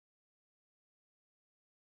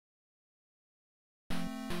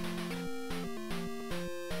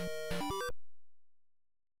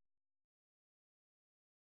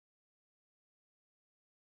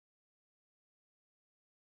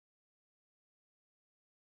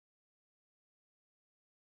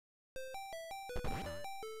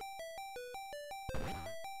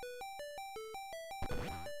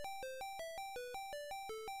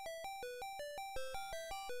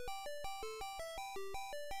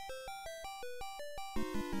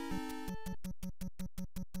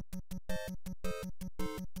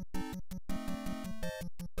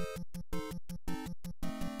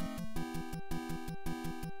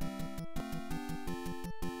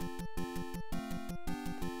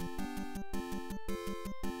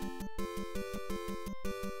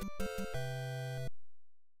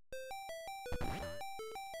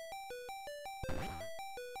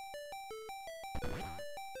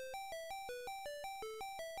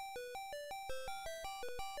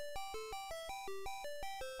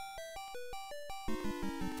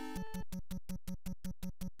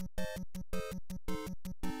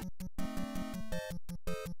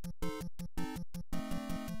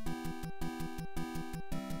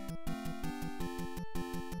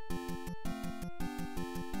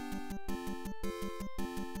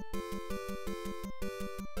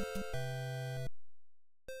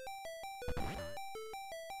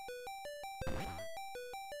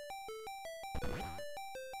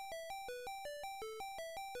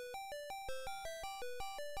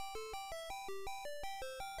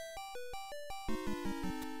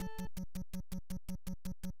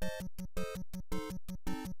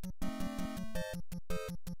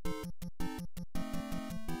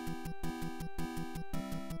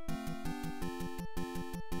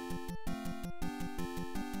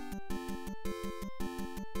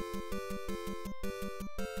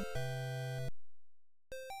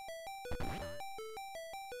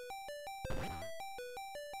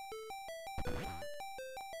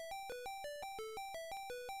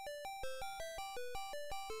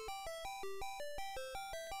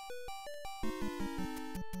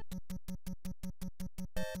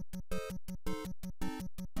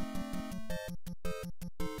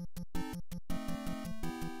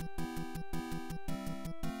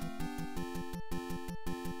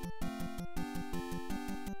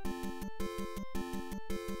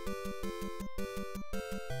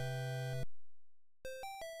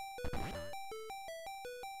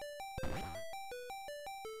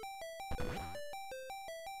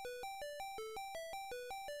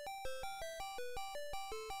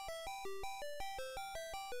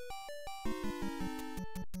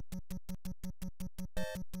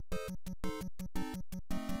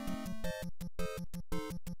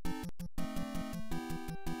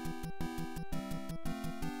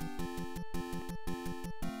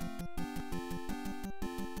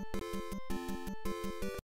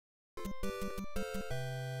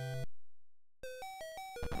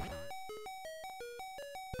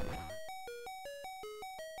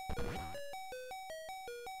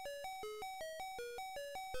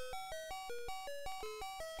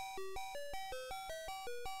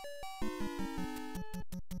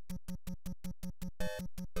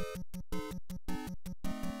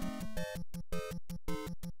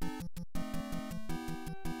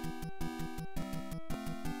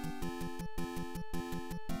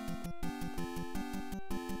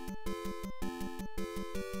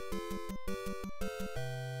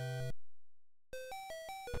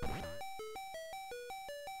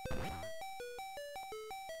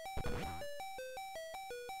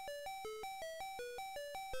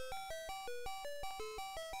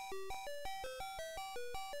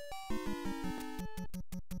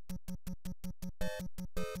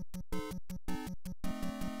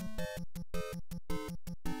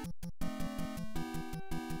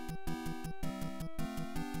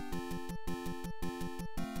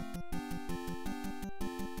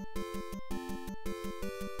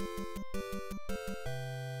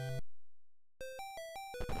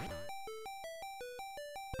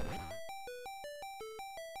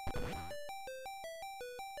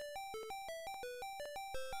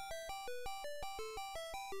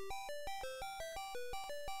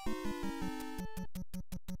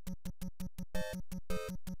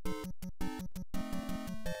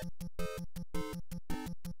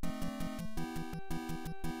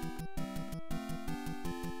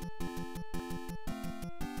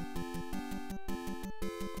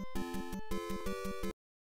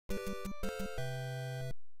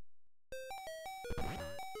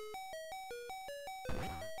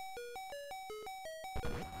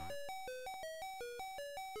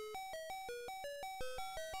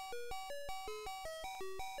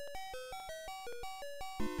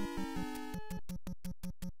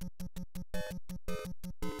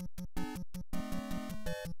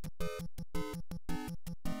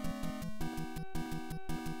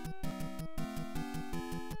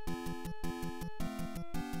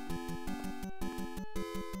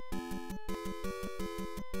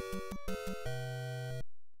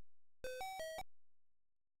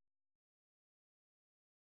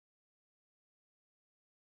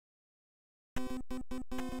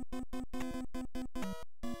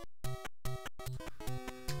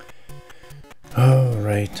All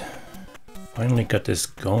right, finally got this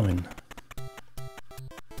going.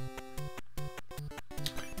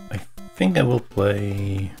 I think I will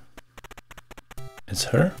play as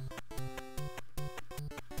her.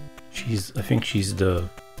 I think she's the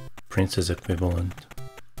princess equivalent,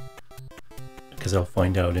 because I'll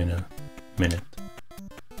find out in a minute.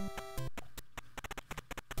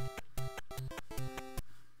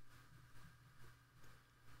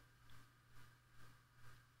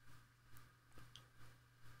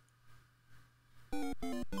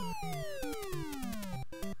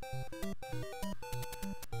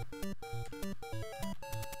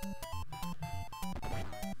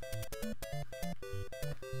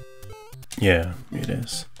 Yeah, it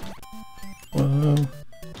is. Whoa.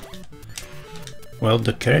 Well,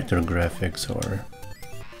 the character graphics are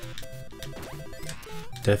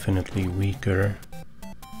definitely weaker.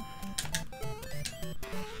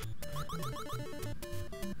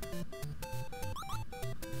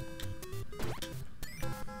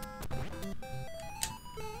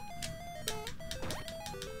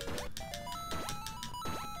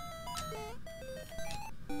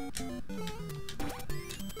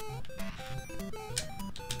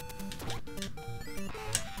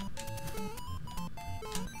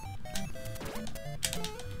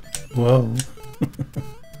 Whoa.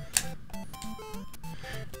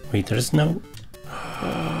 Wait, there's no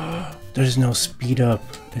speed up,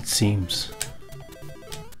 it seems.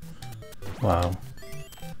 Wow.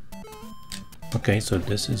 Okay, so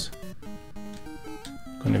this is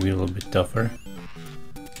gonna be a little bit tougher.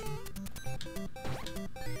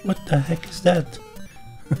 What the heck is that?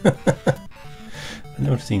 I've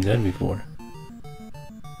never seen that before.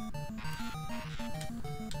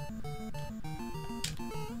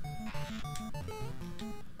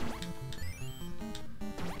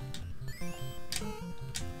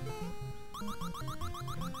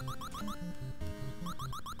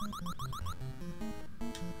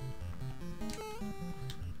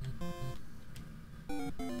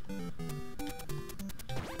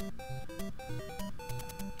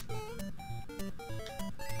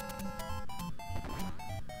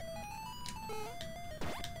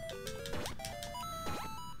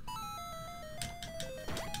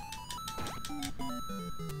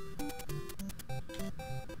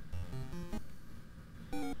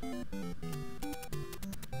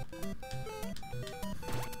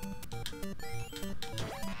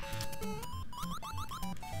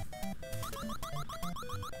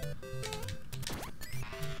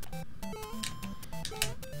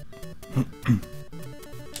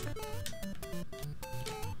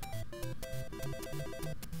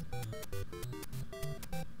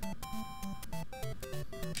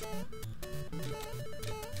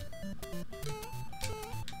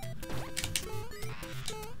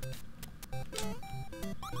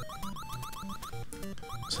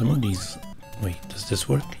 Some of these... Wait, does this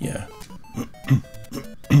work? Yeah.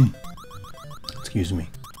 Excuse me.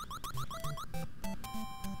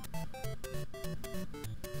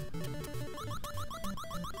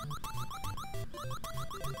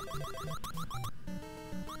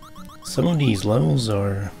 Some of these levels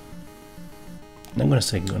are... I'm not gonna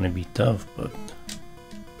say gonna be tough, but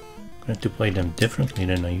I'm gonna have to play them differently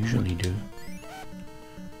than I usually do.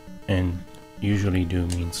 And usually do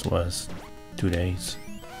means last 2 days.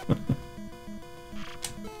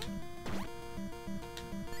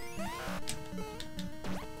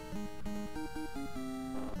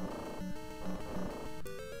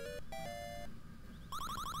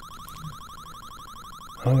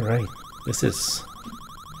 Alright, this is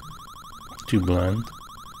too bland.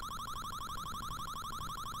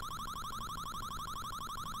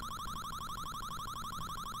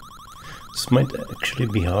 This might actually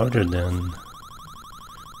be harder than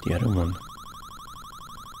the other one.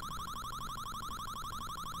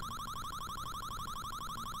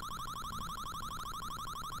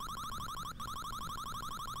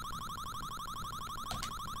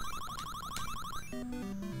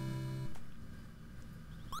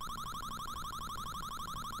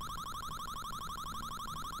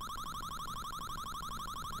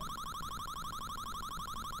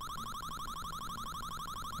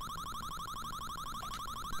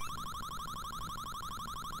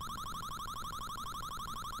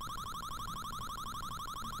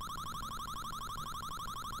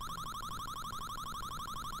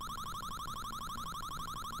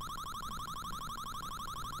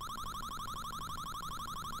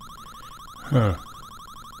 Huh.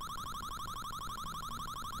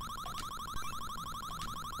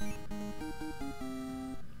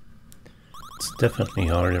 It's definitely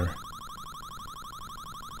harder.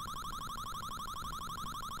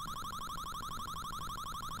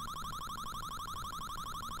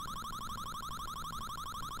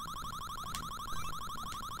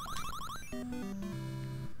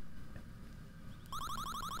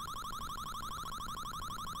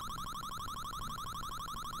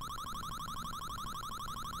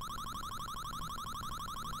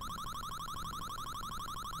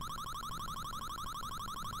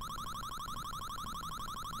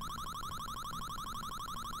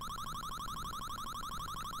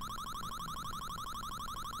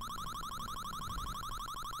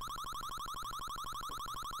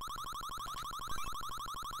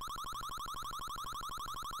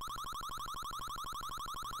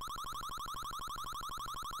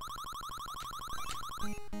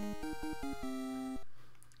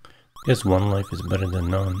 Guess one life is better than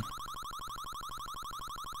none.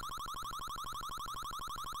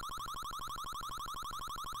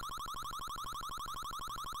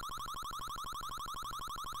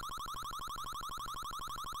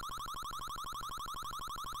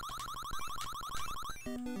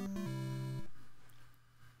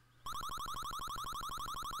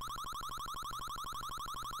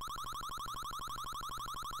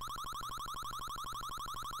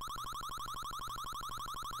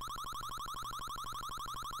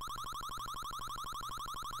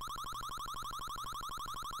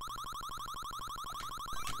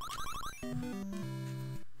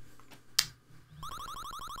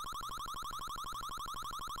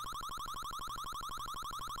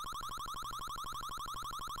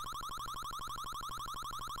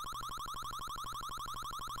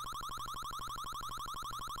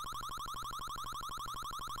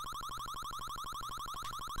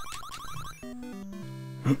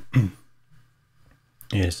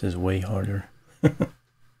 Yeah, this is way harder.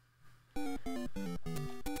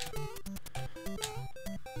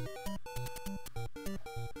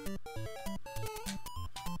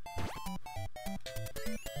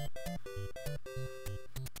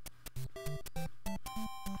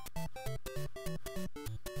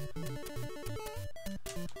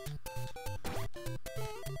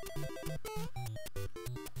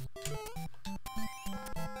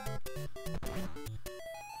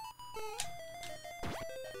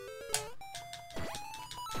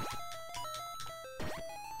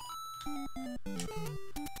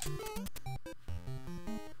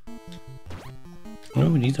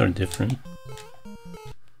 Oh, these are different.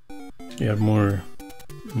 They are more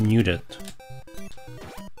muted.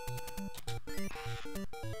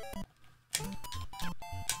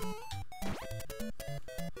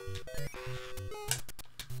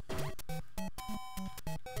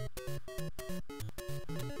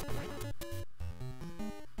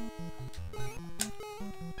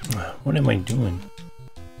 What am I doing?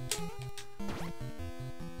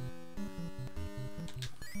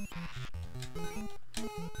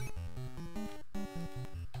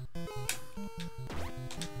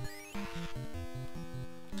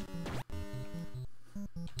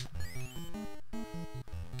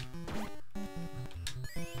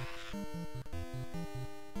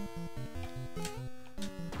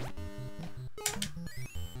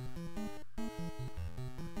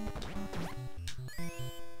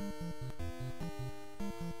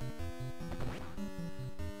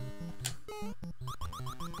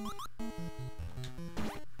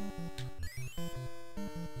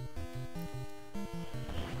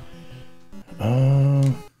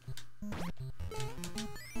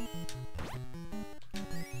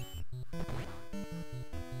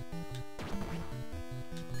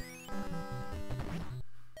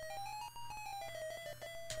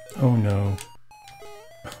 Oh no.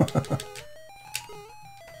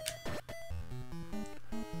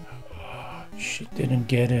 She didn't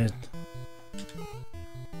get it.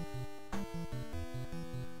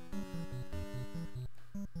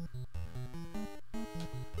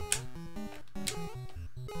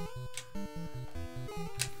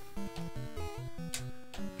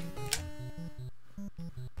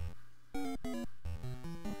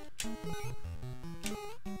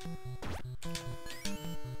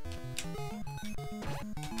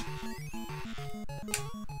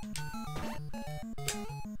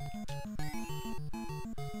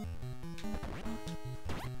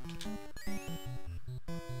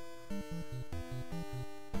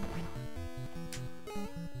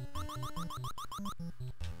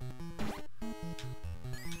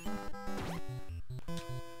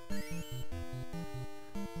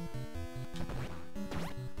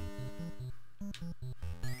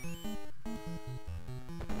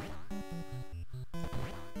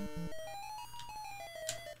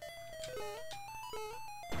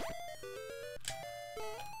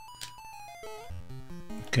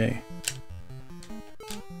 Okay.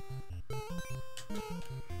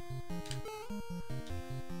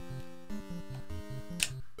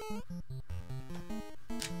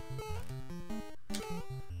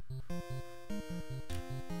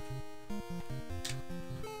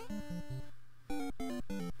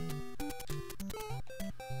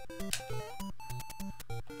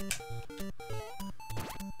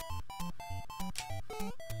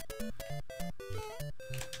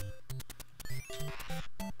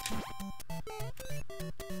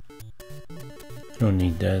 Don't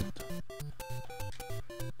need that.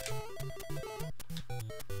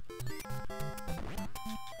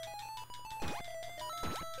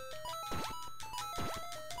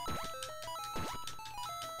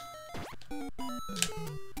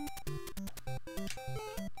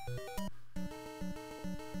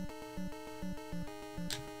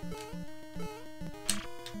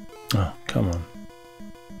 Oh, come on.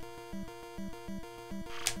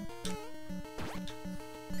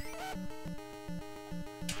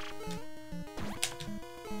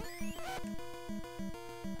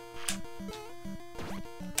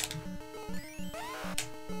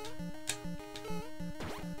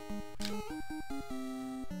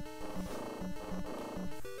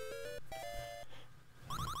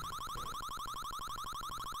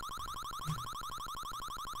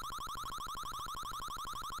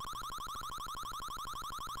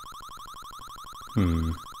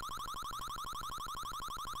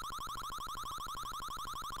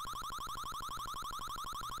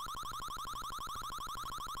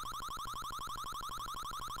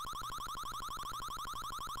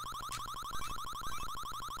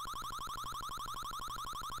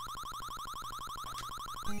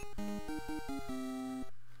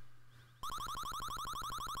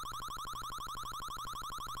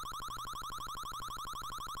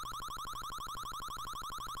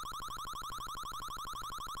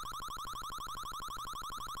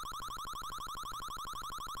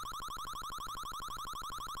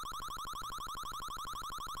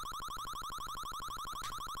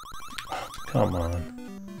 Come on.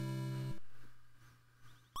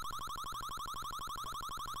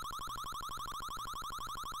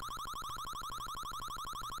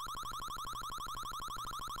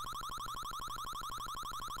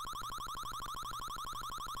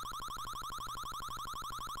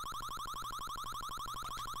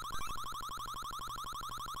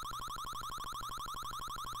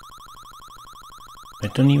 I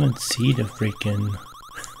don't even see the freaking...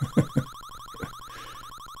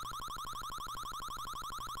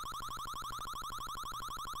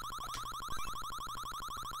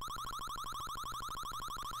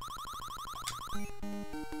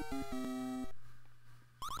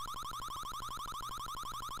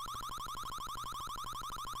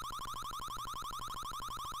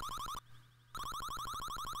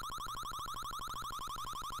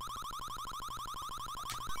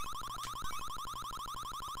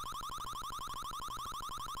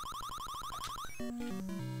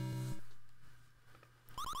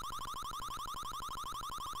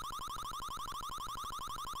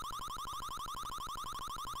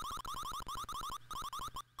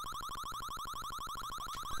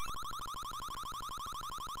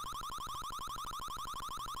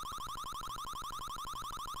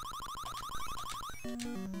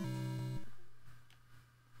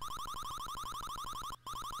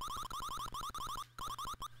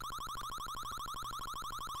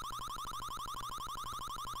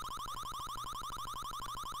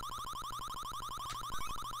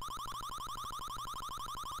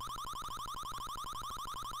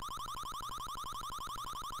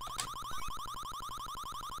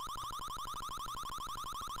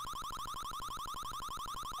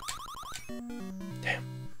 Damn.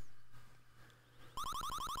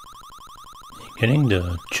 Getting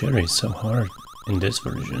the cherry is so hard in this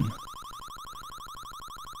version.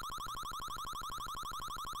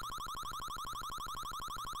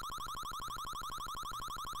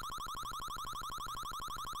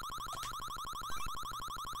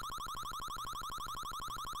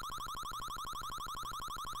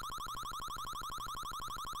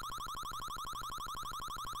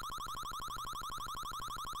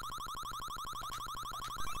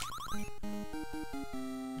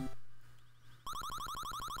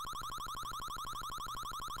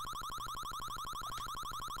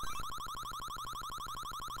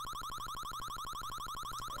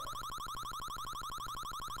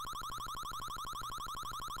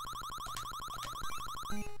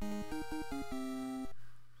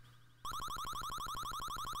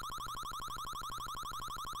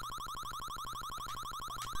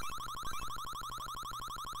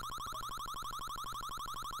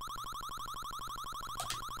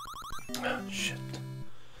 Oh, shit.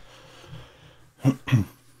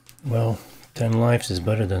 Well, 10 lives is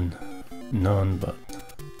better than none, but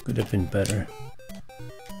could have been better.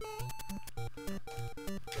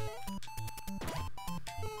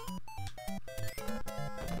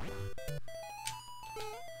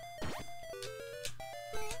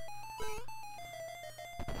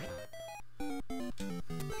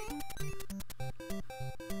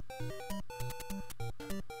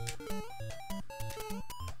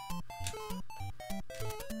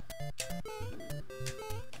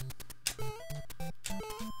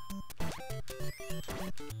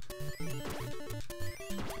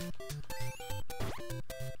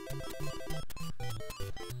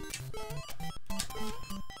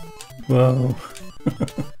 Whoa.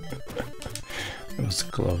 That was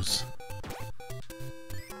close.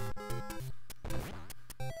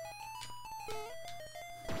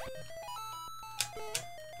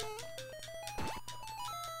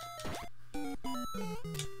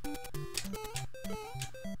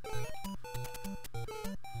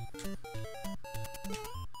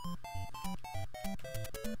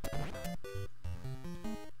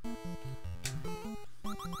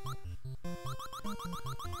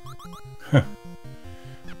 Huh.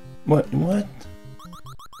 What?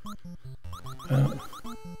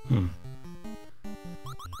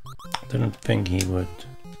 Didn't think he would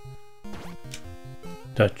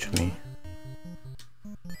touch me.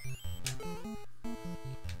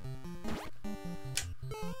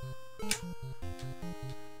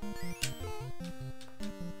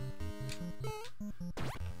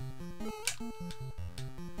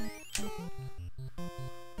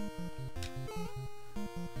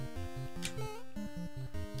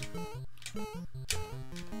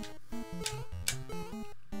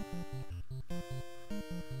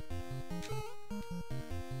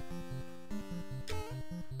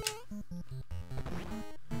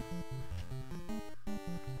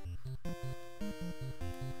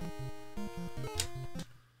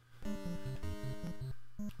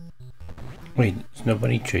 Wait, is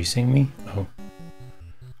nobody chasing me? Oh,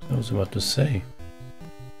 I was about to say.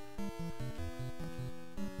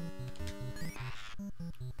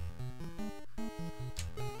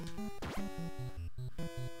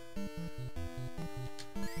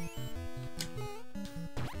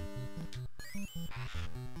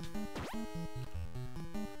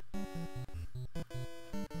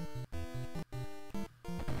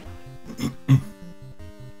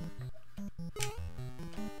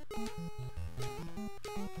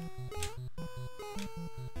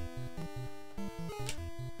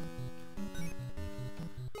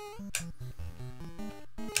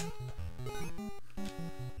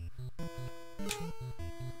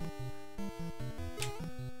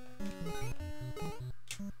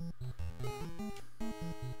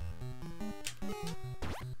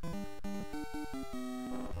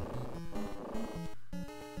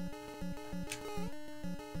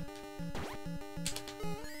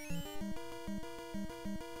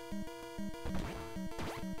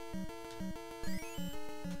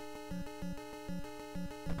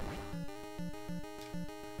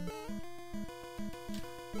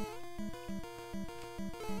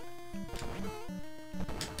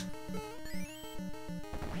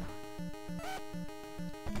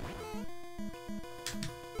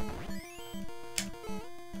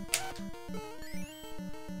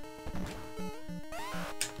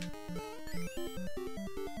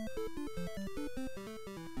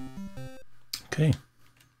 Okay.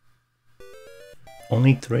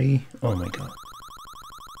 Only 3? Oh my god.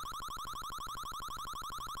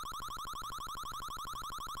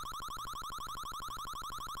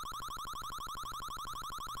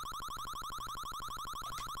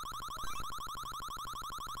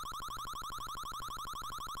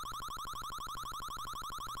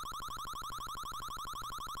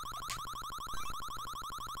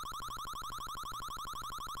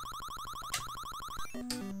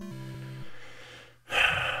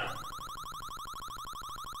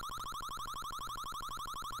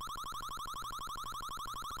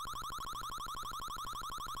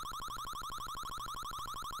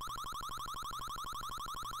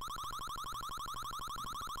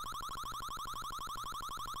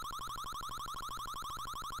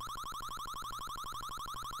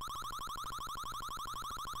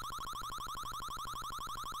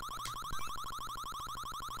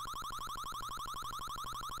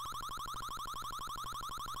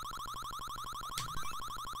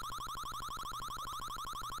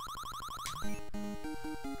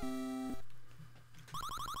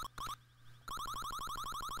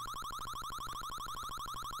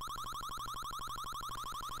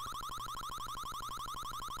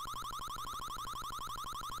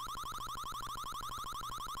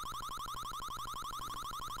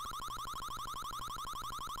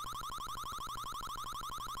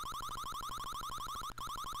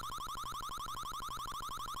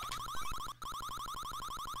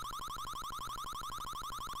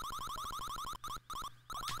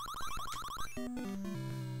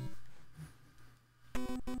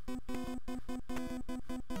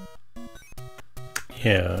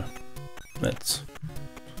 Yeah, that's...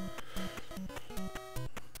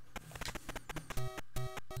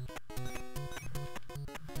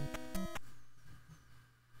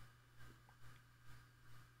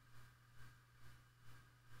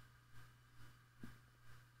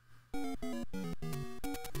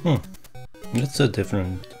 That's a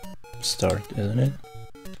different start, isn't it?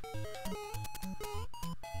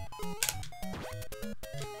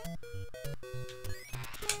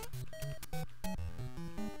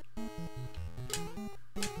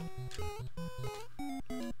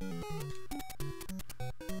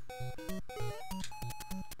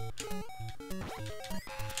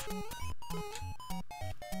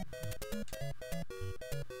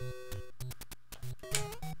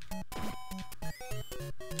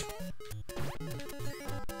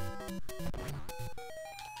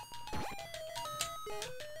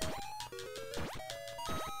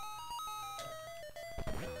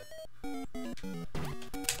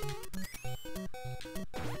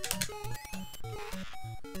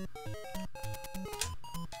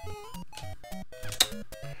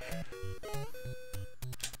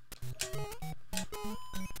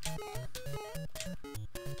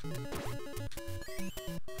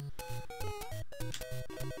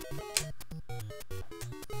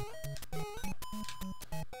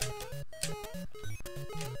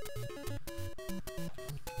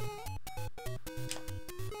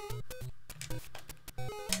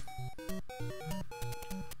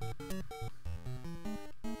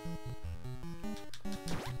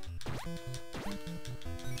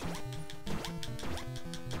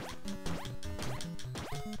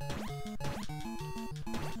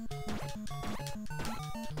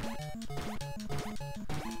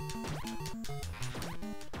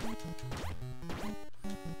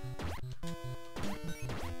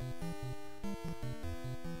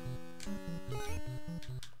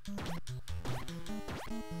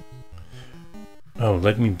 Oh,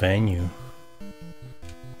 let me ban you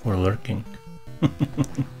for lurking.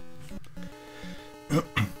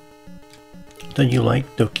 Thought you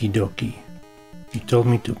liked Doki Doki. You told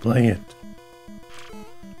me to play it.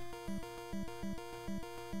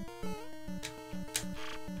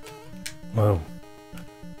 Whoa.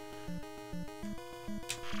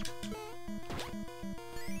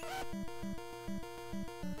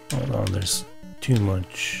 Hold on, there's too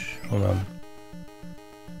much. Hold on.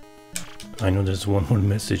 I know there's one more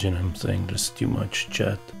message and I'm saying there's too much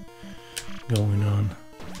chat going on.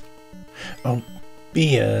 Oh,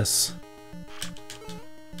 BS.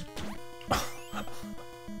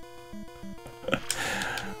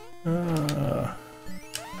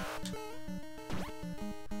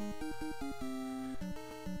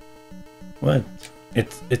 What?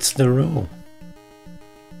 It's the rule.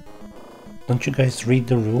 Don't you guys read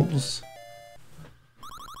the rules?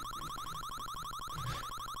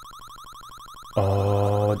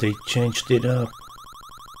 Oh, they changed it up.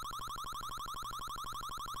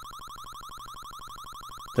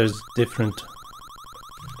 There's different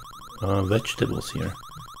vegetables here.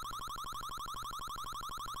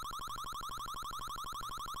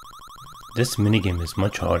 This minigame is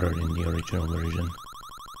much harder in the original version.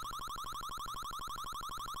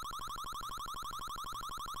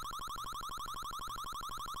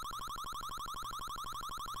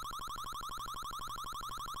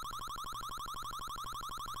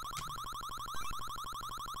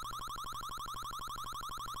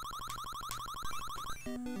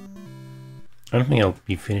 I don't think I'll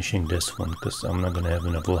be finishing this one because I'm not gonna have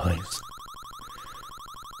enough lives.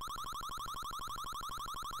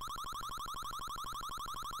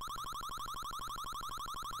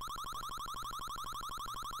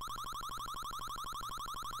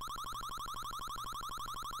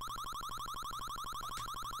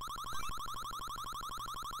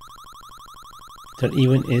 There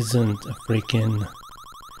even isn't a freaking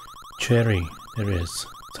cherry. There is.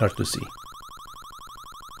 It's hard to see.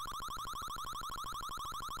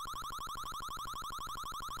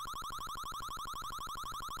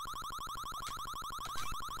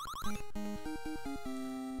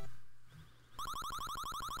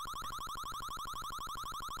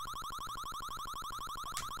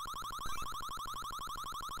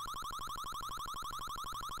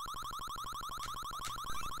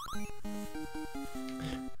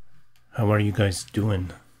 How are you guys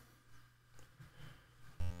doing?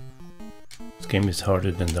 This game is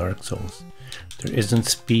harder than Dark Souls. There isn't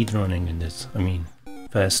speed running in this. I mean,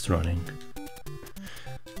 fast running.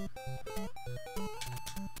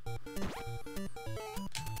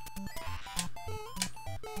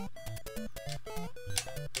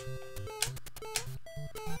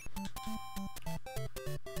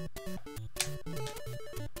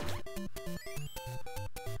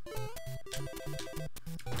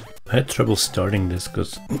 I had trouble starting this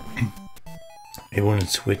because it wouldn't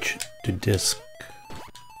switch to disc,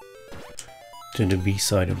 to the B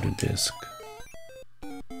side of the disc.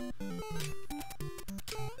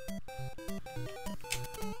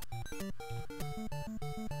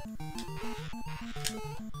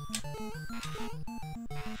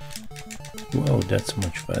 Whoa, that's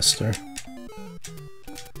much faster.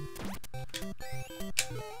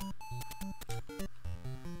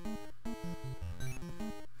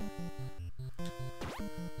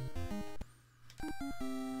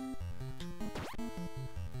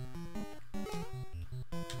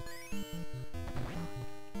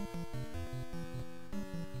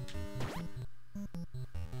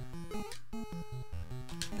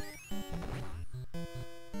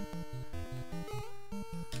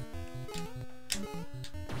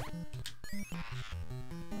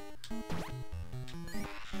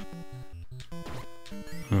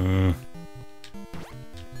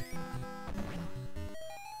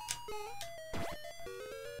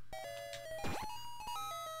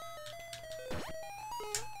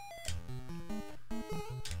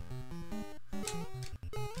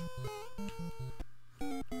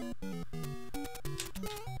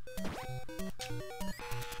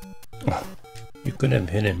 You could have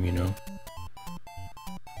hit him, you know.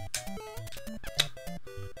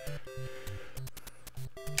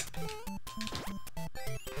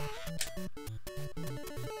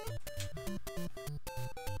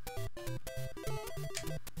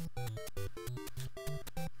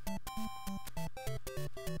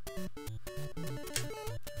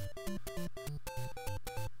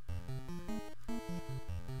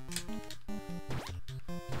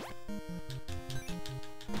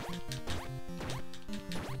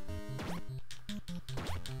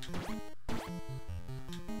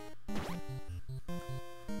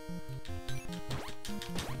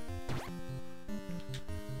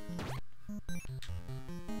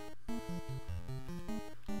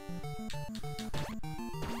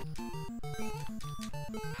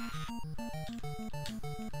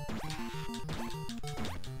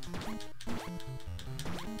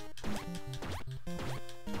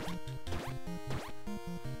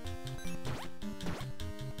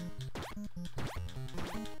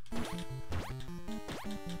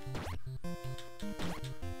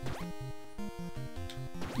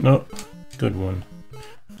 No, good one.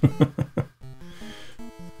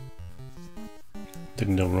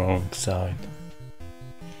 Took the wrong side.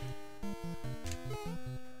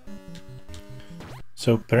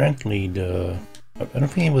 So apparently I don't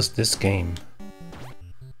think it was this game.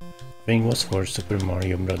 I think it was for Super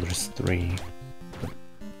Mario Brothers 3.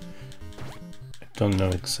 I don't know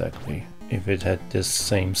exactly if it had this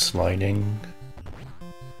same sliding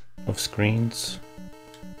of screens.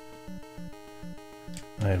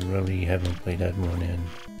 I really haven't played that one in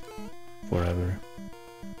forever.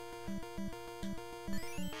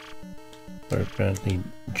 But apparently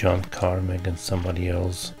John Carmack and somebody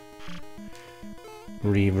else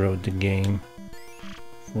rewrote the game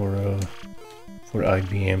for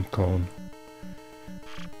IBM clone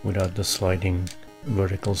without the sliding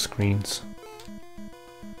vertical screens.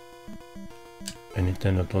 And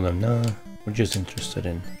Nintendo told them, nah, we're just interested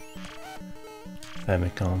in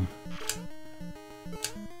Famicom.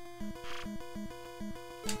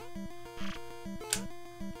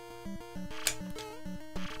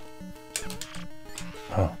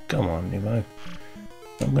 Oh, come on, if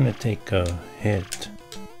I'm gonna take a hit,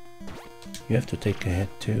 you have to take a hit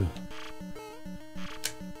too.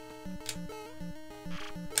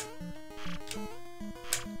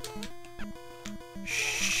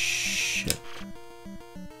 Shit.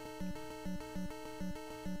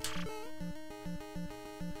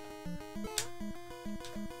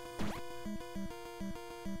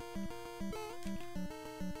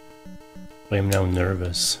 I am now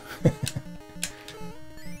nervous.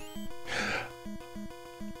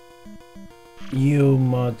 You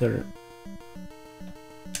mother...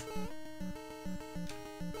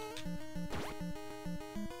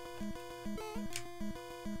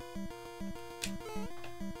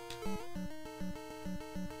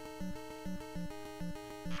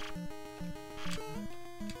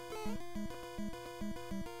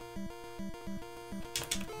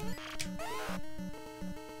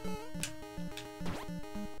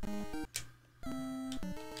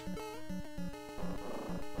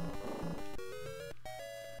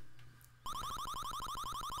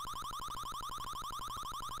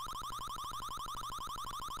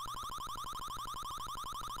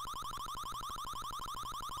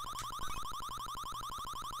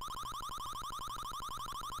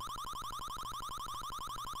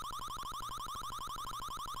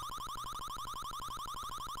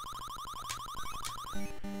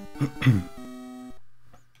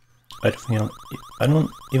 I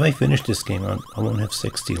don't, if I finish this game, I won't have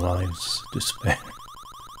 60 lives to spare.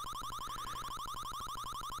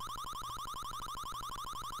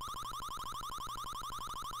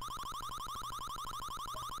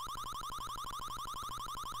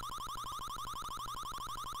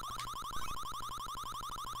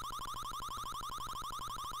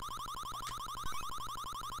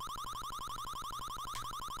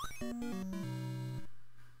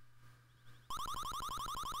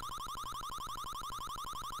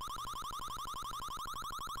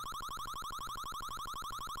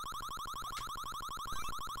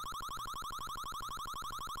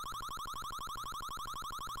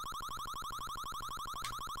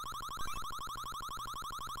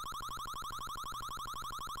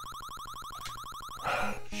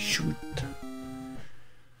 Shoot.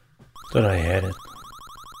 Thought I had it.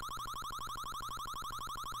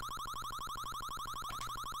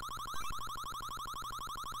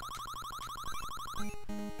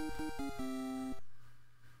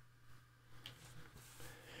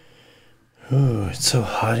 Ooh, it's so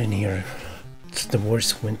hot in here. It's the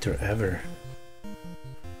worst winter ever.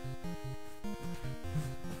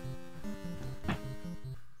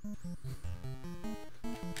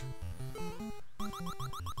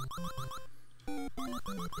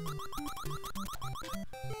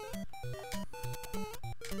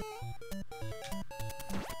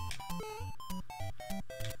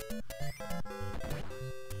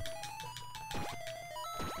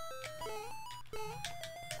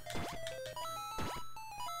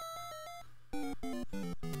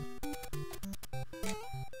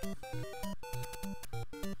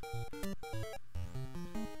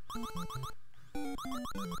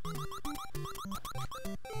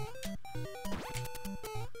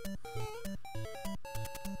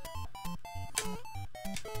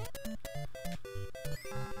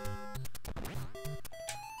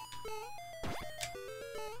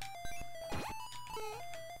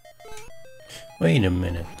 Wait a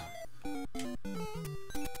minute.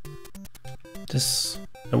 This...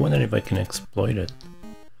 I wonder if I can exploit it.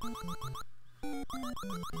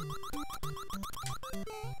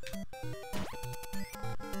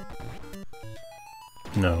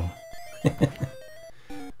 No.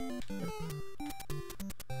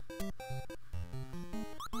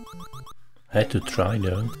 I had to try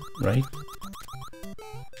though, right?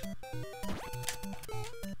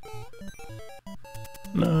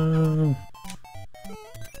 No.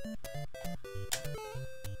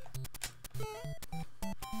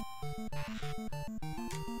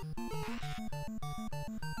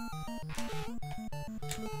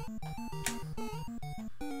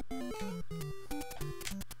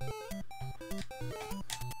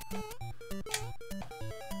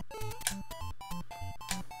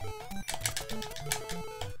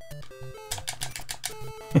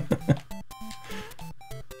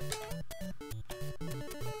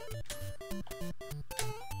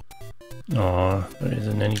 Aw, there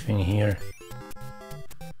isn't anything here.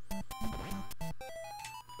 I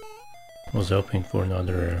was hoping for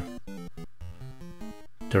another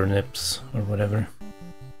turnips or whatever.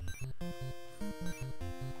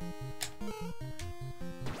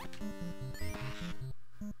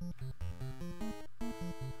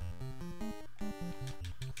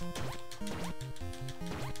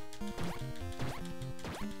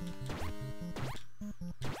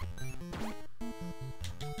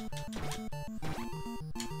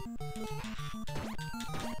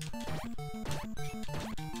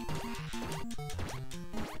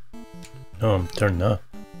 Oh, I'm turned up.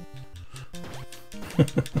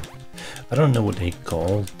 I don't know what they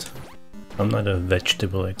called. I'm not a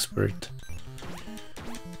vegetable expert.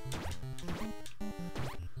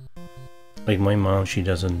 Like my mom, she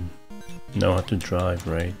doesn't know how to drive,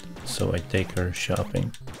 right? So I take her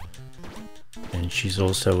shopping. And she's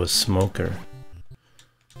also a smoker.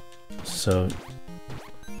 So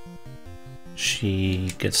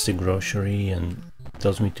she gets the grocery and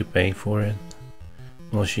tells me to pay for it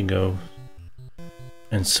while she goes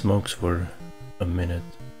and smokes for a minute.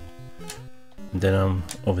 And then I'm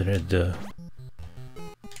over there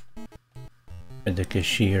at the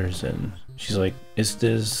cashiers and she's like, is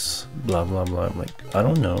this blah blah blah? I'm like, I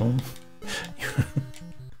don't know.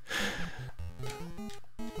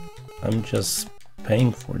 I'm just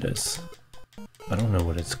paying for this. I don't know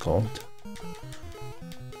what it's called.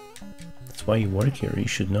 That's why you work here, you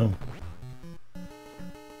should know.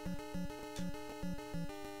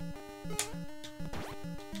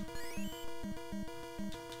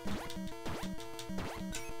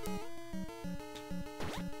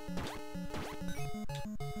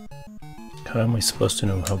 How am I supposed to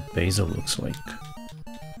know how basil looks like?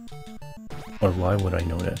 Or why would I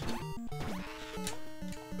know that?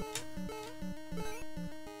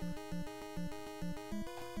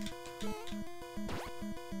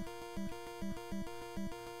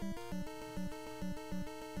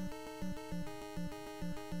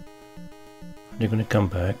 Are they gonna come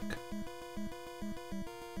back?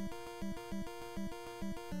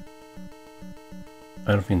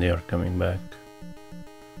 I don't think they are coming back.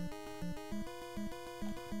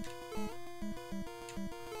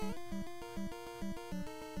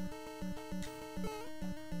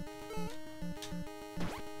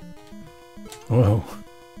 Whoa.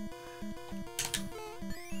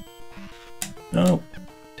 No.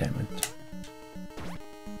 Damn it.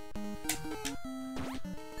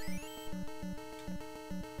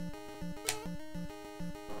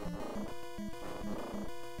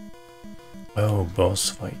 Oh,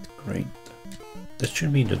 boss fight. Great. That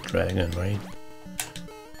should be the dragon, right?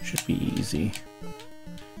 Should be easy.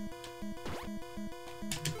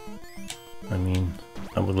 I mean,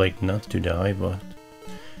 I would like not to die, but...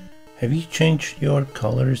 Have you changed your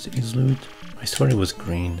colors, Isloot? I swear it was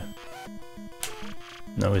green.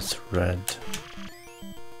 Now it's red.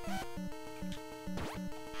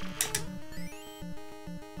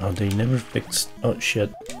 Oh, they never fixed... Oh,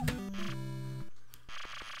 shit.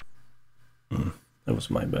 That was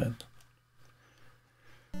my bad.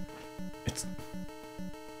 It's...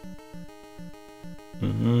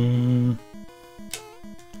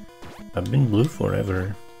 I've been blue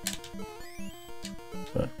forever.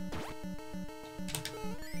 But...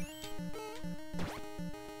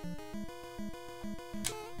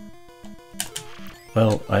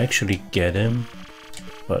 Well, I actually get him,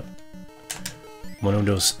 but one of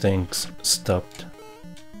those things stopped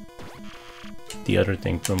the other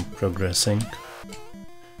thing from progressing,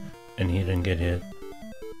 and he didn't get hit.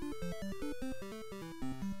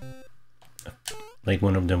 Like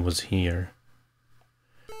one of them was here,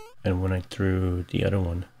 and when I threw the other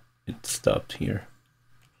one, it stopped here.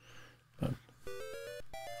 But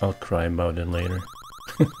I'll cry about it later.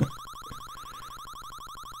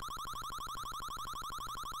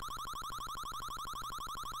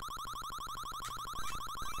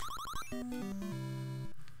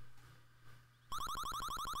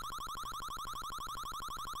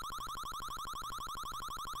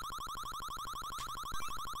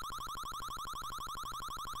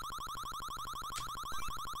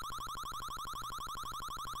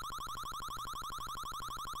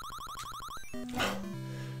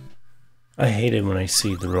 I hate it when I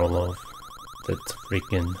see the roll off that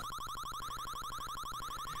freaking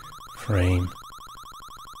frame.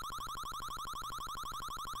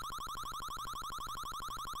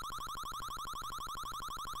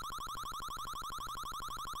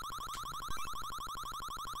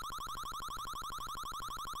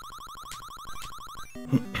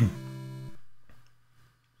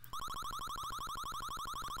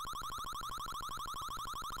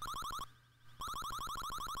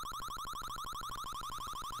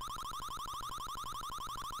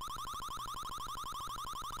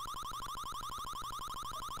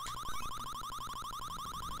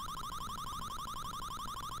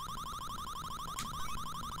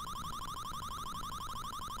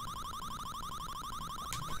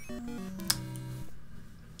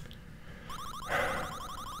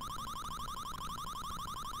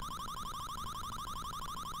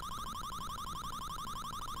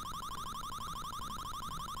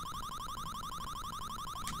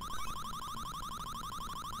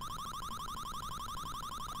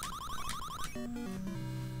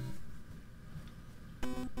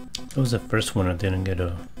 That was the first one I didn't get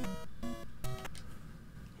a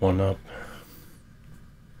 1-up.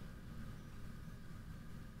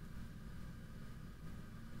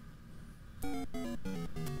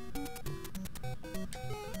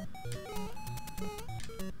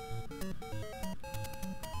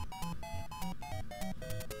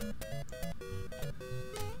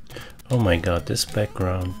 Oh my god, this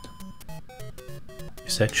background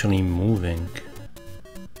is actually moving.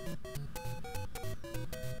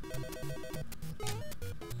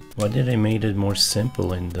 Why did I made it more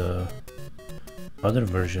simple in the other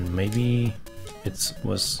version? Maybe it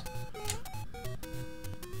was...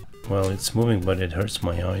 Well, it's moving, but it hurts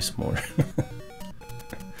my eyes more.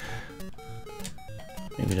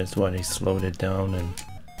 Maybe that's why they slowed it down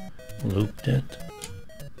and looped it.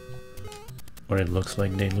 Or it looks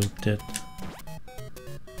like they looped it.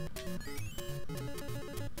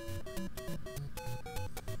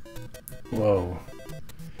 Whoa.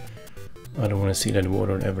 I don't want to see that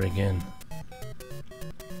water ever again.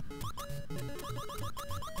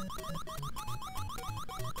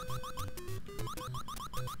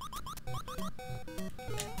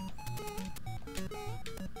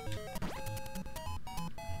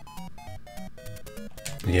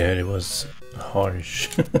 Yeah, it was harsh.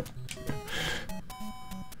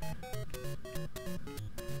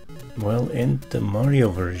 Well, in the Mario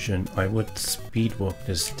version, I would speedwalk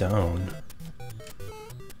this down.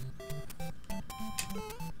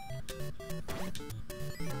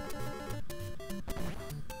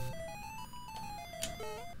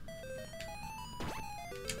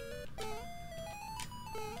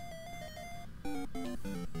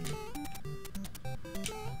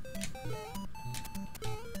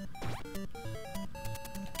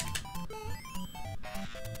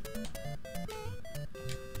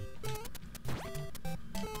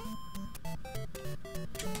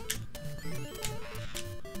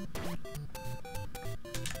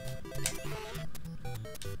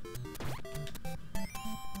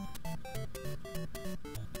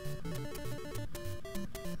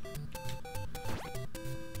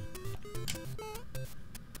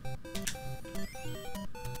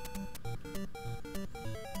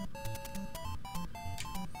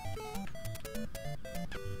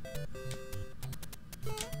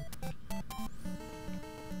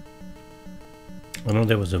 I know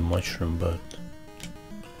there was a mushroom, but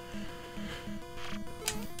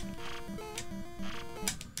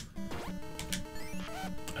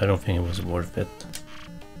I don't think it was worth it.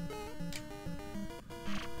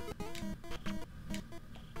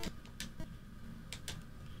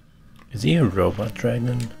 Is he a robot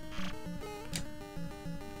dragon?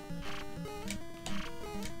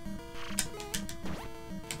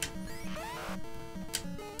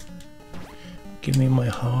 Give me my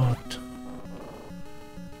heart.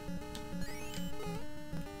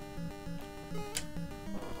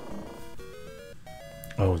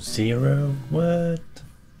 Oh, 0? What?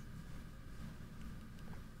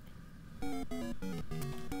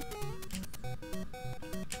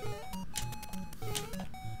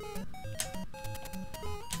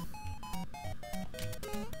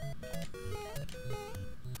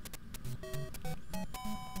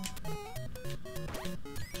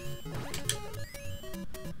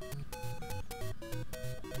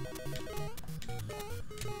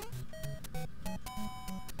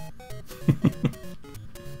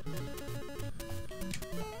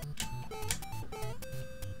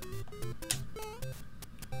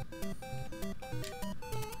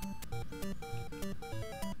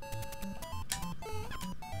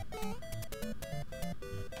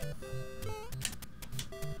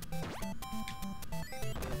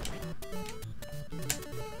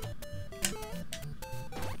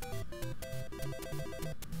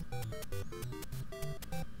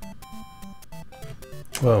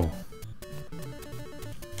 Whoa.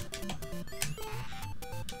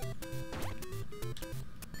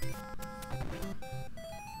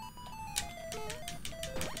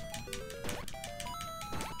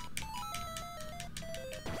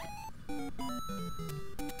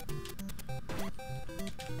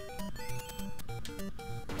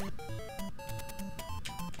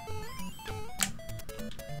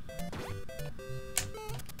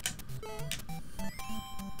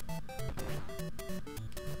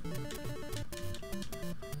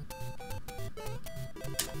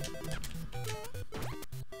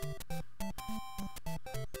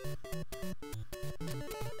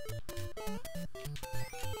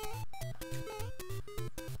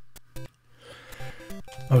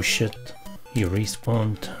 Oh shit, he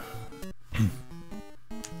respawned.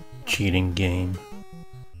 Cheating game.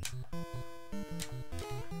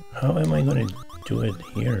 How am I gonna do it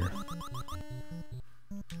here?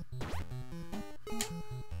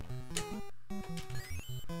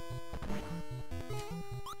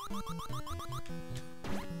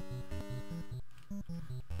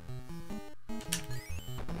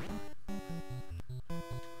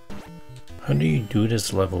 How do you do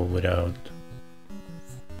this level without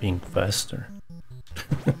being faster?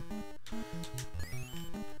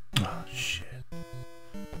 Oh shit.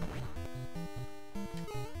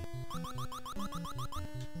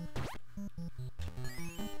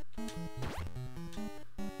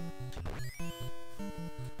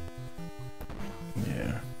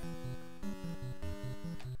 Yeah.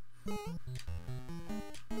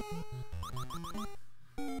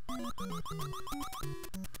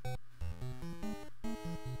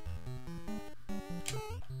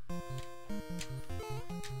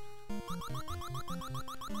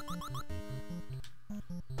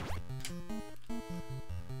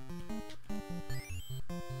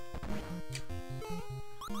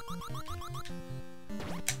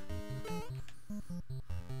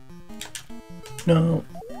 No,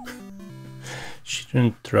 she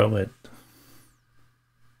didn't throw it.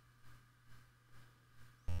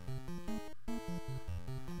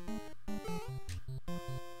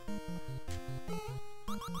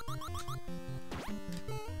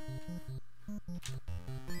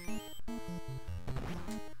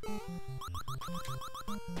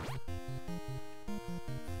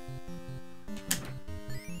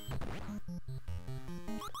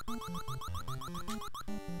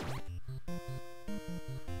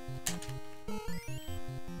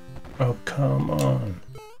 Oh, come on.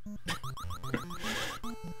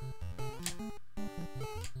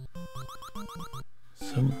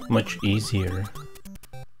 So much easier.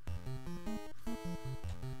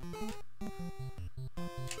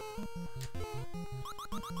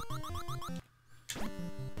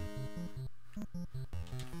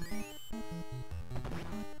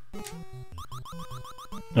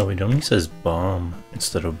 Oh, it only says bomb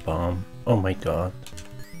instead of bomb. Oh my god.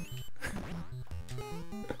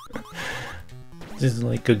 This is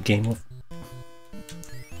like a game of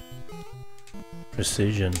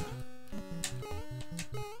precision.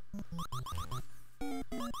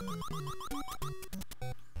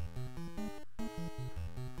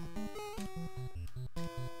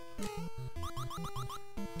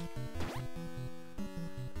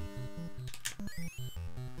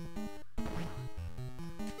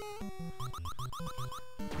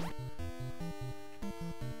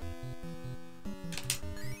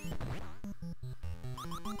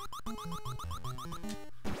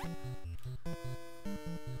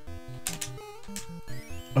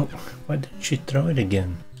 Oh, why did she throw it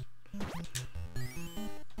again?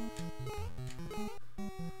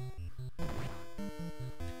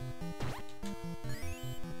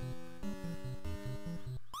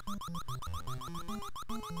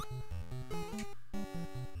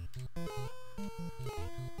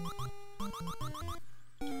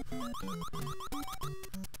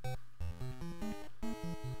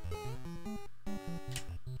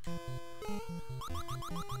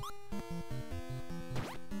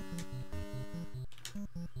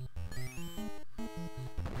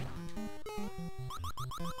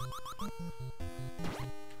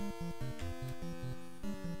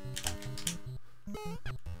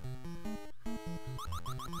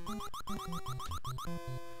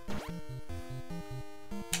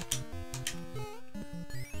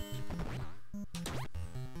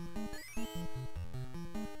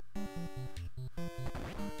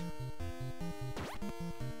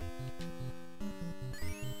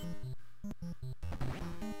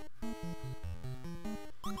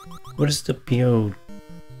 What is the POW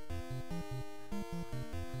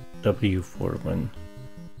for when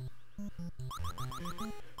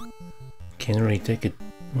can't really take it?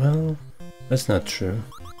 Well, that's not true.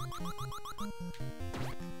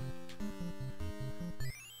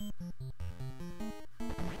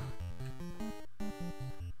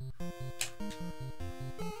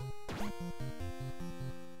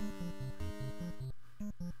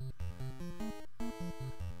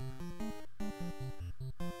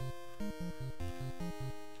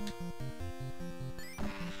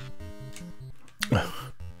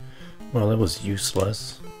 Well, that was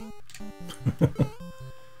useless.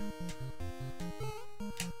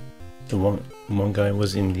 The one guy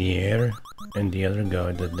was in the air, and the other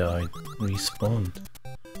guy that died respawned.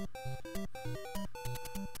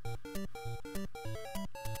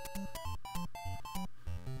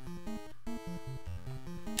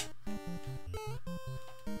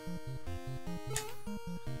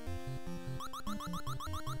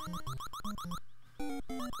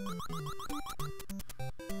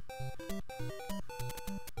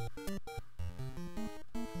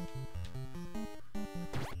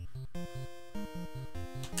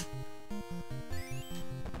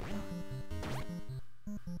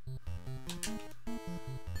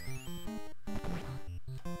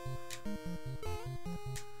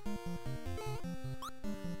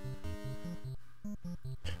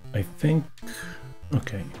 I think,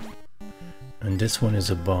 okay, and this one is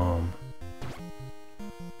a bomb.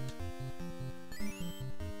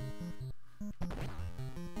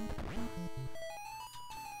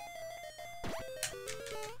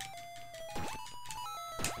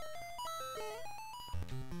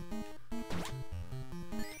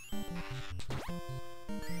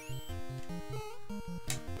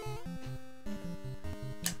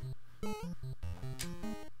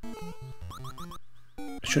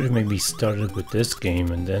 Should have maybe started with this game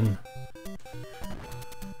and then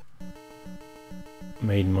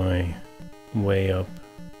made my way up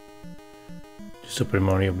to Super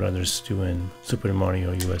Mario Brothers 2 and Super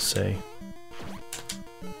Mario USA.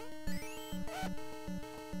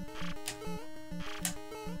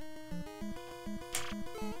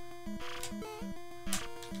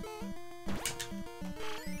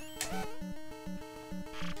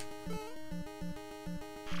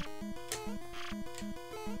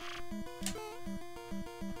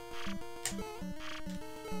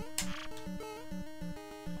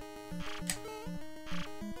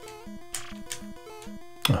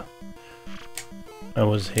 I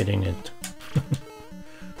was hitting it.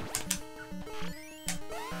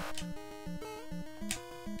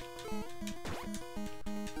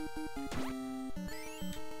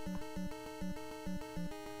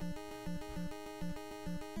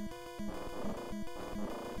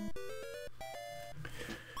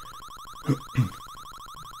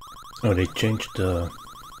 Oh, they changed the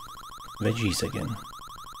veggies again.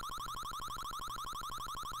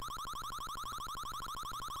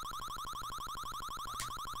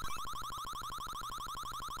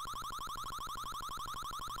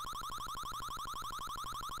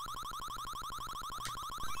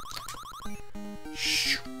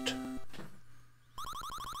 Shoot.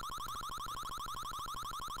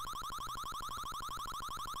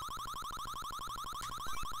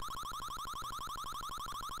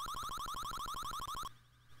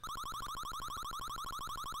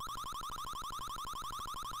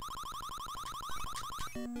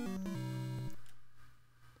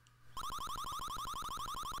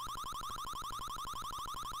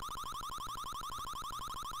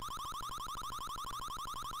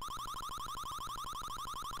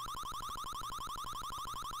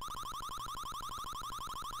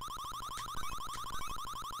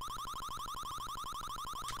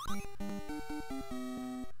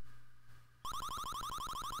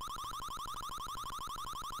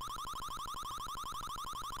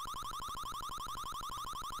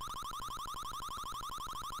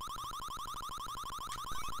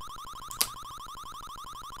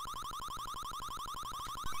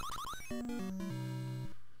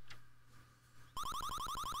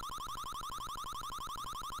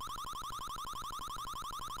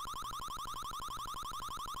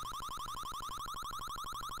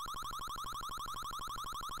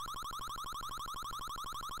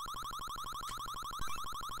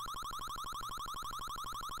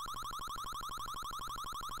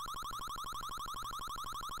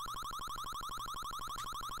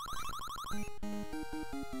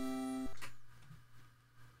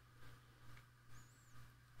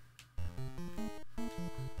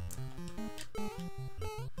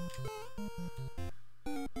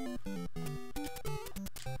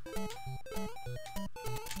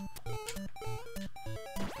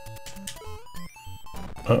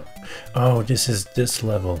 Oh, this is this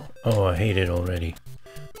level. Oh, I hate it already.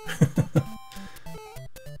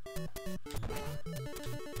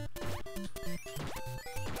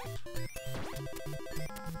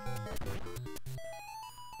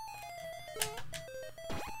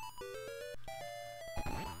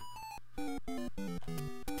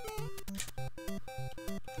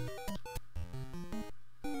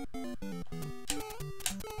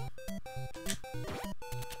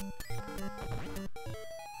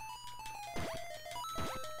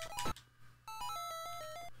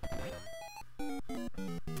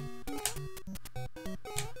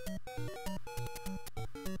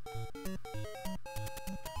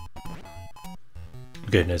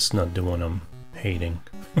 Good, that's not the one I'm hating.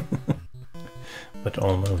 But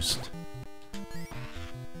almost.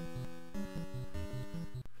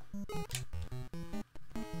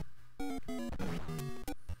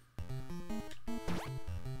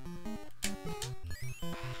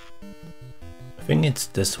 I think it's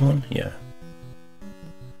this one, yeah.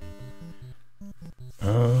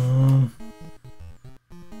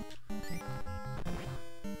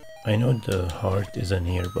 I know the heart isn't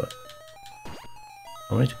here, but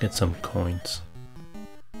I wanted to get some coins.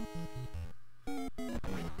 I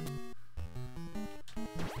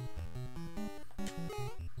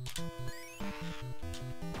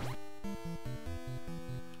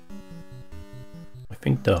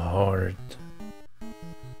think the heart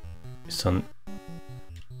is on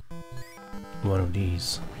one of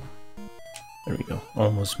these. There we go,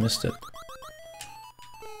 almost missed it.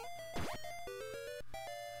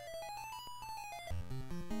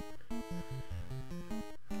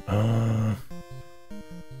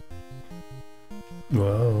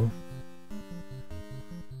 Whoa.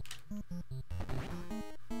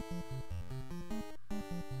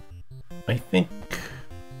 I think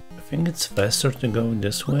it's faster to go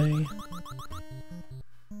this way.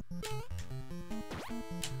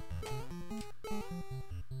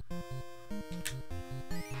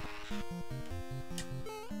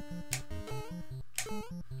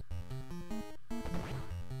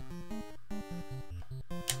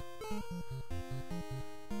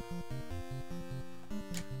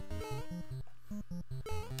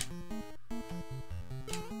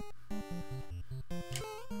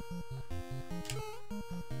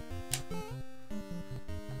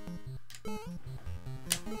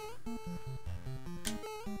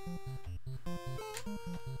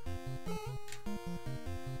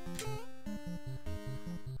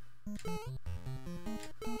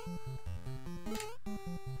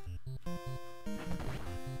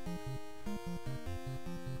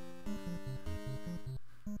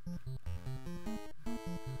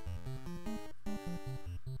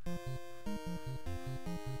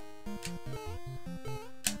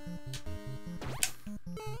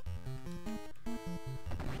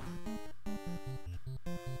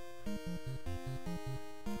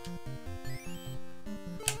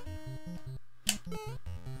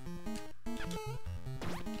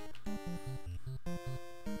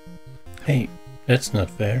 Hey, that's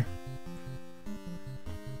not fair.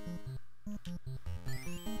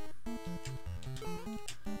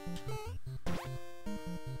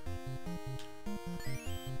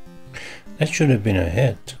 That should have been a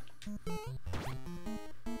hit.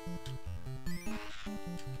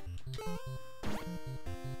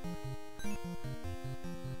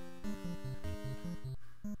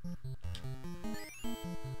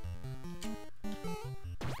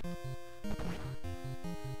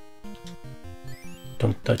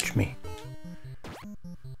 Don't touch me.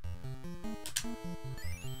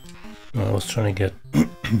 I was trying to get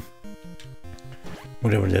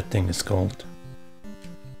whatever that thing is called.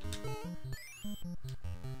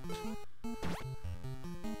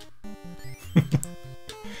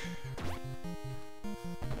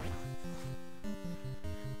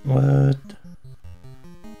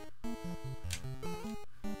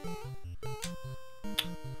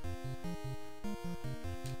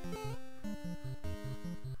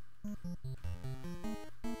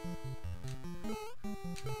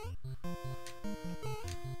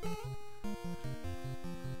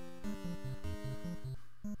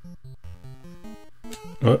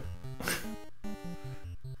 What?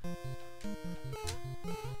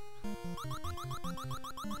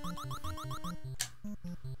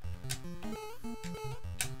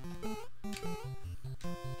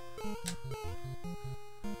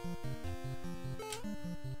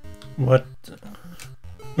 What?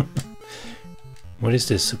 What is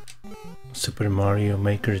this? Super Mario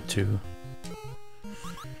Maker 2?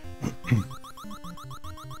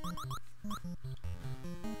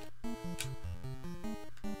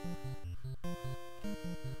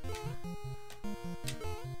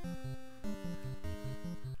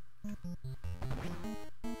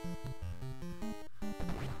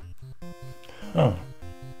 Oh.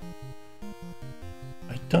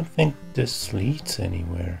 I don't think this leads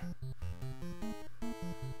anywhere.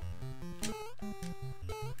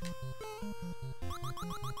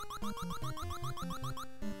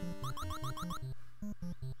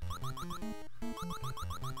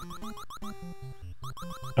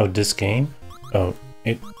 Oh, this game? Oh,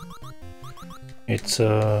 it's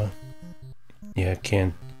yeah, I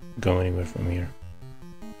can't go anywhere from here.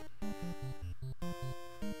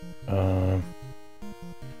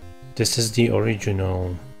 This is the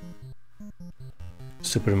original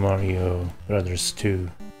Super Mario Brothers 2.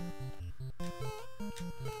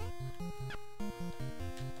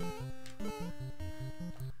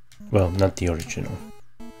 Well, not the original.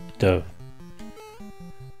 The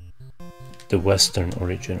Western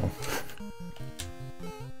original.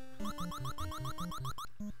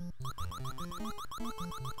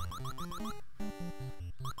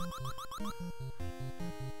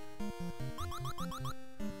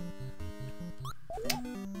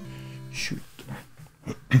 Shoot.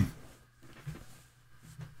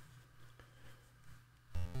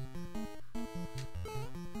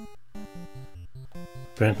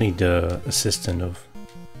 Apparently the assistant of...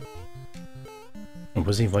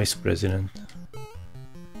 Was he vice president?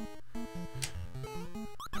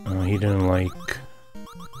 He didn't like...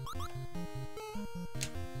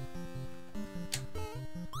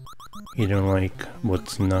 He didn't like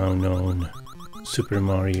what's now known Super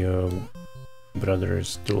Mario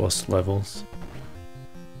Brothers The Lost Levels.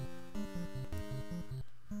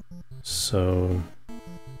 So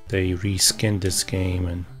they reskinned this game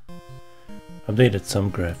and updated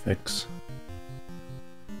some graphics.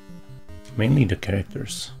 Mainly the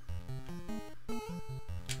characters.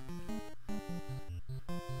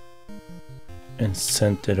 And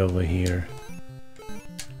sent it over here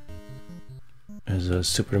as a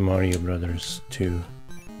Super Mario Brothers 2.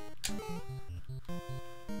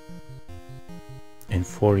 And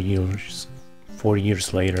 4 years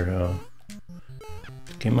later,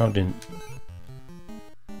 it came out in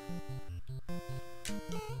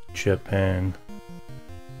Japan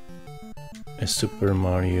as Super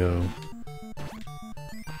Mario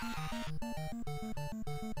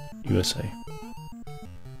USA.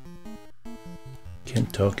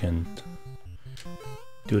 Can't talk and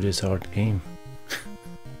do this hard game.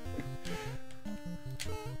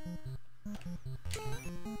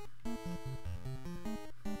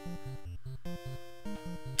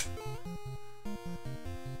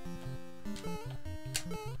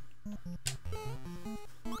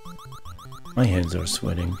 My hands are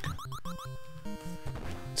sweating.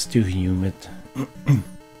 It's too humid.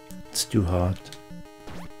 It's too hot.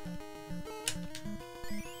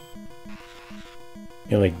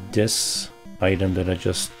 Yeah, like this item that I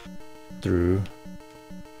just threw.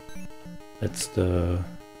 That's the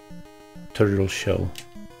turtle shell.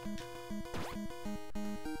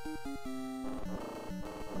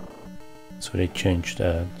 So they changed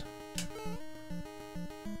that.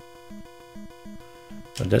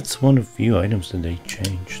 But that's one of the few items that they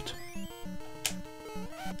changed.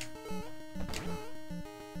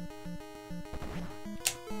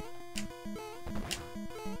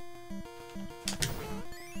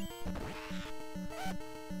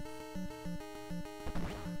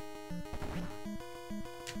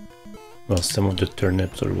 Well, some of the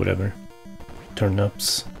turnips or whatever.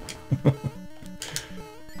 Turnips.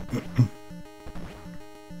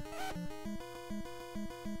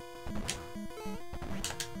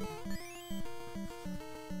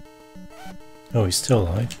 Oh, he's still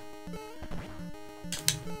alive?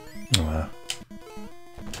 Wow.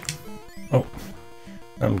 Oh,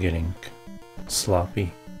 I'm getting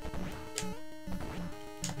sloppy.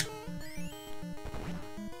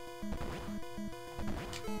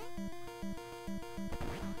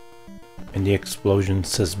 And the explosion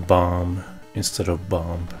says bomb instead of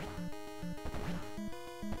bomb.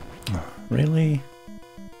 Oh, really?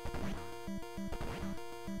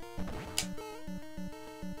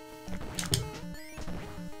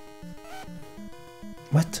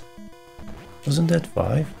 What? Wasn't that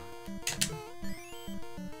 5?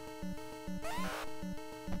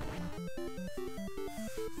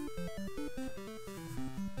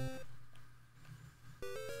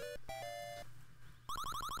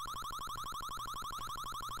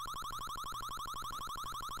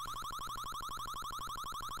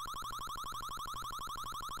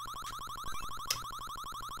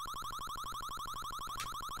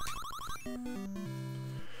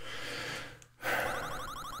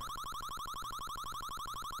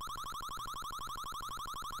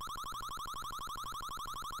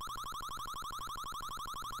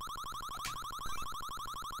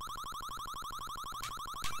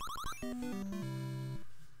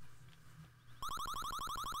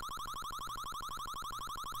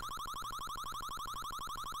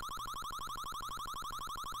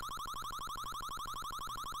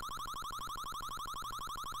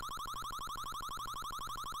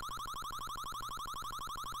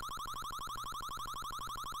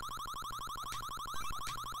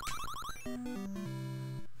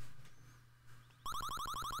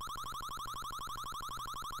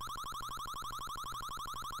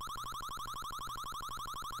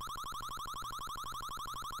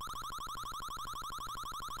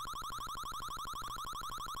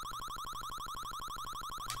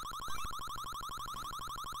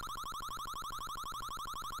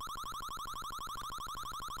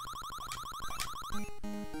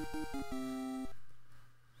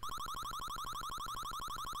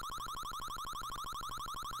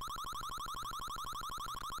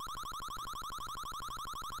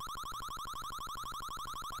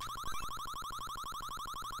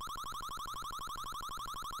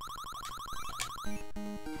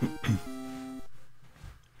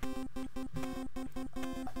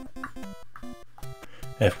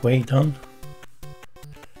 Halfway done.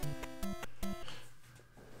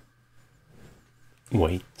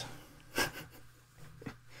 Wait.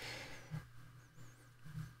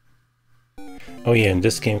 Oh yeah, and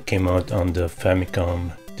this game came out on the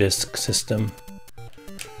Famicom disk system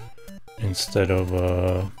instead of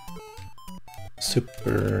not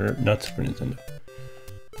Super Nintendo,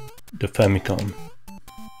 the Famicom,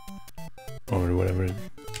 or whatever.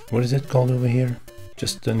 What is it called over here?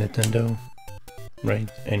 Just the Nintendo, right?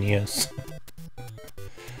 NES.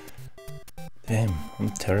 Damn, I'm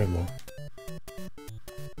terrible.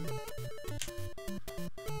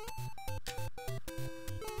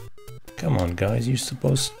 Come on, guys, you're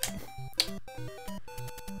supposed...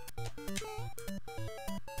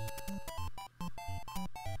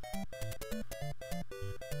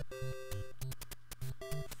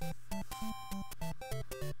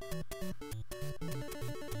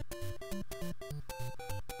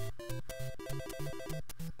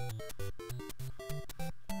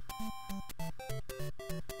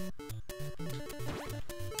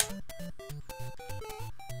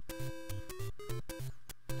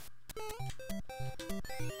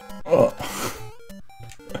 Oh.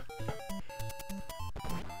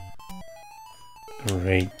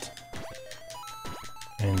 Great.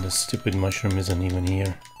 And the stupid mushroom isn't even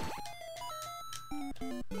here.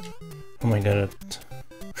 Oh my god.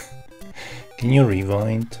 Can you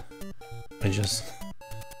rewind? I just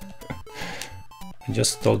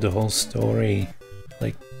told the whole story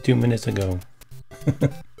like 2 minutes ago.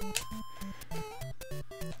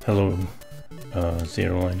 Hello,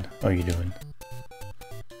 Zero One. How are you doing?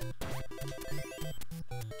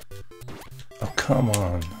 Oh, come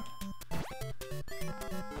on.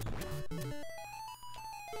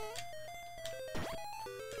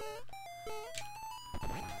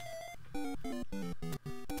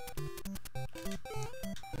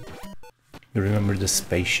 You remember the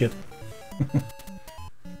spaceship?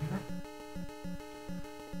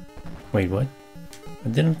 Wait, what? I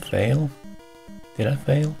didn't fail? Did I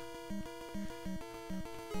fail?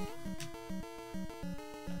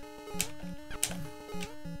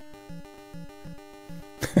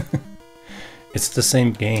 It's the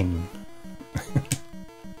same game.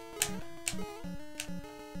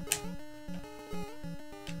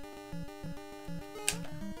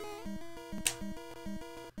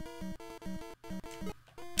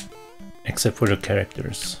 Except for the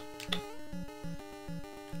characters.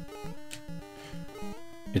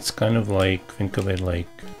 It's kind of like, think of it like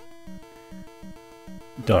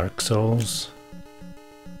Dark Souls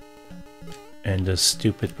and the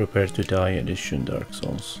stupid Prepare to Die edition Dark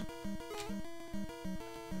Souls.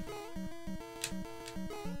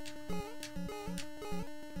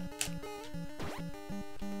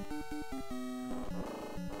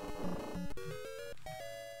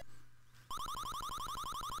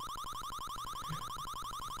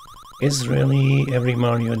 Is really every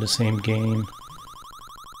Mario the same game?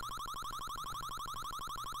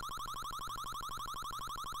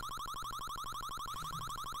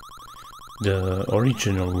 The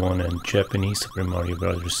original one and Japanese Super Mario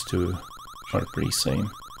Brothers 2 are pretty same.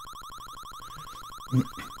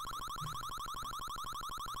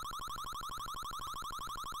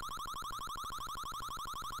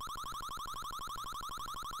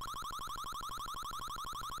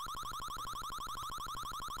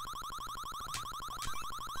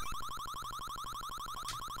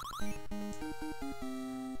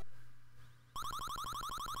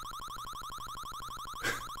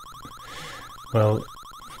 Well,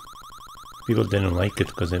 people didn't like it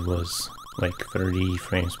because it was like 30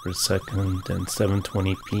 frames per second and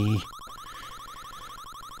 720p.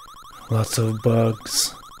 Lots of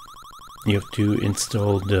bugs. You have to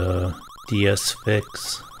install the DS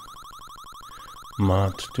Fix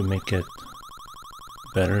mod to make it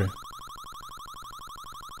better.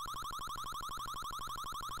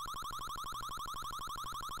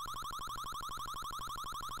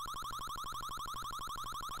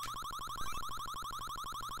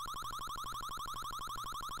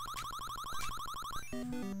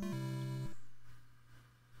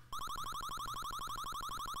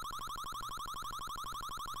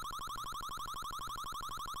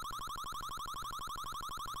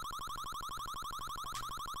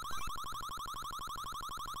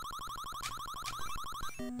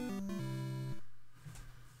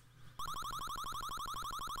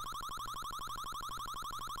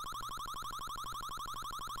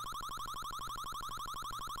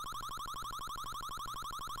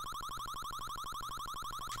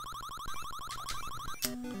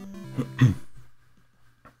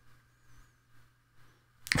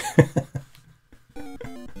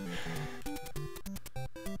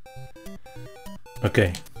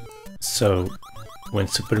 Okay, so when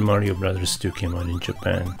Super Mario Brothers 2 came out in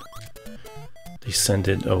Japan, they sent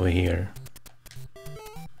it over here,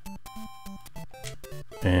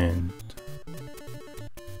 and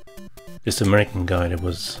this American guy that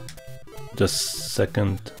was the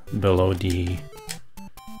second below the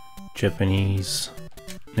Japanese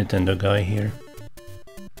Nintendo guy here,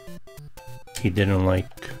 he didn't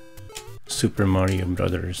like Super Mario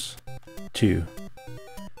Brothers 2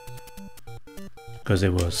 because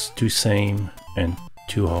it was too same and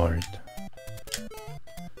too hard.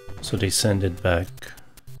 So they sent it back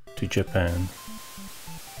to Japan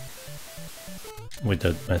with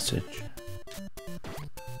that message.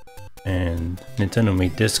 And Nintendo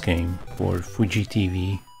made this game for Fuji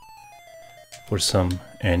TV for some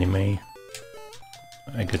anime.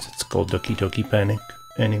 I guess it's called Doki Panic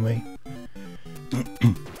anime.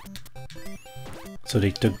 So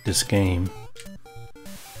they took this game,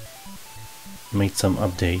 made some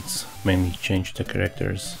updates, mainly changed the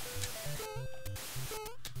characters,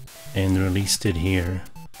 and released it here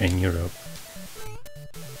in Europe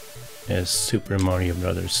as Super Mario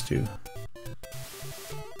Brothers 2.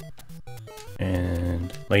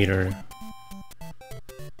 And later,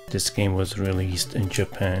 this game was released in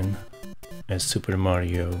Japan as Super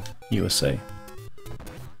Mario USA.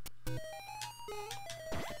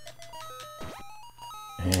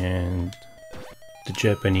 And the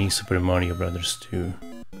Japanese Super Mario Brothers 2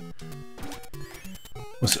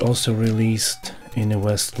 was also released in the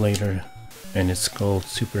West later, and it's called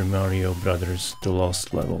Super Mario Brothers: The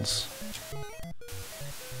Lost Levels.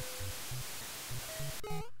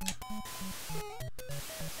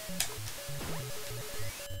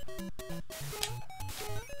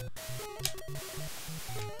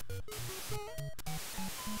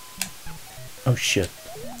 Oh shit.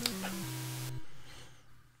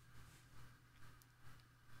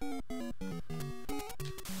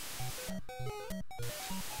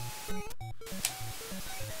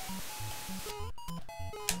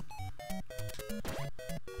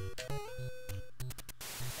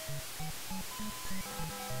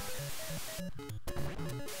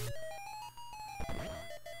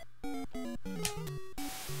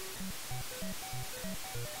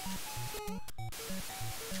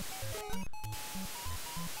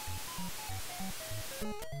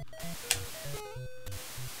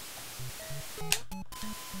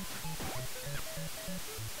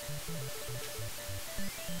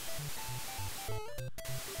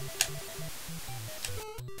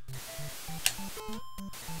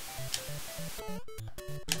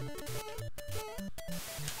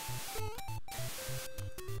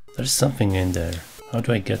 There's something in there. How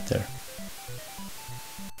do I get there?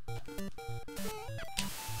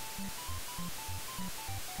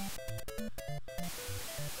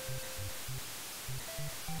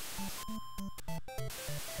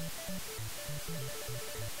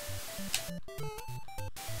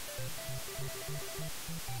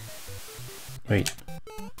 Wait.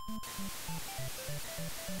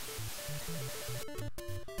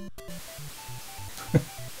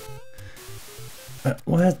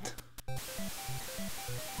 What?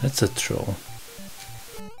 That's a troll.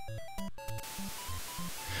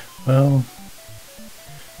 Well,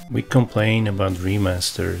 we complain about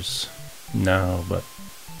remasters now, but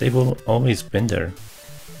they've always been there.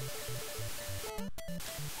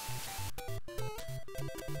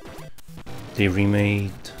 They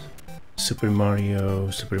remade Super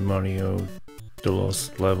Mario, The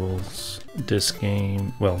Lost Levels, this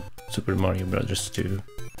game, well, Super Mario Brothers 2,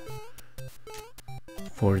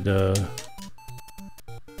 for the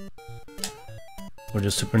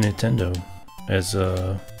Super Nintendo as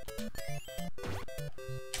the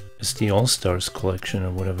All-Stars collection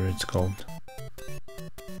or whatever it's called.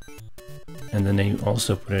 And then they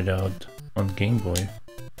also put it out on Game Boy.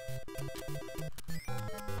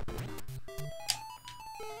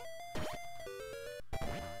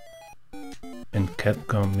 And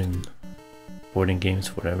Capcom in porting games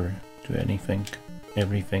forever to anything,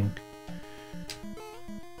 everything.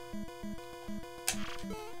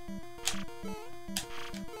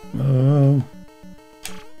 Oh,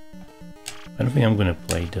 I don't think I'm gonna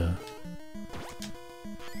play the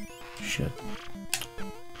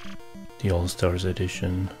All-Stars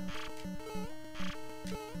edition.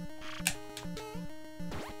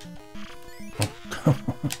 Oh, come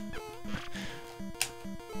on.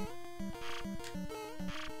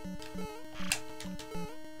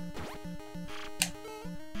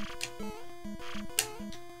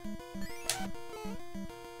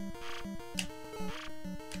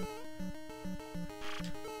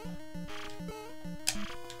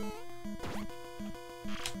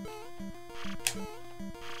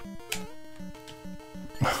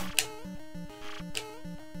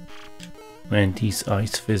 Man, these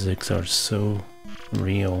ice physics are so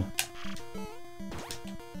real.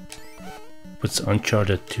 Puts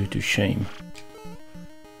Uncharted 2 to shame.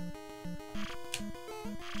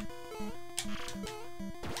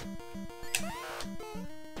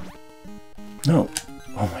 No!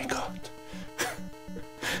 Oh my god.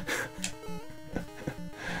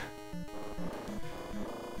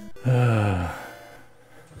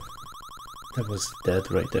 That was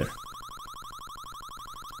dead right there.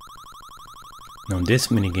 Now this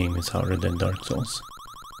minigame is harder than Dark Souls.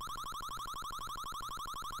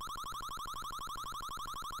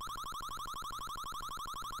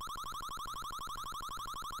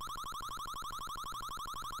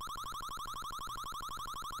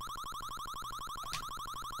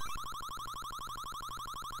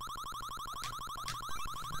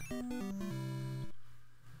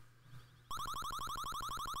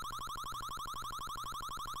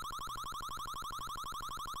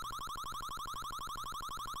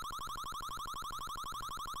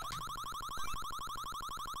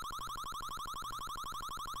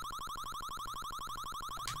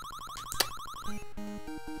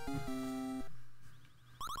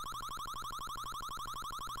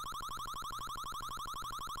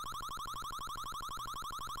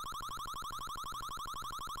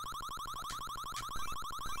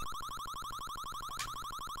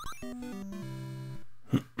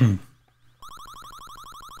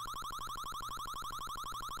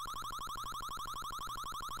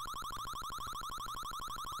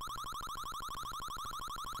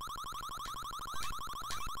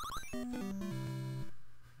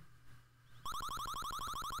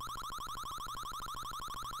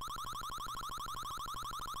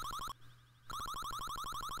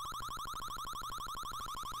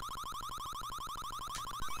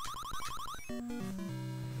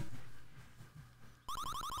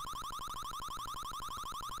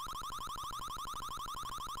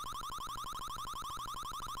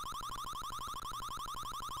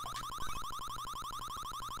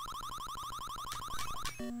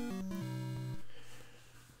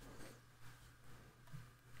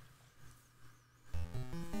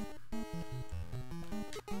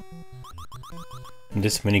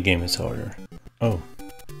 This minigame is harder. Oh,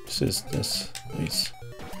 this is this, please.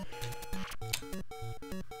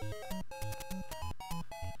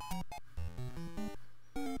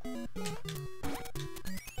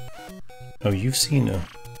 Oh, you've seen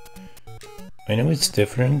I know it's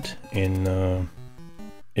different in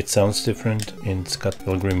it sounds different in Scott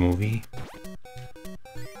Pilgrim movie,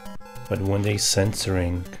 but when they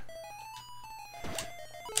censoring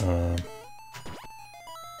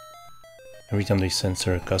every time they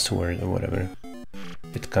censor a cuss word or whatever,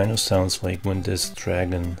 it kind of sounds like when this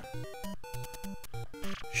dragon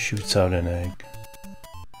shoots out an egg.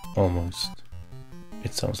 Almost.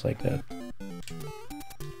 It sounds like that.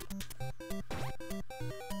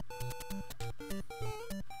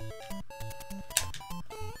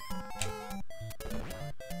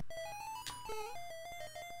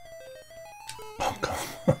 Oh, come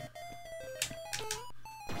on.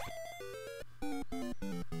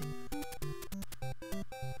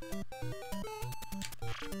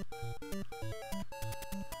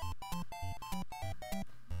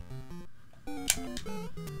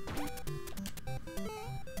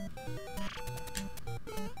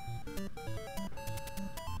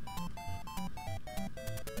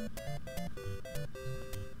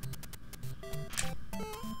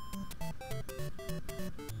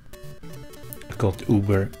 called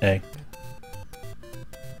Uber Egg.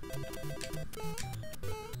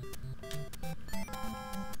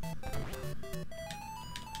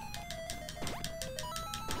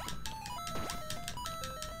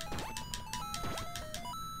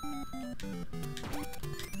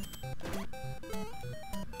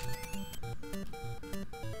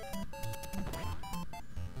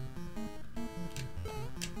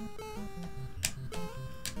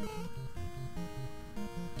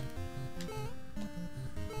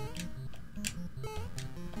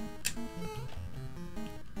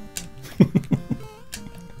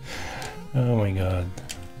 Oh my god.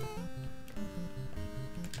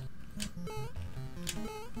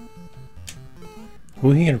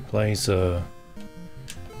 Who here plays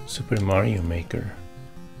Super Mario Maker?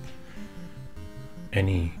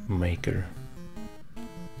 Any maker?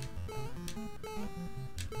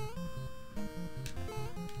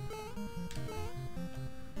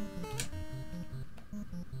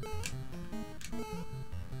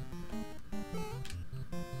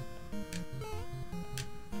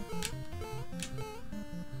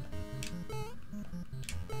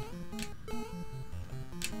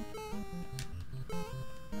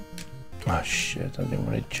 Oh shit, I didn't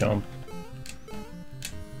want to jump.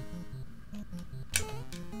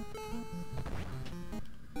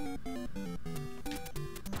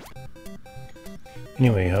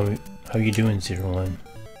 Anyway, how you doing, Zero One?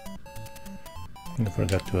 I think I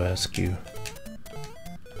forgot to ask you.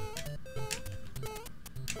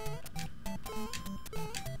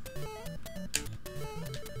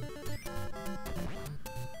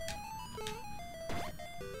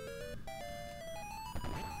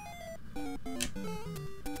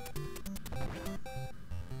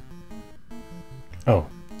 Oh,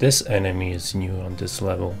 this enemy is new on this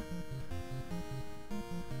level.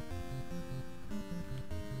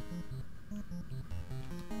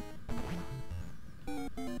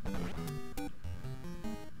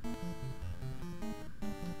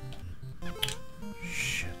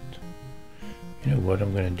 Shit. You know what,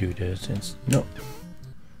 I'm gonna do this since no.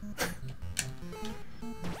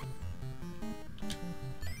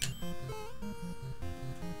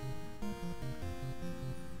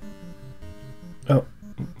 Oh.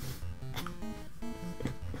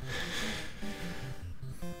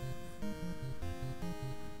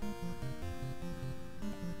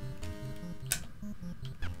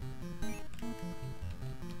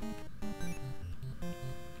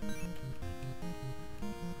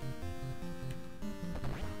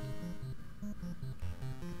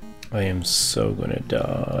 I am so gonna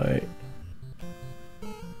die.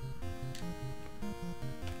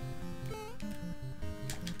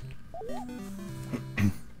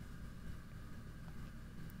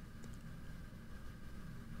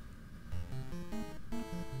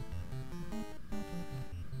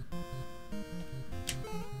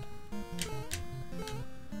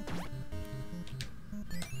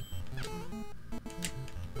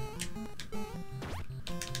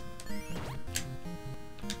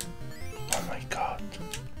 Oh my god.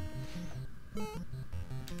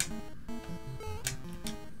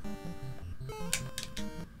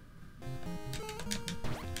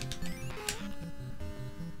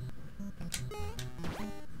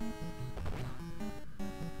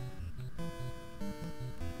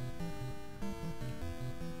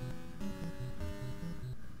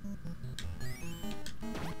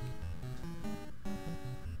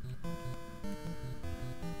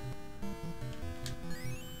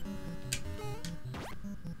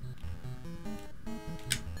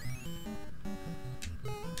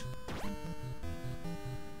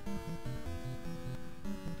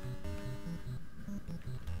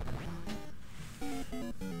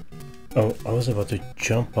 Oh, I was about to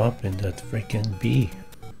jump up in that freaking bee.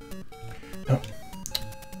 Oh.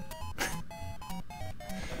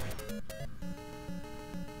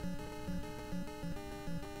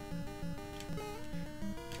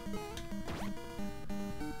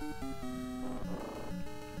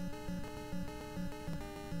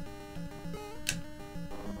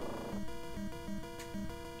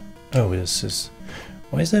 Oh, this is...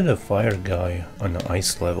 Why is that a fire guy on the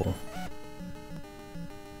ice level?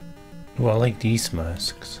 Oh, I like these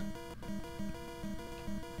masks.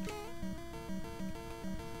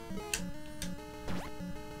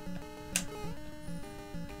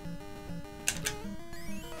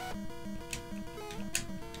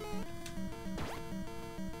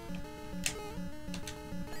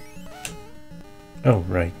 Oh,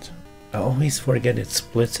 right. I always forget it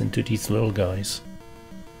splits into these little guys.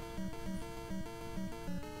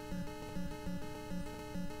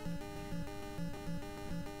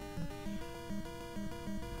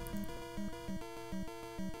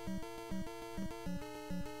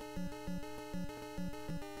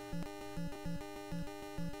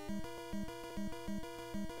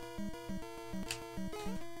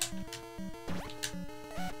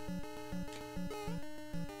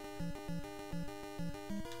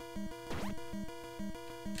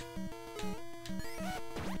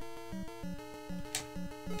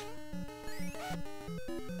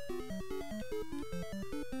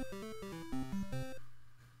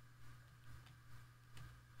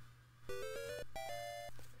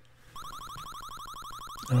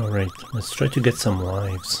 Alright, let's try to get some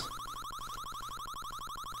lives.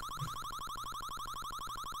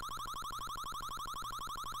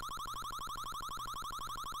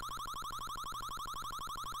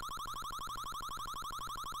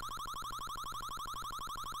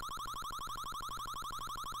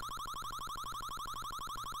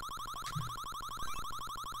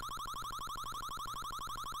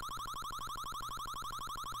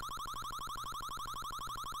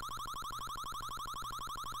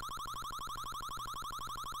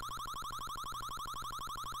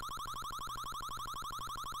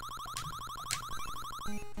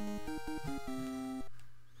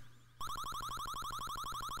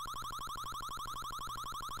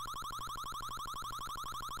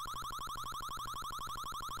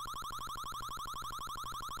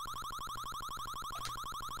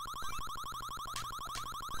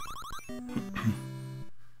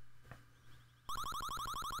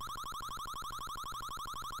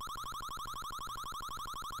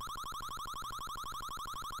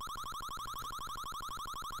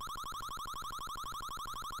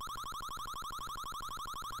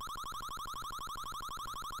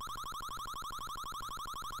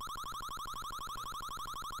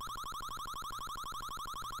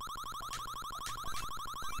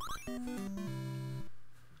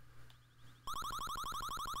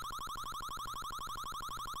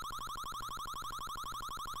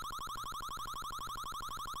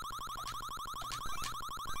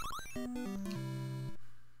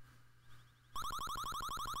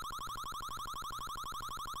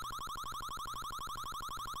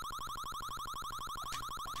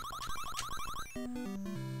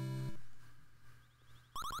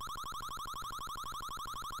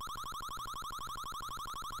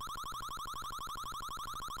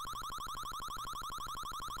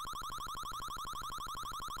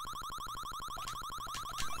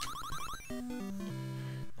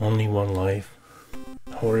 Only one life.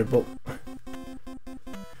 Horrible.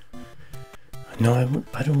 No,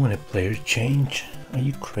 I don't want a player change. Are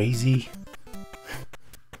you crazy?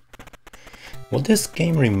 Will this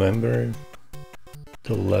game remember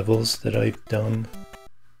the levels that I've done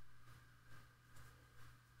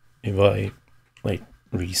if I like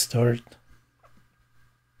restart?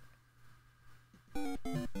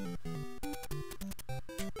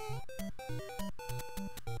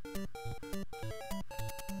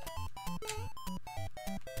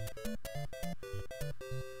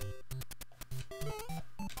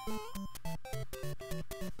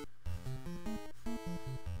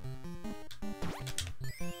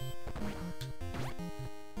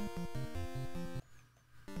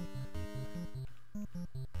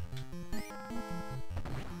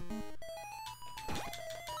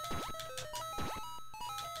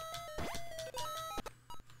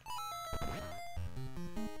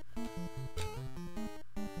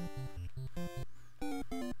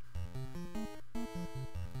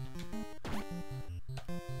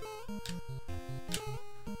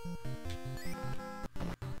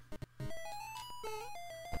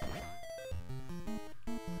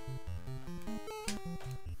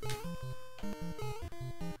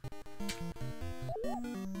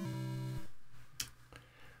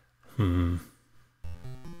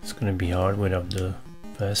 It's gonna be hard without the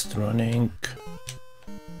fast running.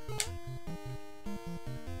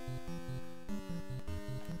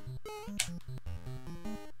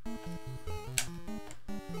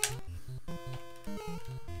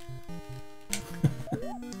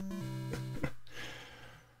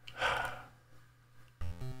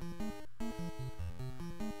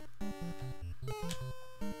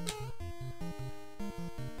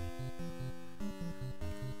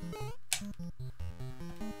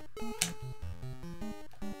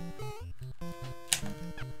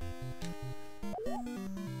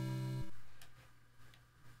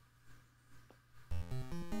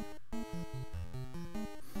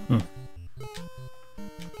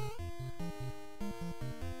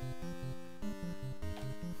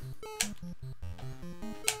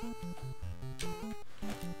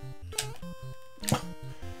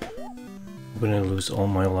 I'm gonna lose all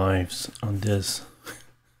my lives on this.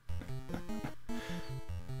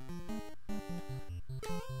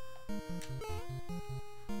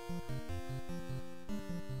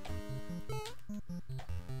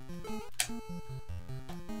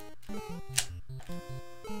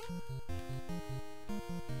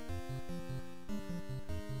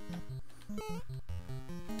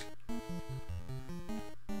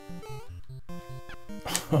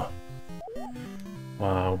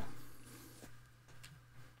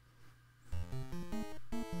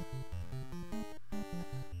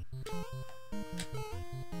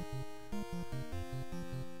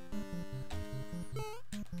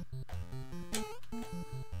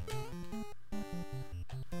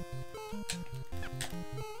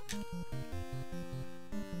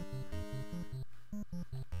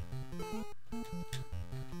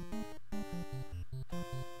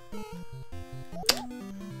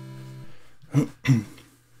 I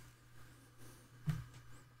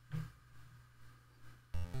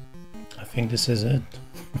think this is it.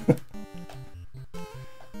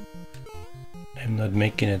 I'm not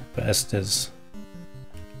making it past this.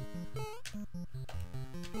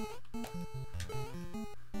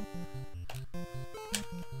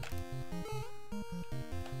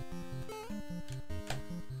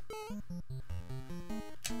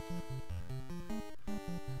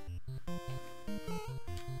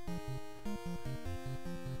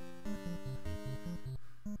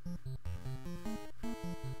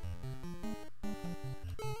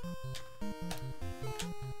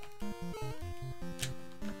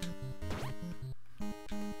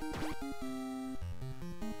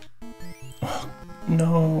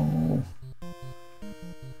 No.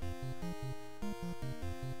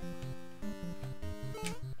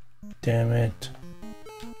 Damn it.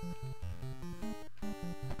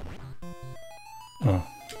 Oh.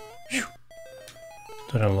 Phew.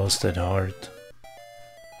 Thought I lost that heart.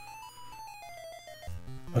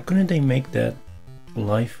 Why couldn't they make that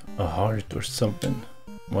life a heart or something?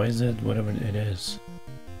 Why is it whatever it is?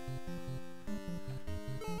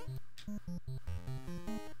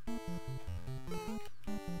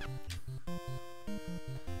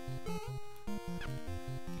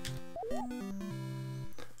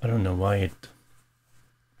 I don't know why it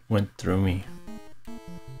went through me.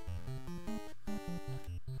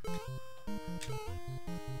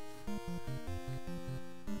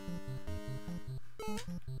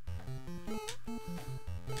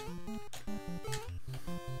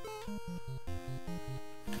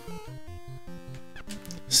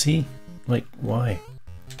 See? Like, why?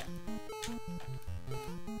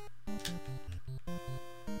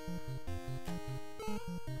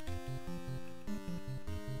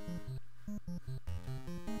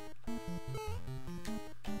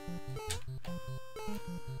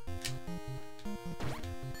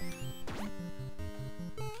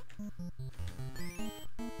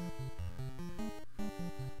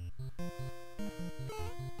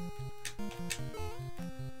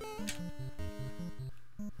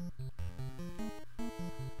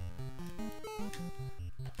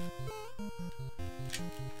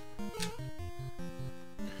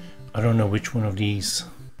 I don't know which one of these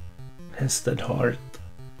has that heart.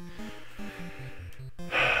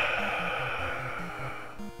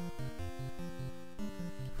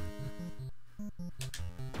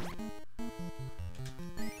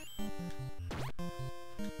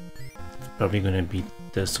 Probably gonna beat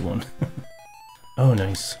this one. Oh,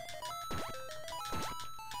 nice.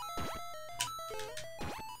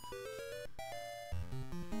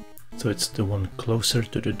 So it's the one closer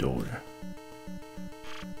to the door.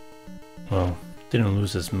 Well, didn't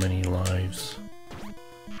lose as many lives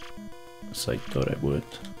as I thought I would,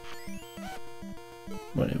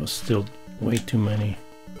 but it was still way too many.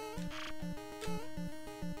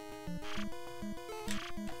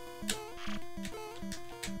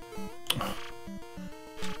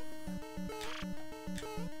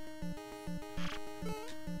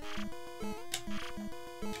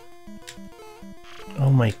 Oh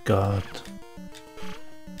my god.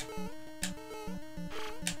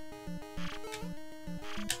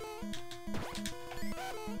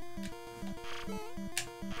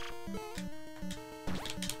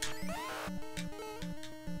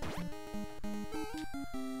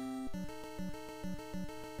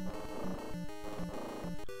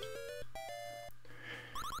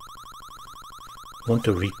 Want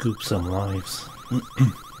to recoup some lives.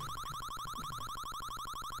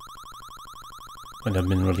 But I've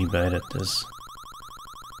been really bad at this.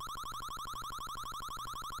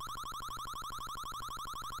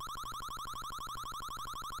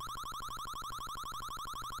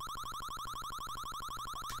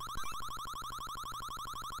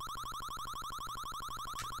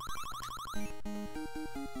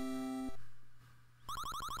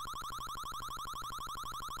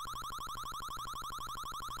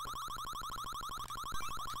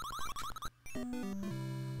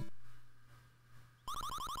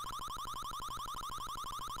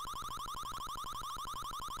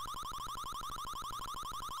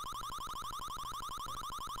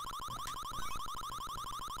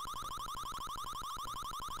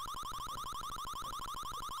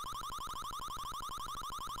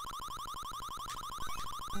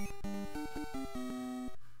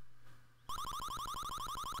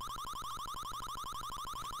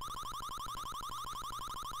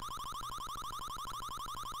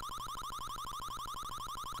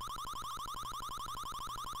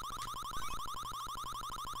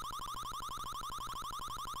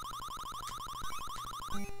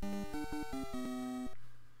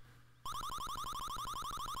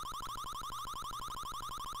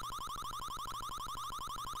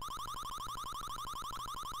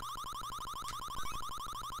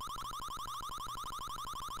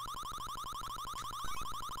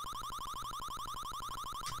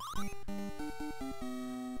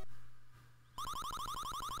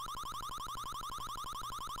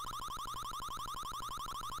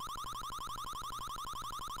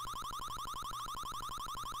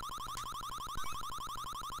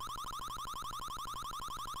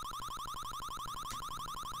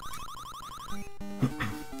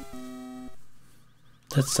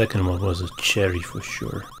 That second one was a cherry for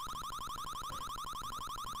sure.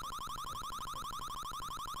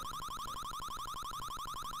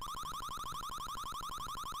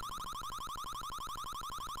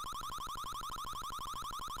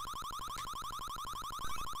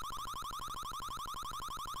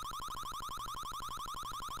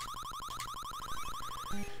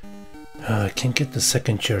 I can't get the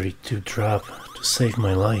second cherry to drop to save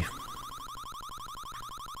my life.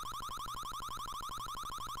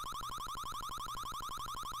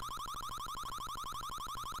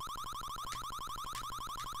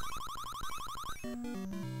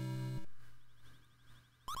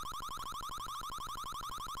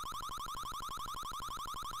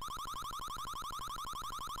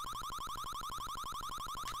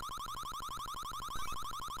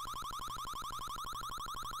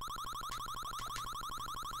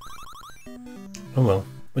 Oh well,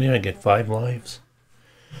 what did I get? 5 lives?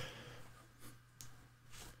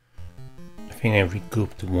 I think I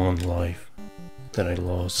recouped 1 life that I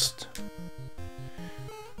lost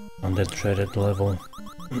on that dreaded level.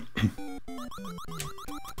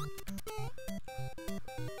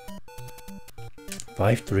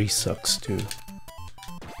 5-3 sucks too.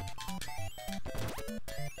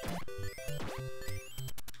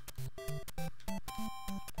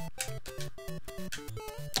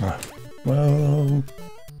 Well,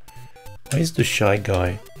 why is the shy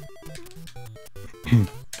guy?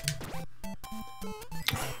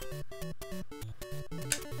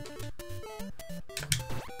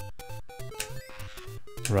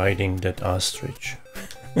 Riding that ostrich.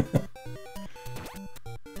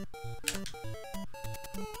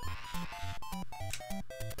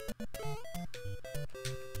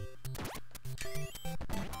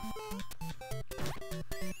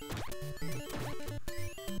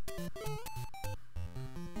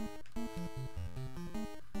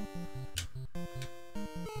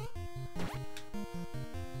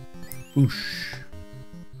 Whoosh.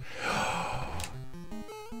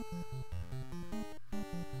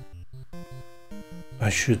 I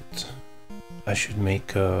should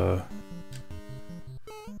make a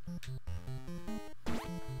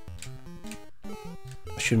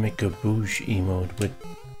boosh emote with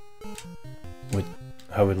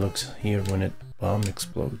how it looks here when it bomb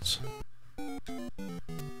explodes.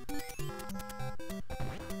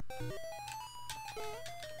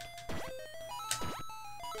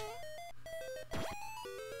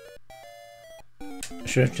 I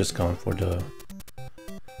should have just gone for the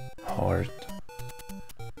heart.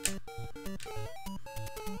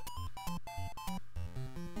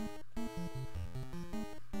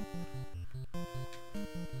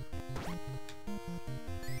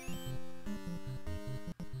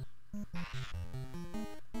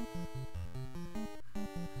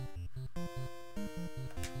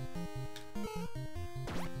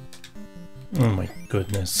 Oh my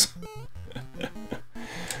goodness.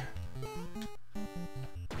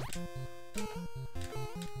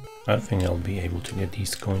 I don't think I'll be able to get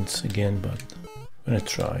these coins again, but I'm gonna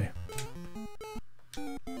try.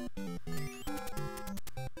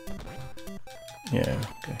 Yeah,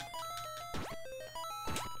 okay.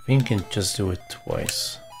 I think I can just do it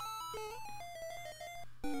twice.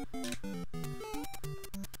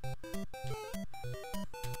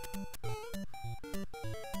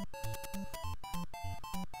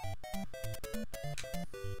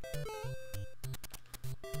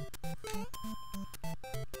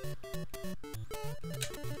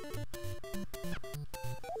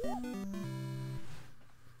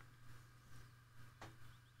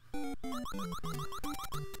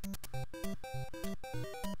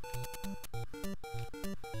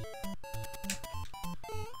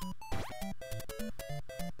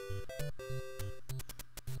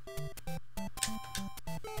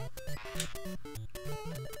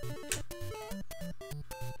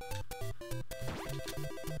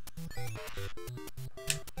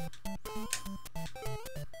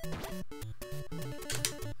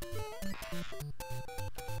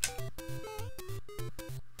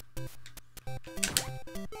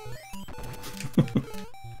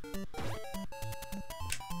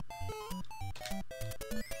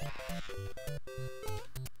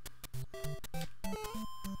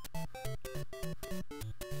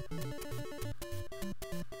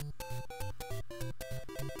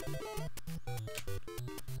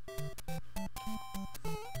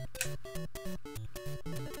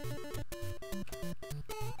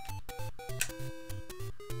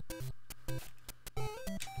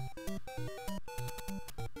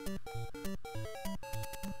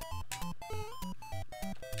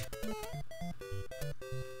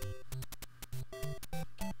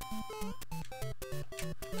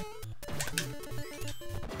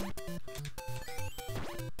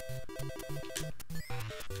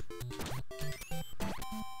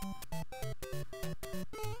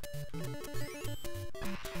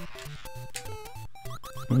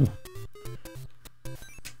 Ooh.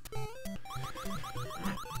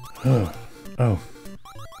 Oh.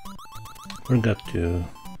 Forgot to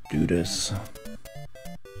do this.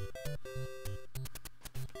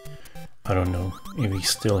 I don't know if he's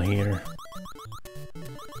still here.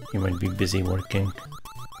 He might be busy working.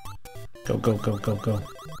 Go, go, go, go, go.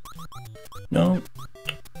 No.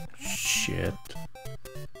 Shit.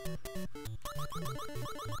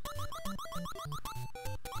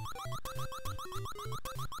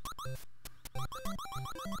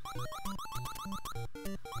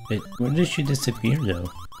 Where did she disappear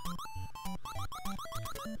though?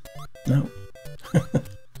 No.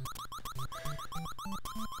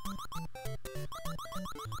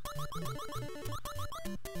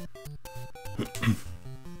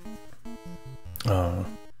 Oh.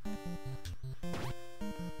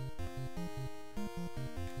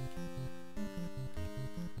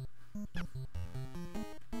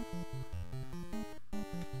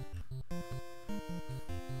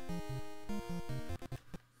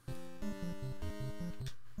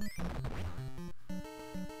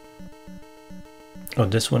 Oh,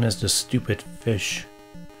 this one is the stupid fish.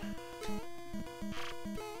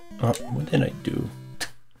 Oh, what did I do?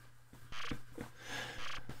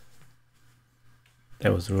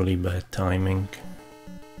 That was really bad timing.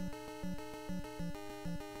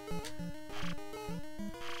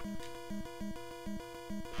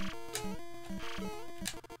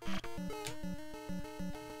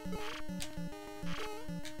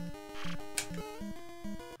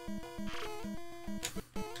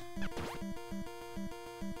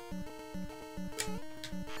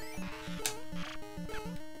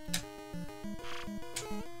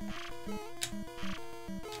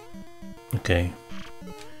 Okay.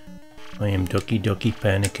 I am Doki Doki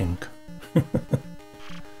panicking.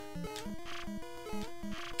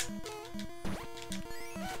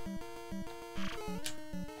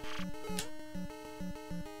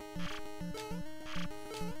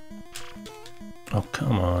 Oh,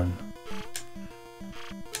 come on.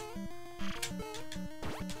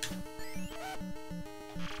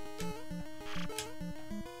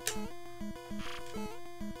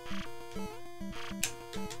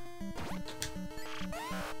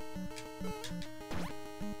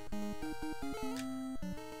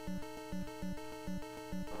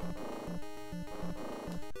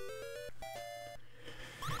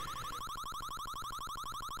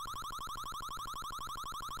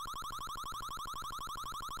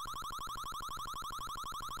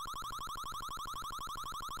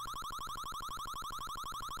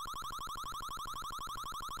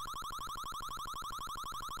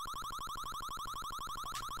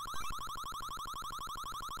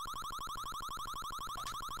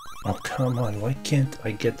 Oh, come on, why can't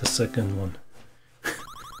I get the second one?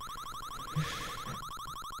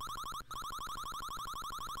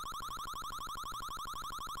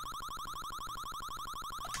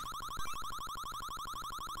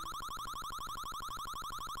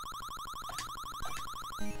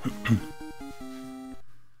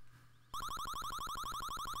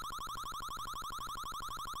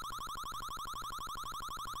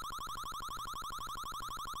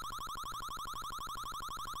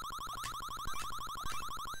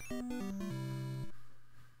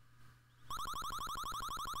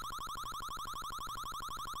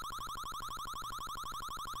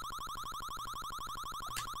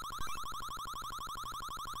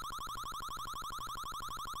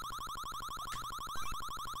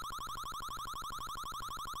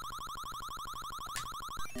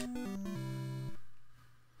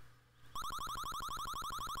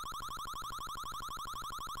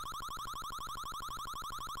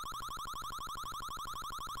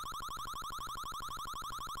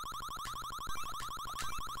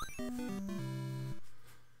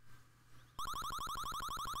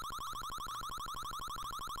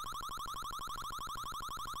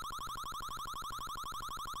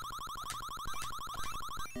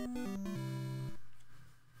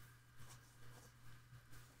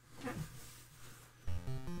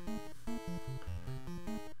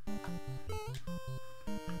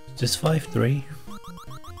 Is this 5-3?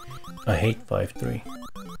 I hate 5-3.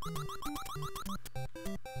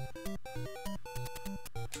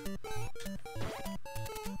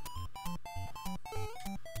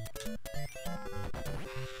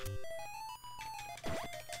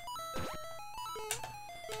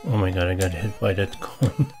 Oh my god, I got hit by that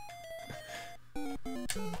coin.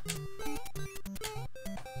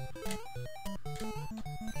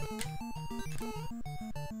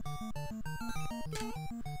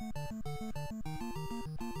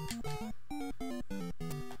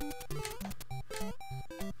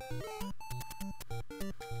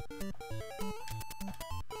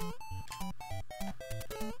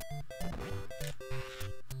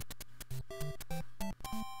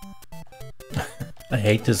 I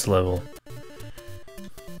hate this level.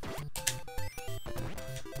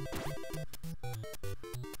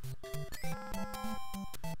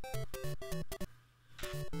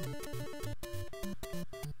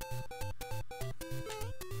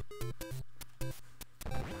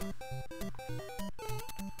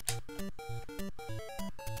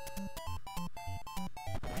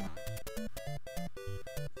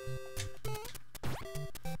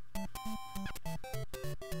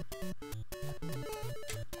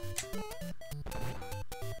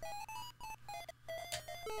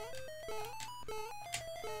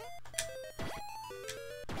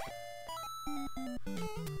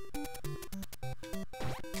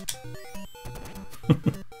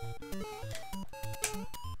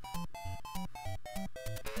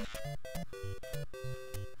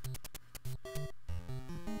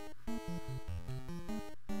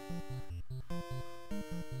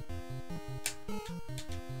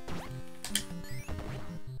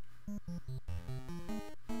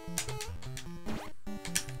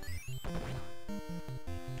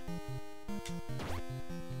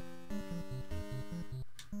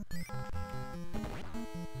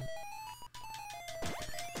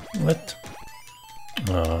 What?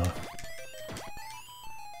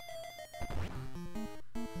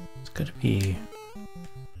 It's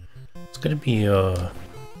gotta be a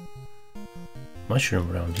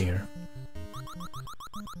mushroom around here.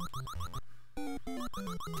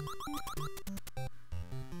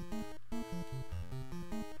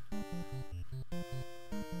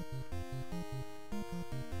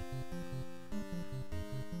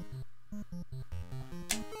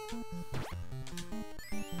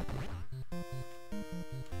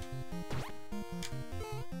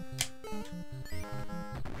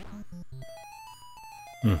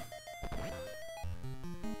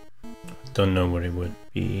 Don't know where it would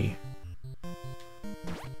be.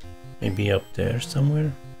 Maybe up there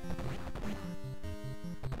somewhere?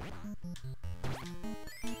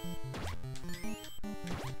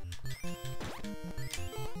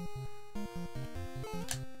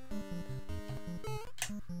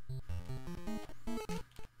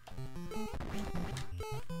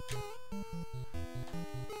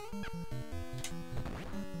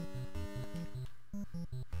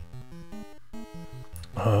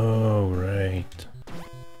 Oh, right.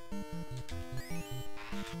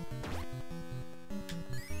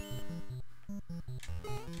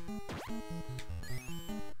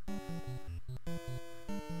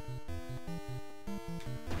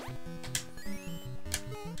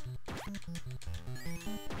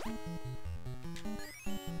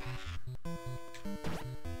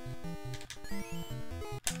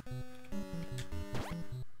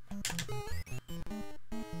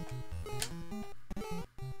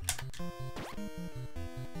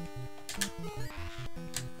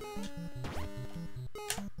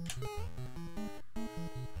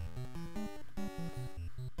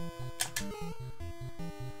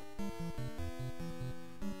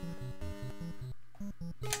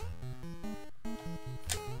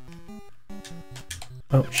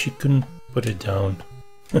 Oh, she couldn't put it down.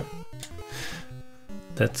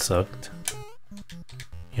 That sucked.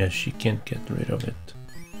 Yeah, she can't get rid of it.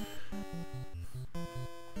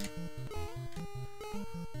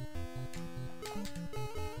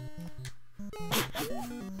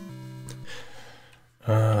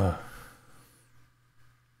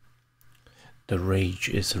 The rage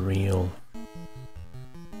is real.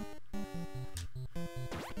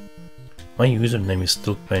 My username is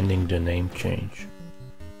still pending the name change.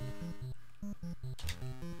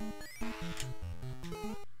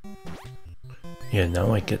 Yeah,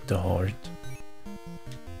 now I get the heart.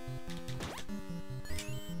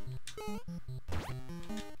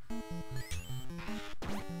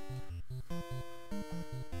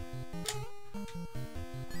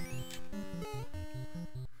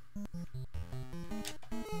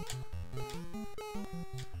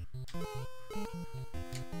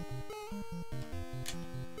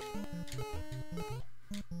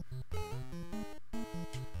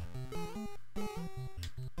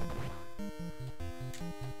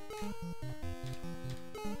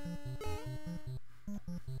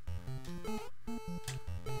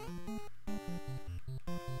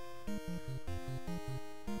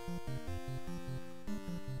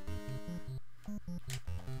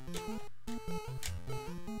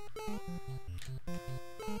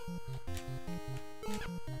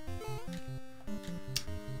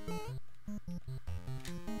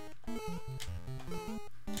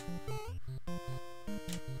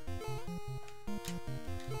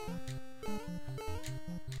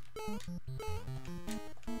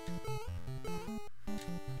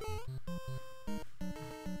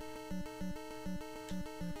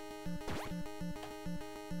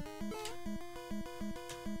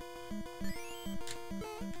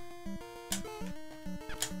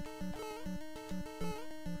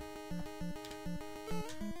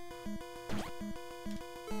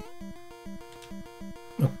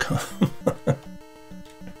 Oh, come.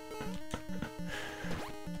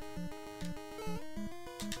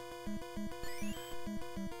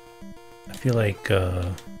 I feel like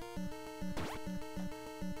the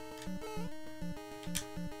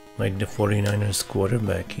 49ers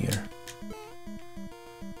quarterback here.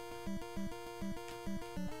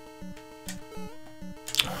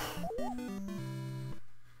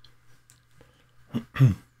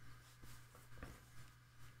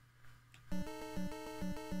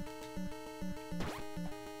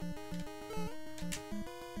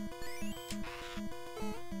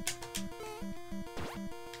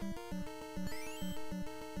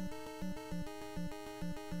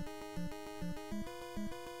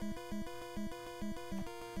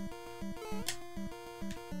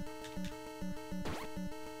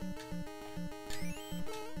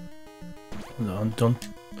 No,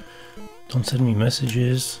 don't send me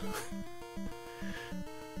messages.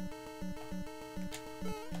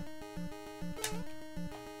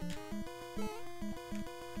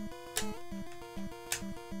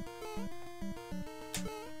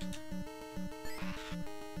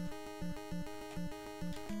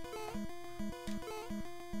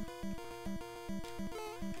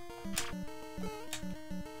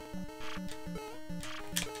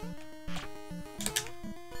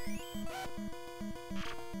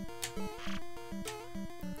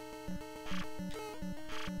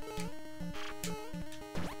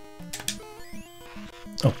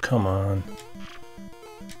 Oh, come on.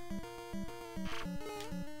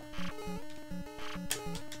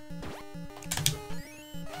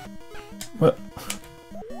 What?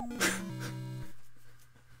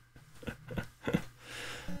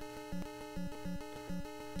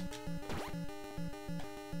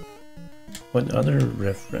 What other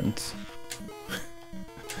reference?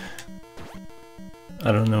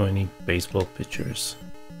 I don't know any baseball pitchers.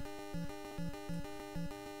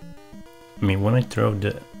 I mean, when I throw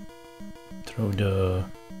the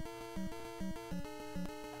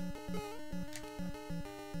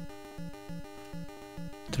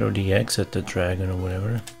eggs at the dragon or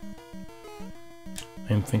whatever,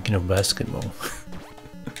 I'm thinking of basketball.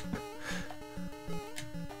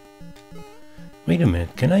 Wait a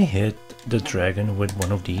minute, can I hit the dragon with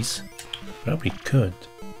one of these? Probably could.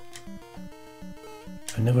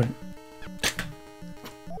 I never...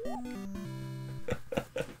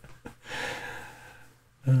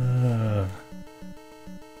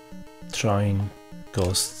 trying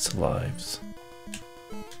ghosts' lives.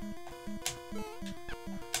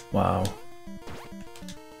 Wow.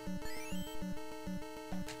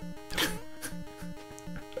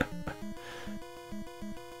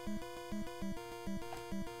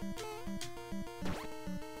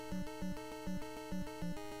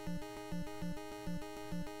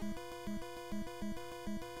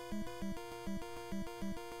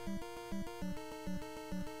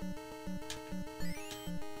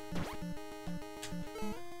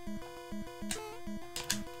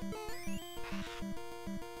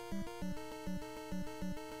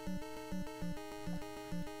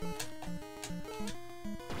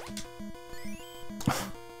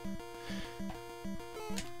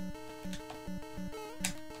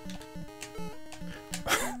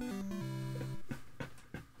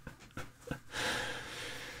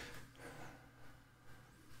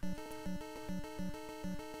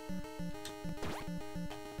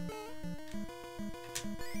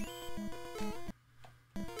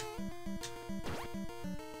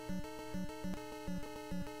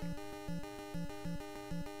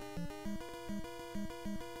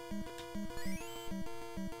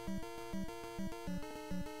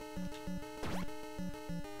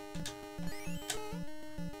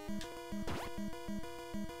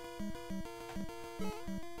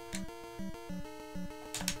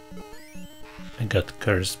 I got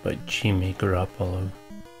cursed by Jimmy Garoppolo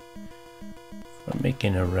for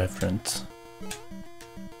making a reference.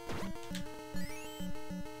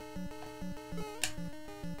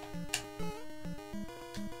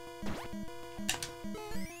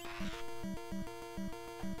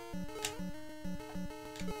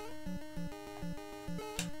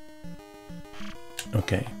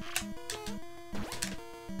 Okay.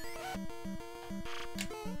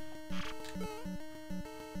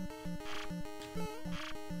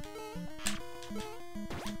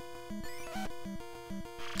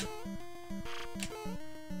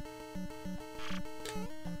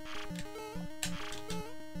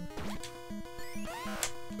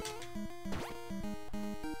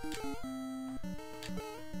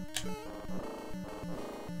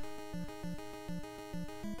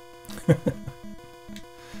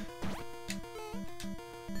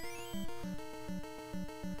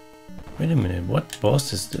 Wait a minute, what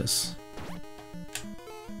boss is this?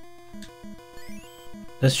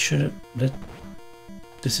 That should have...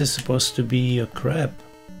 This is supposed to be a crab.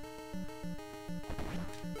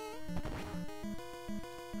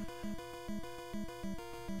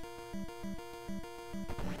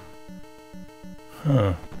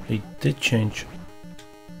 Huh, they did change.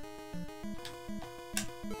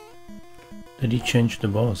 Did he change the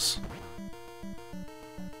boss?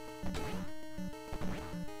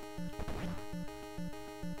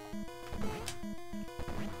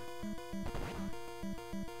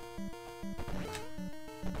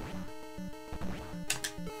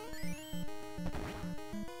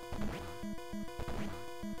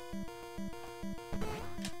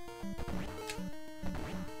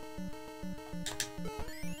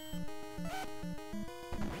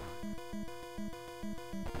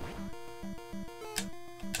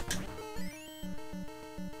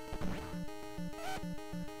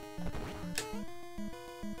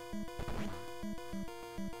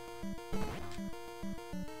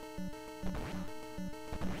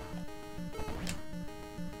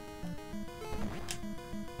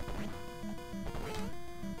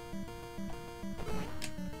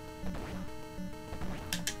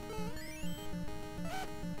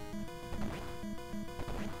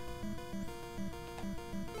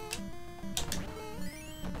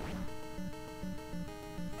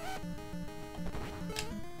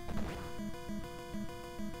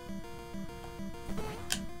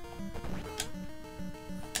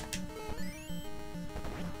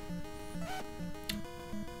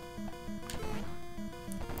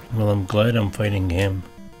 Well, I'm glad I'm fighting him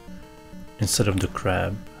instead of the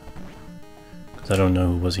crab, because I don't know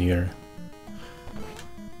who was here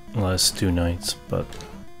the last 2 nights, but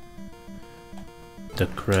the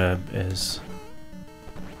crab is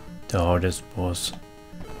the hardest boss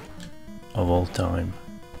of all time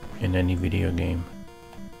in any video game.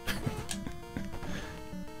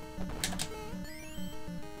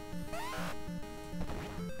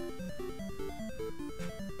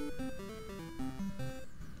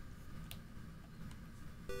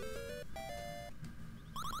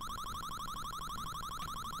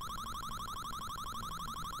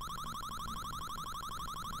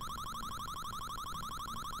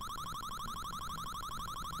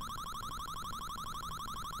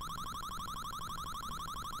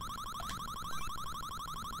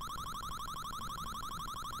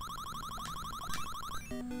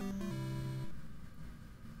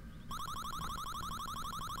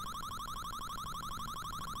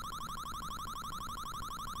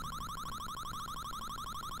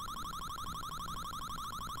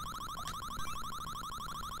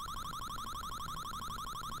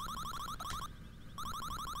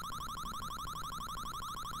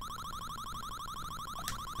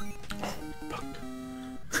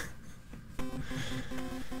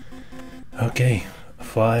 Okay,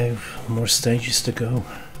 5 more stages to go,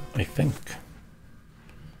 I think.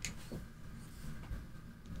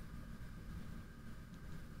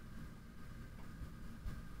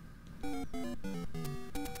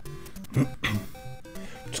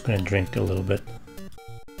 Just gonna drink a little bit.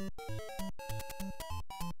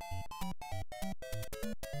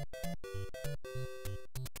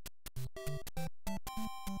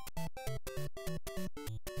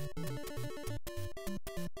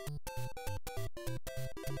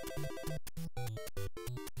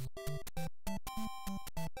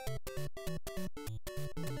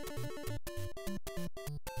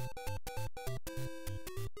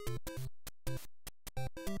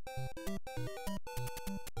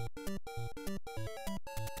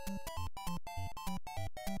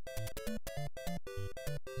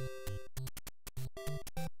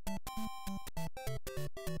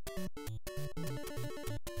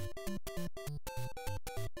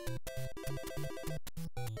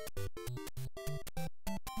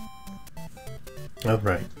 All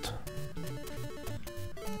right.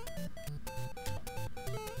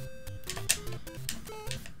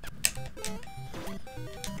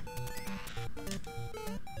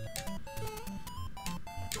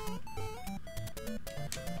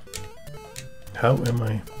 How am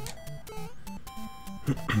I?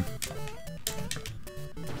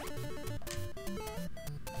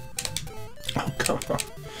 Oh, come on.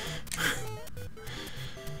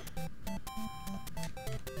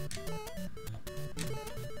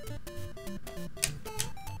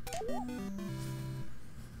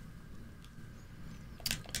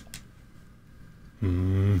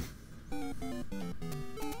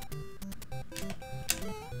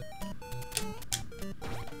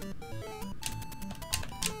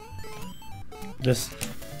 Just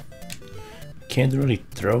can't really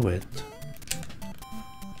throw it.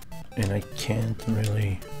 And I can't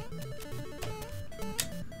really...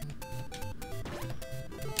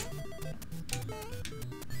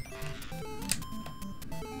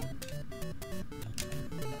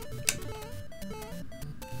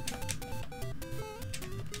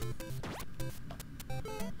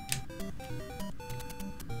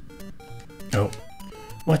 Oh,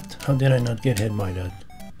 what? How did I not get hit by that?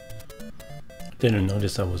 Didn't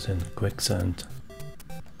notice I was in quicksand.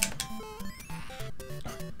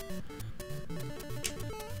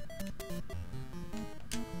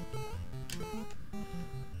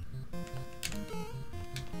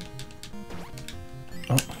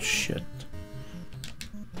 Oh, shit.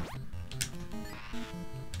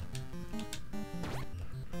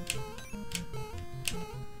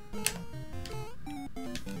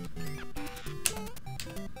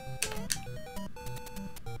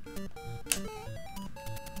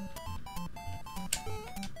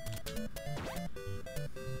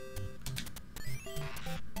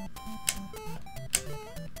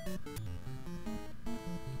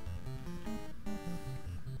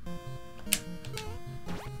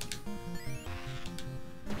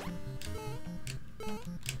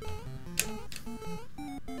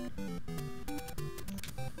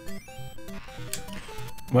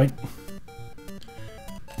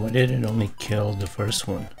 Why did it only kill the first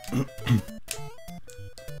one?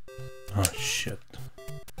 Oh shit.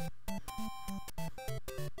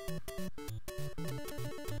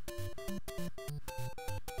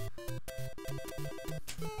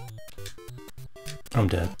 I'm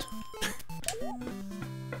dead.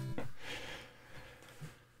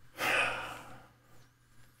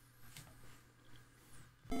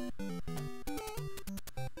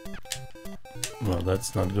 Well,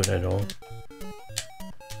 that's not good at all.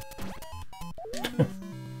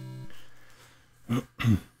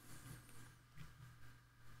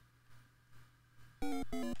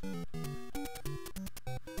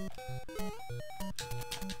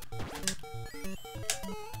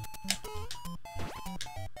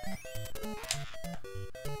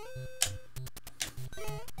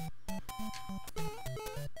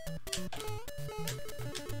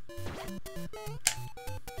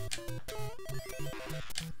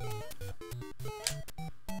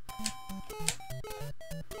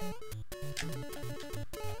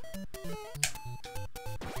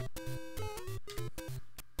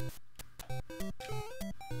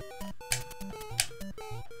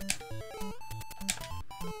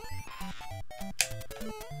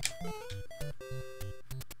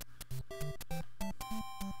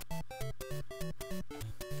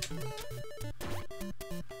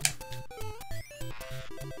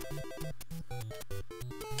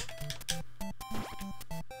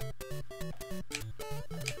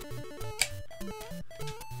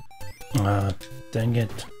 Dang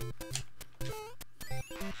it.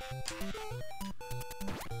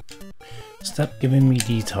 Stop giving me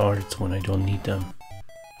these hearts when I don't need them.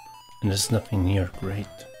 And there's nothing here, great.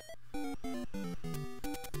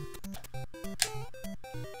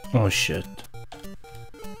 Oh shit.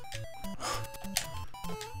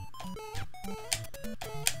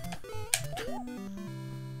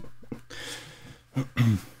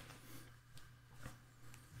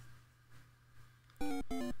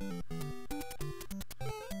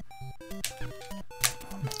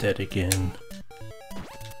 Dead again.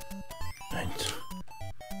 Right.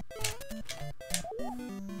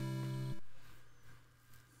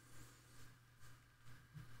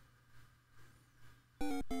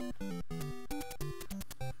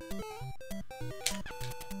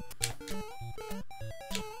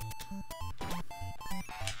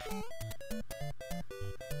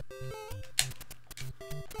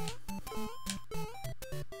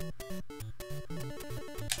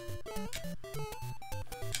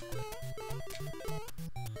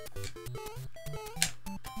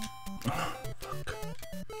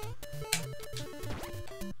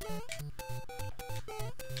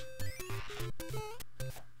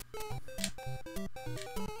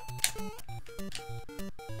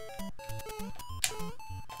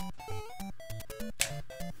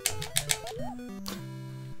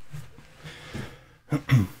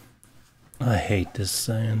 I hate this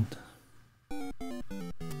sand.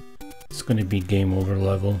 It's gonna be game over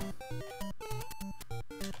level.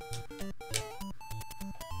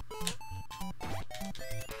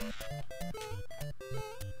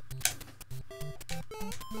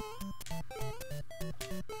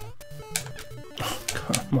 Oh,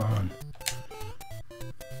 come on.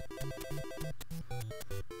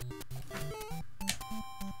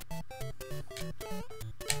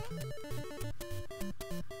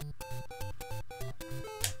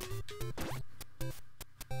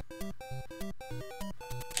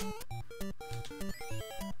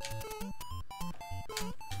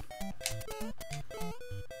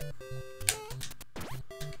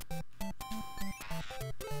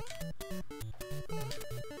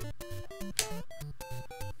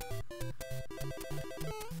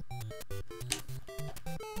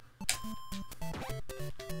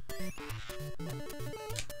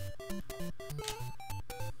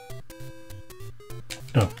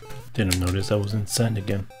 Oh, didn't notice I was in sand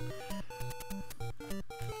again.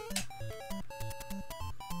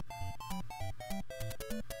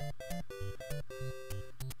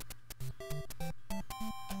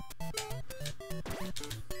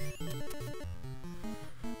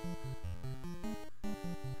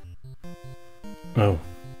 Oh,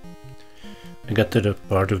 I got to the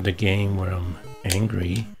part of the game where I'm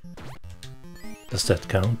angry. Does that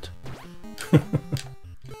count?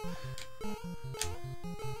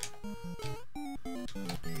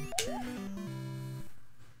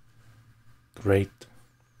 Great.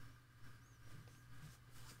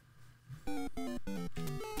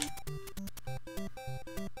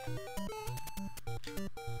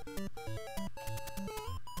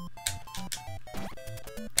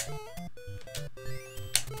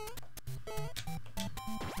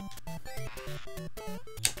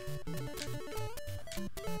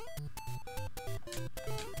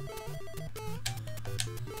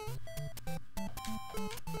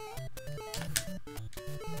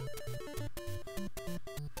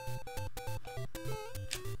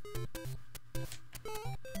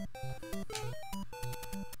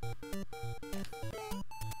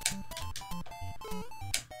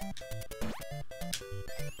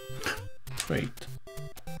 Great.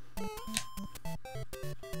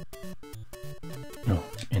 No,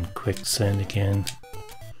 in quicksand again.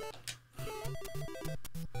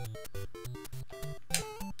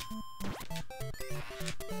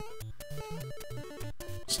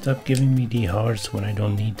 Stop giving me the hearts when I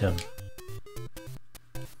don't need them.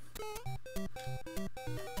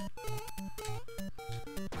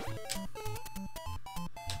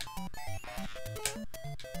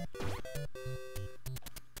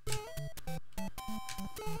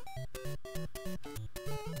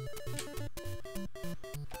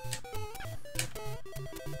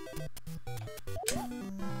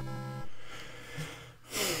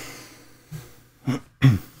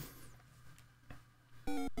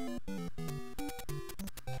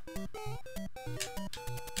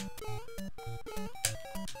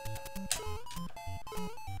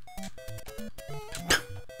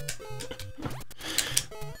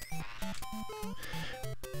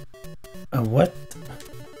 What?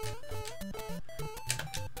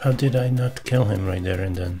 How did I not kill him right there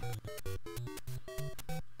and then?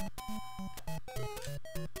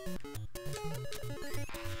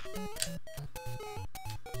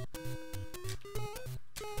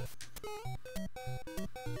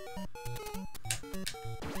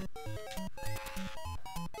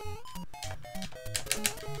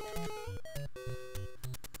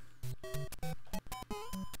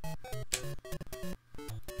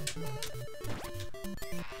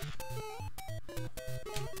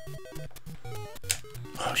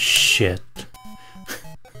 Oh shit.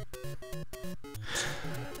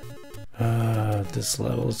 This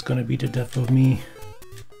level is gonna be the death of me.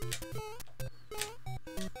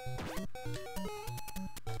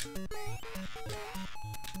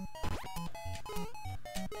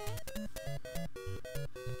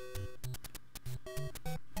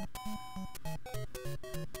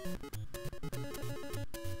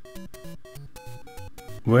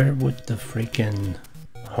 Where would the freaking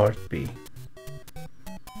heart be?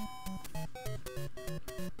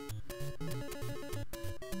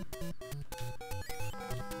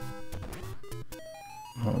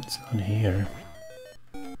 Oh, it's not here.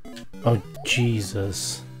 Oh,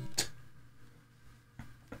 Jesus.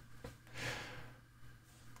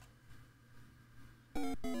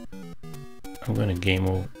 I'm gonna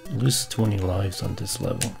lose 20 lives on this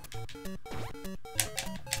level.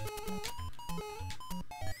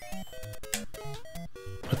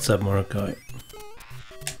 What's up, Mordecai?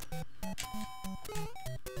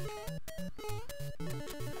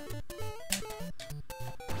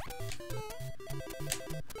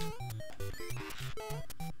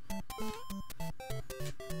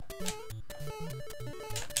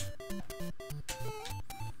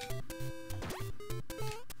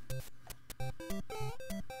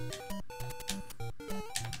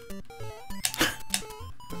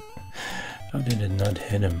 How did it not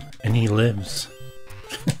hit him? And he lives.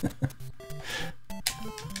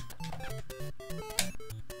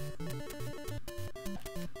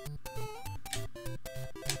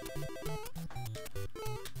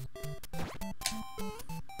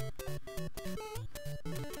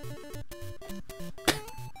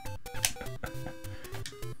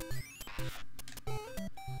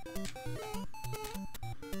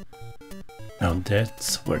 Now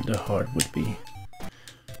that's where the heart would be.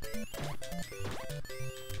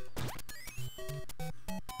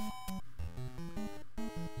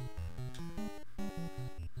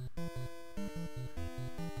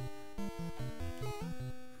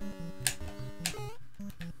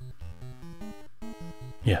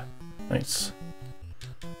 Nice.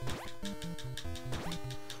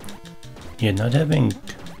 Yeah, not having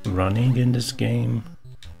running in this game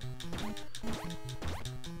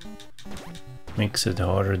makes it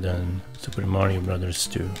harder than Super Mario Brothers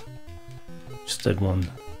 2. Just that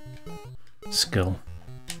one skill.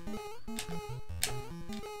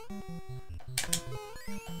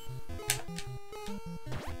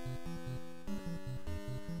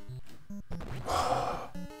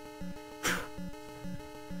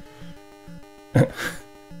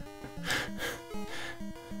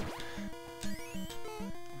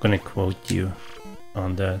 I'm gonna quote you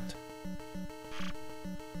on that.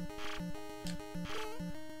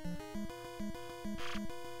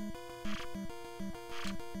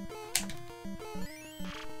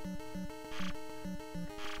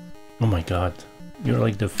 Oh my god, you're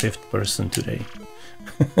like the 5th person today.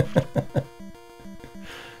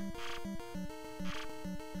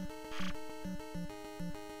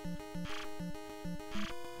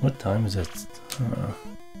 What time is it?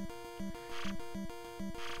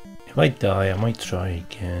 If I die, I might try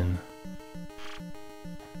again.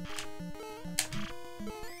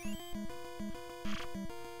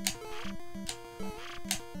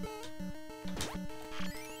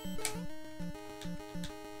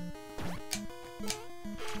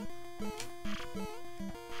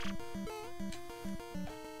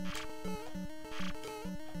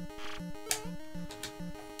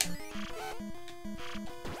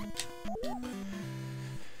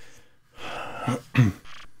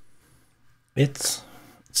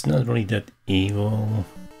 It's not really that evil.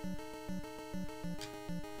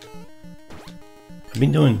 I've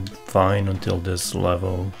been doing fine until this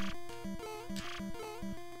level.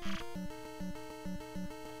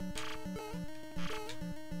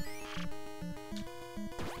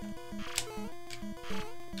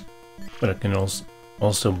 But I can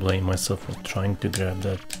also blame myself for trying to grab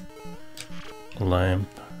that lamp.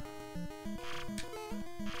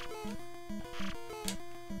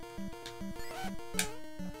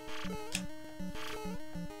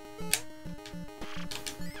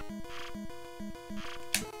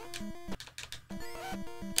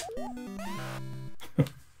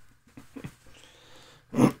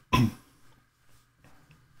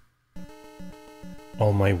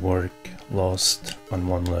 All my work lost on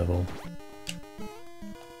one level.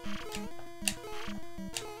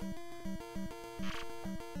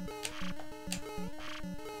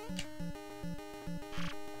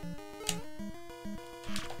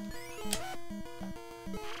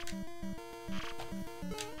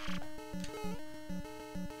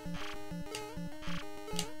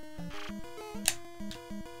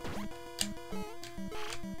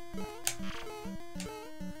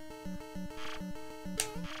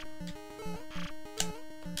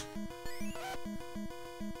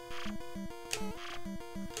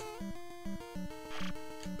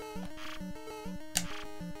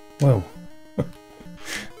 Whoa,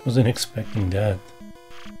 wasn't expecting that.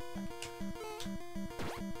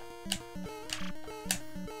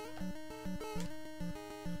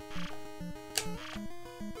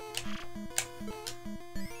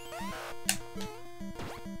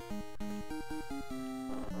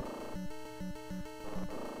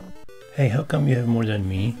 Hey, how come you have more than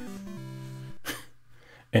me?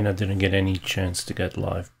 And I didn't get any chance to get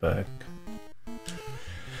life back.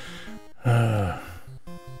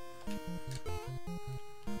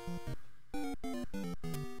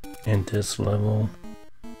 In this level.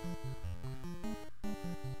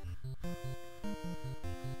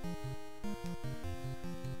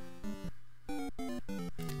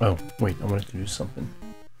 Oh, wait, I wanted to do something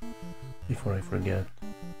before I forget.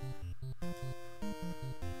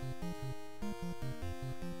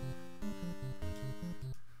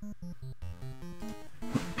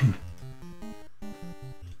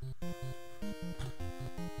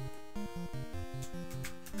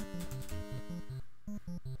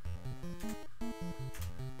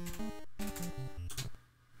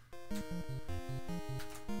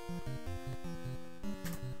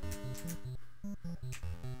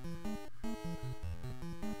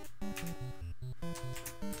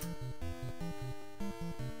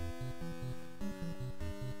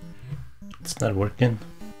 It's not working.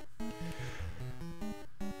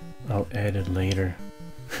 I'll add it later.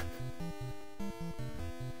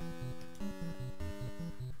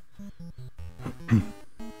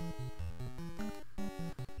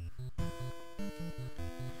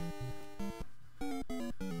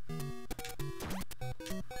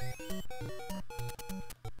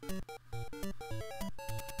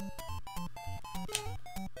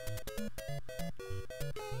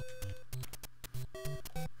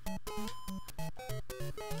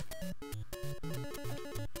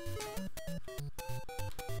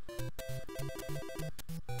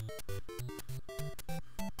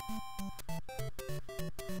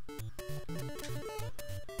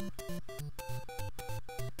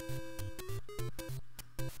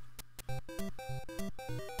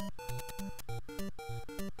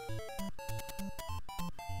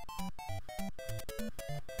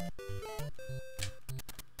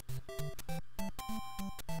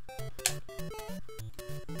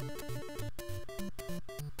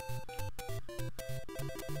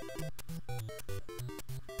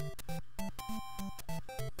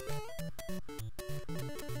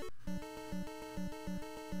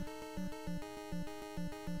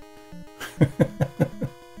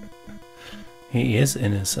 He is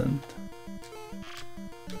innocent.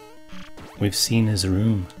 We've seen his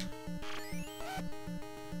room.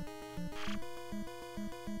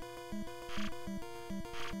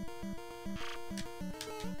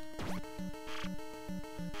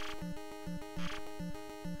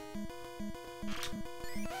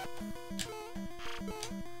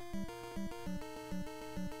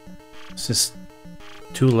 This is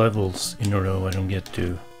 2 levels in a row I don't get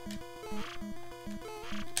to.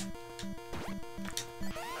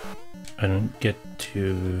 I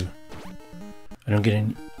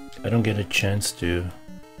don't get a chance to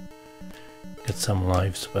get some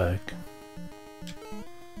lives back.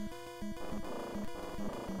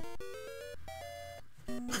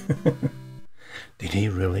 Did he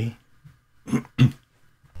really?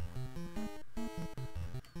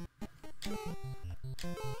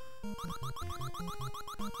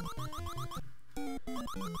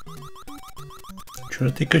 Should I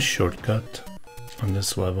take a shortcut on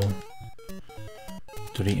this level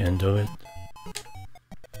to the end of it?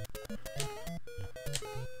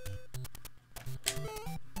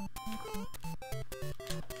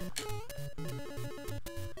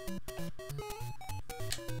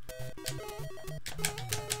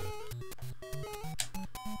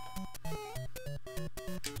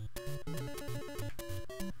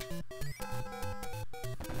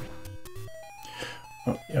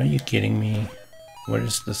 Oh, are you kidding me? Where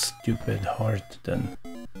is the stupid heart then?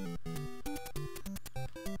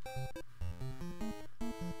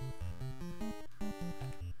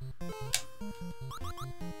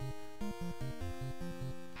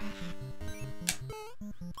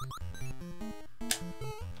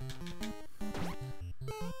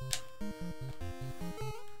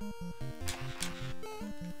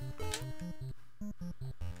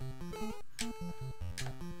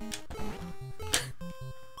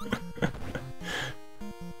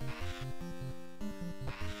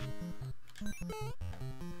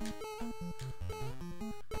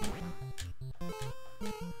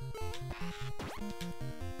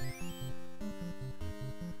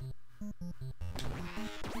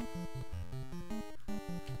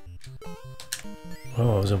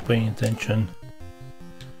 Oh, I wasn't paying attention.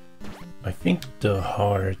 I think the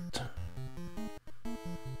heart...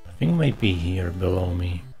 I think might be here below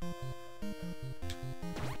me.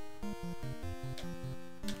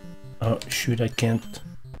 Oh shoot, I can't...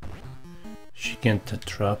 She can't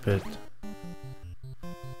trap it.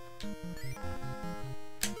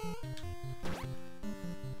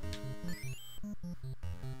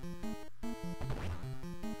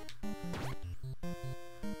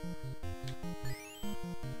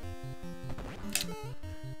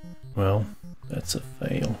 Well, that's a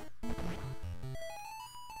fail.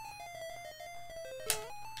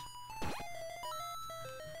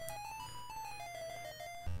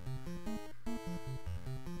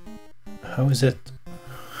 How is it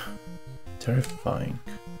terrifying?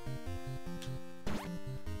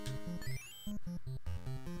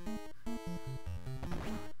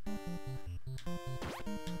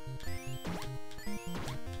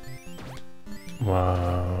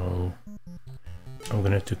 Wow. I'm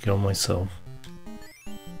gonna have to kill myself.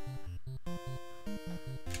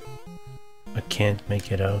 I can't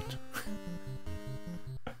make it out.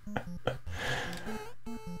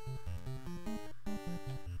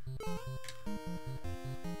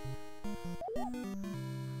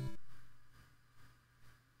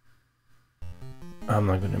 I'm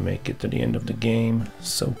not gonna make it to the end of the game.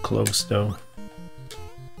 So close though.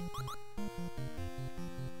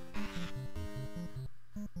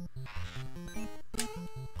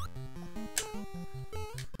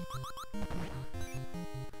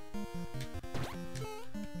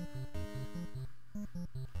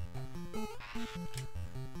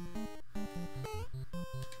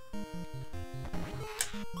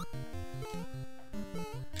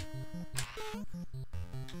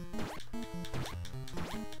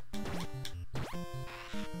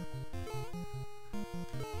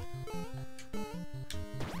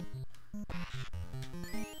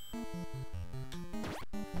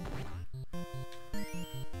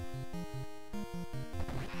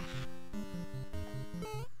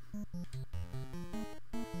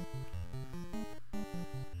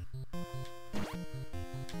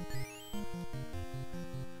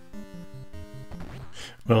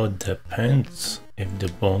 Well, it depends if the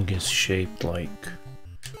bong is shaped like,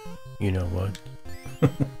 you know what?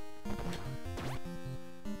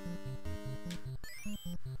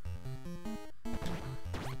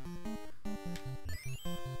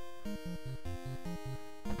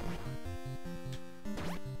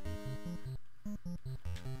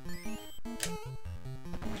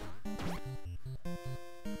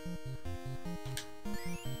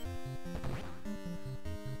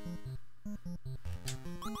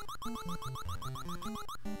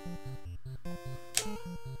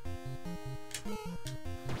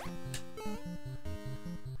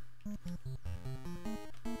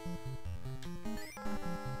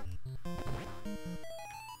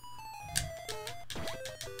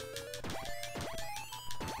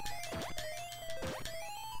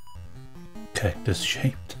 Cactus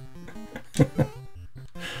shaped.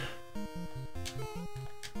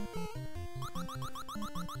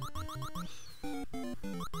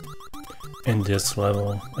 In this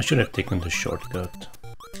level, I should have taken the shortcut.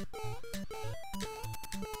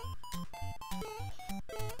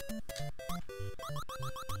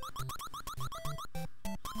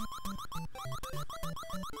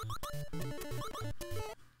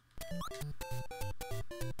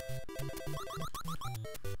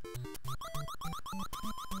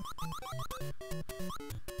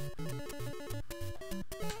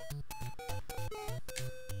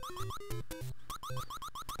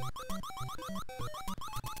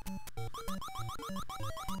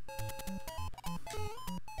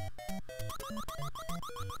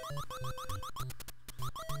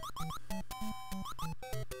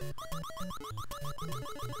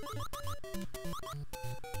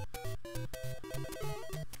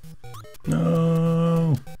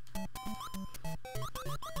 No.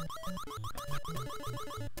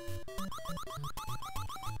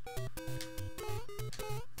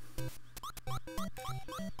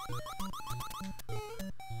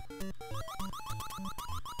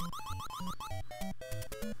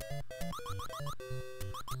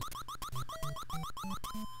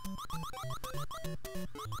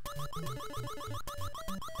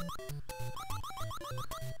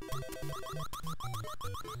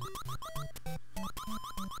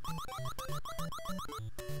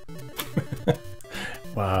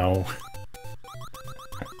 Wow.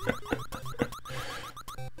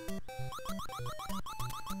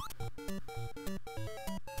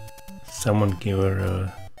 Someone give her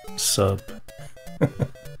a sub.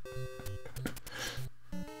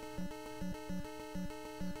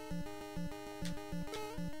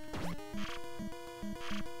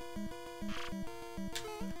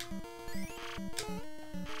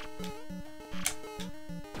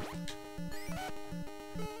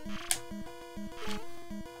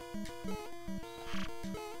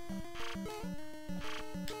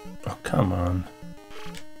 Oh, come on.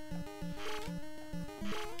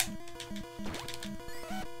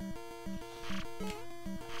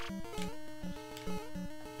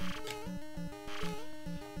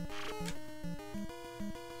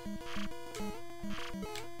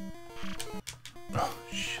 Oh,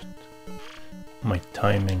 shit. My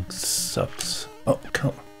timing sucks. Oh,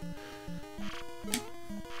 come on.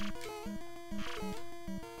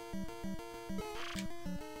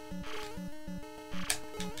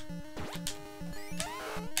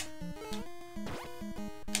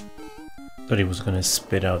 Thought he was gonna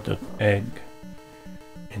spit out the egg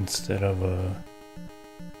instead of a...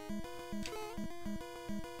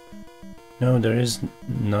 No, there is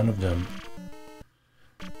none of them.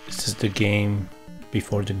 This is the game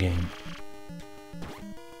before the game.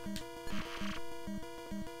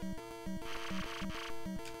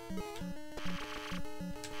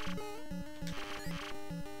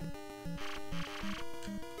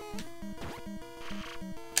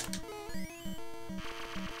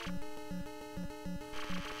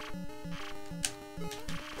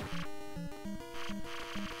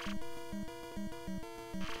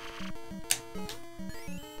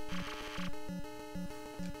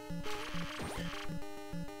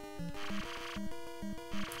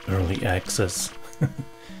 Early access.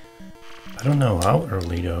 I don't know how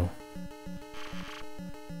early though.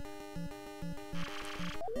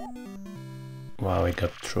 Wow, I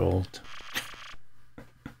got trolled.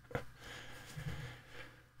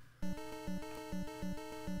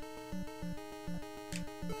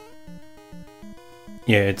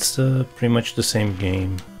 Yeah, it's pretty much the same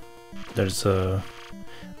game. There's I've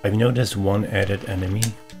noticed one added enemy.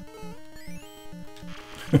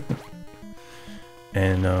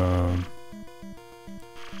 And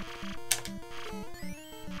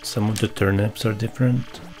some of the turnips are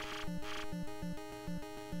different.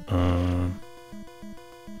 Hold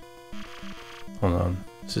on,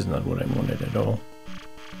 this is not what I wanted at all.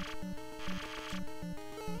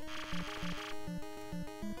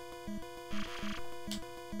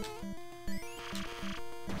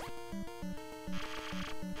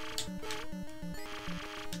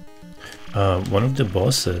 One of the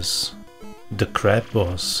bosses, the crab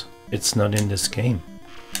boss, it's not in this game.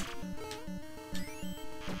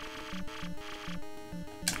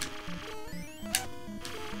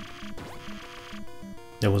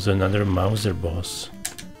 There was another Mauser boss.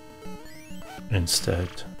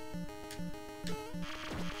 instead.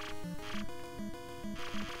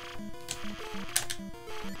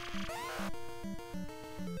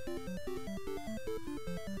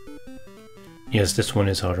 Yes, this one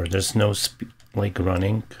is harder. There's no like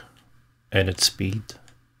running at its speed,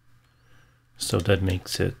 so that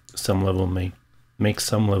makes it some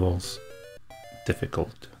levels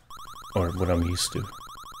difficult, or what I'm used to.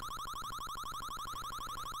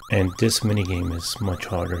 And this minigame is much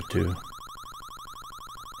harder too.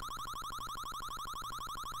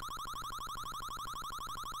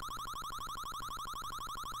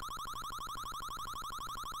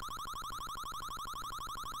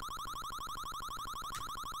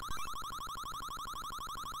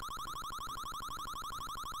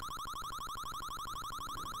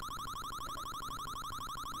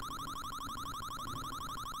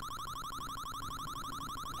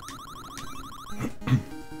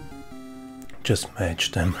 Just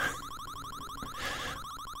match them.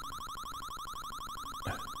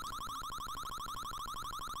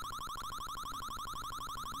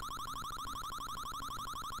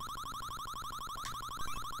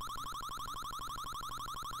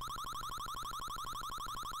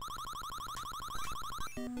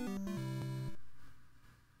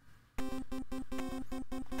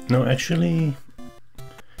 No, actually,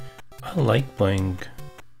 I like playing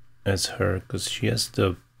as her because she has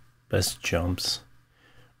the best jumps,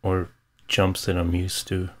 or jumps that I'm used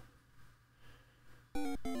to.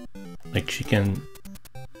 Like, she can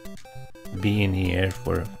be in the air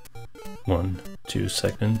for 1-2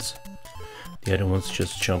 seconds. The other ones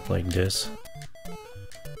just jump like this.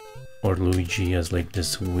 Or Luigi has like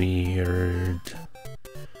this weird...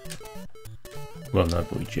 Well, not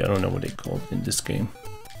Luigi, I don't know what they call it in this game.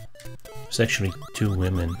 There's actually 2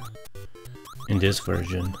 women in this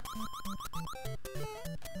version.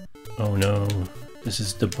 Oh no, this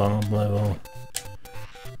is the bomb level.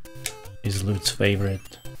 Is Lute's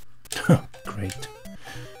favorite. Great.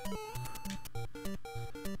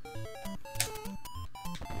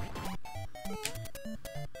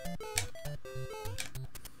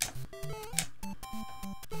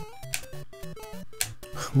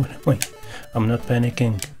 What am I? I'm not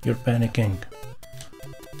panicking, you're panicking.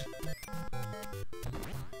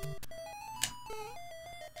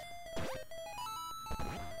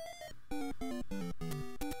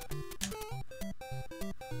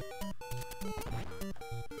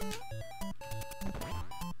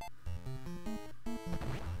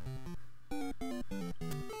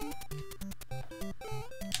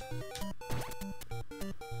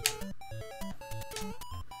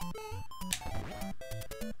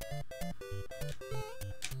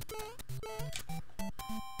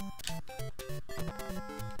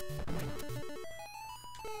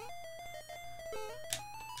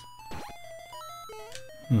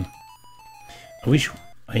 I wish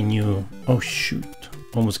I knew. Oh shoot,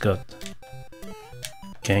 almost got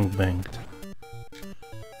gangbanged.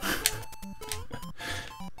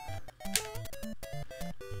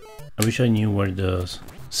 I wish I knew where the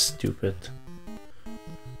stupid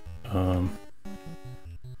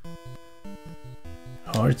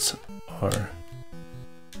hearts are.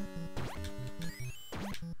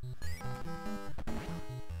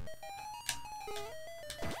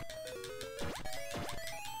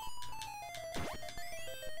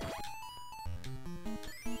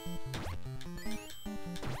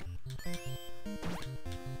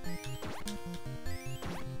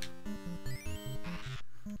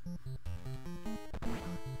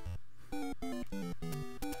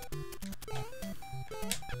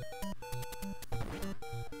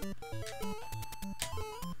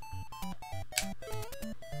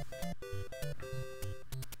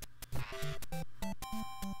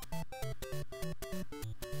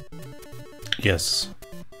 Yes,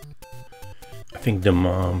 I think the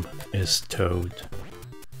mom is Toad,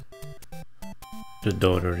 the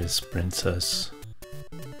daughter is Princess.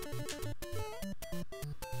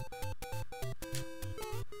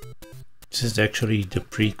 This is actually the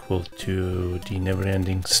prequel to the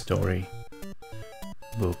Neverending Story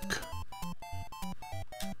book.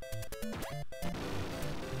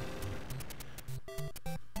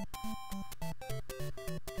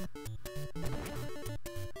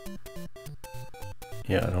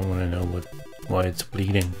 Yeah, I don't want to know why it's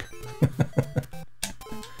bleeding.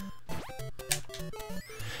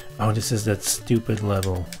 Oh, this is that stupid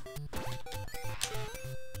level.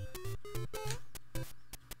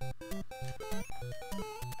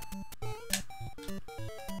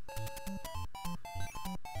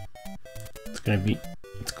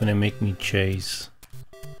 It's gonna make me chase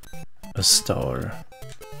a star,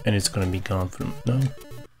 and it's gonna be gone from, no?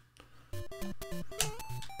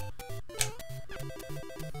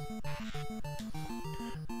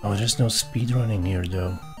 there's no speedrunning here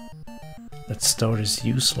though. That star is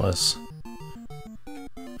useless.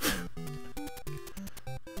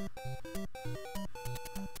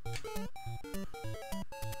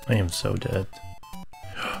 I am so dead.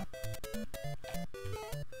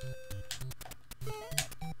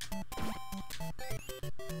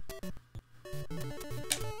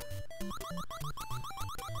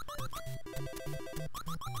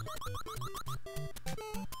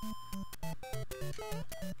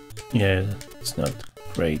 Yeah, it's not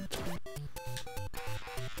great.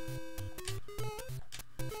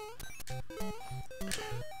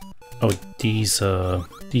 Oh,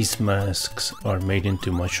 these masks are made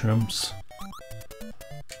into mushrooms.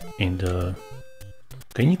 In the...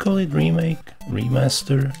 Can you call it remake?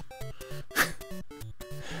 Remaster?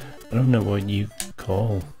 I don't know what you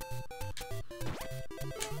call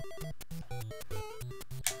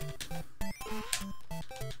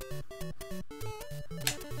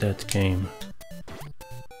that game.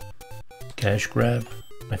 Cash grab?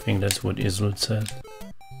 I think that's what Islet said.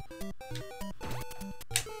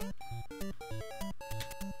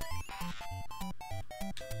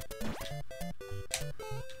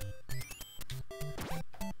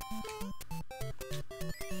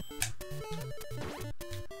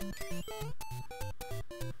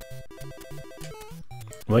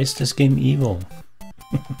 Why is this game evil?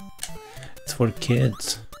 It's for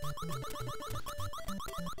kids.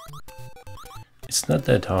 It's not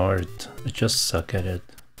that hard, I just suck at it.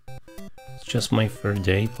 It's just my third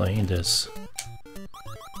day playing this.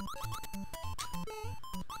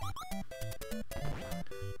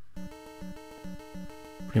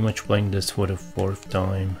 Pretty much playing this for the 4th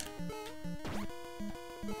time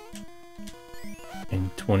in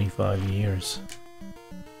 25 years.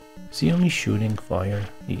 Is he only shooting fire?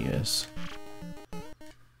 He is.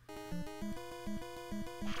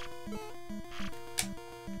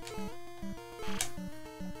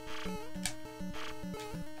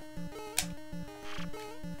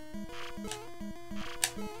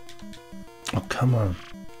 Oh, come on.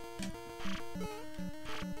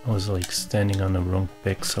 I was like standing on the wrong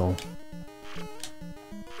pixel.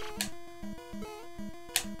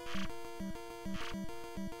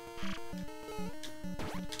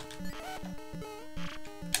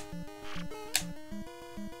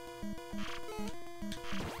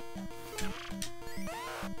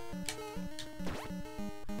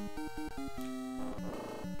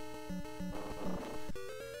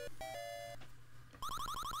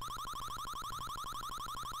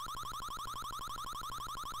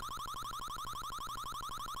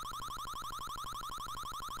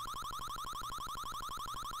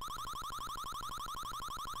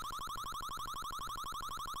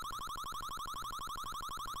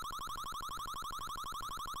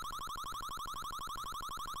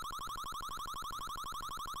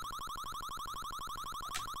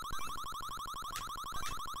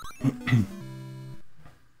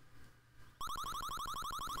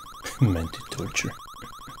 Meant to torture.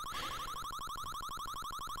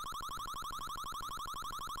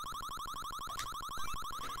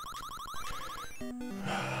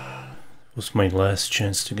 Was my last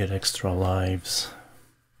chance to get extra lives.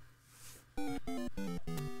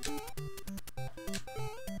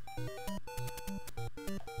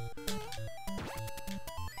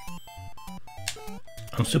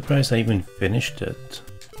 I'm surprised I even finished it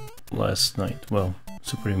last night. Well,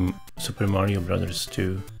 Super Mario Brothers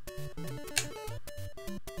 2.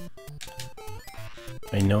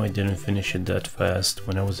 I know I didn't finish it that fast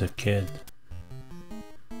when I was a kid.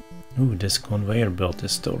 Ooh, this conveyor belt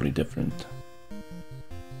is totally different.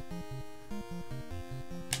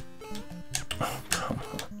 Oh, come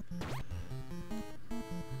on.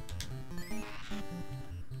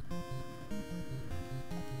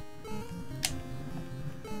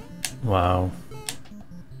 Wow.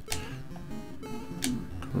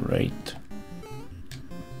 Great.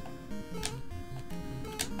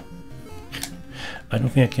 I don't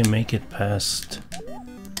think I can make it past...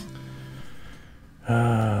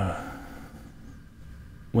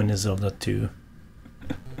 when is Zelda 2?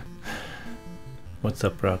 What's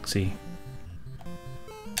up, Roxy?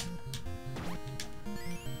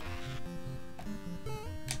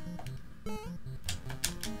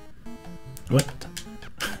 What?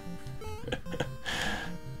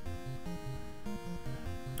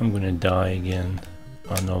 I'm gonna die again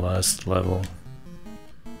on the last level.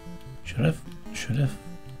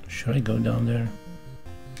 Should I go down there?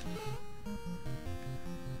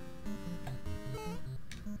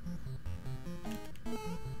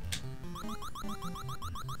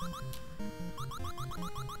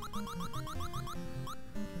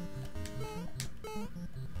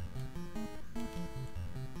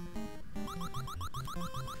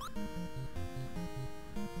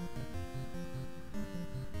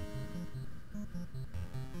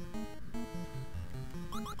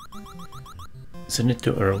 Isn't it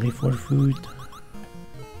too early for food?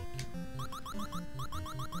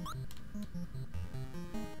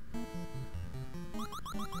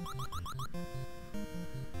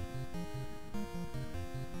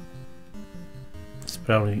 It's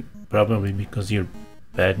probably because you're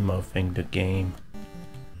bad-mouthing the game.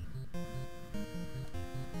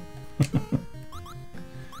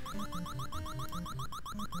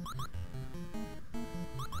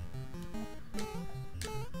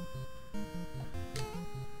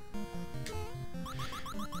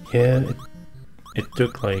 Yeah, it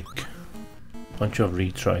took like a bunch of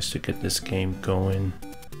retries to get this game going.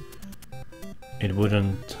 It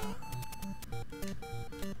wouldn't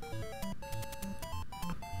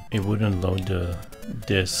load the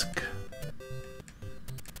disc.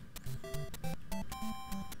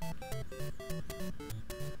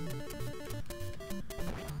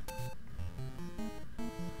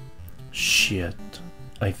 Shit,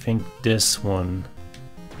 I think this one.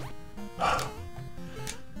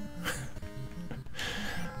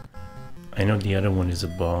 I know the other one is a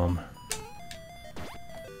bomb.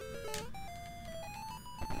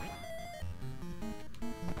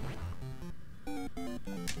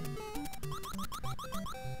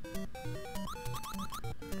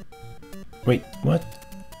 Wait, what?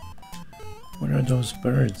 What are those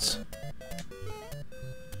birds?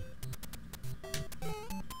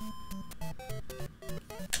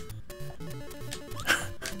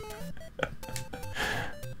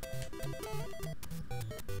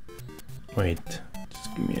 Wait,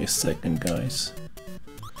 just give me a second, guys.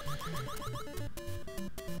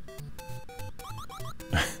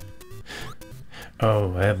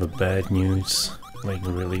 Oh, I have a bad news, like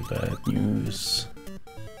really bad news.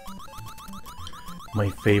 My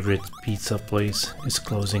favorite pizza place is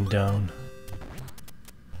closing down.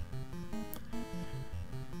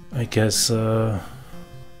 I guess I'll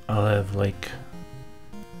have like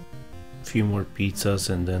a few more pizzas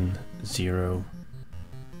and then 0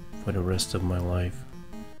 for the rest of my life.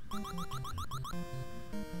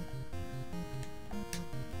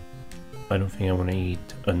 I don't think I want to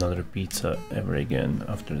eat another pizza ever again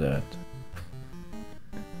after that.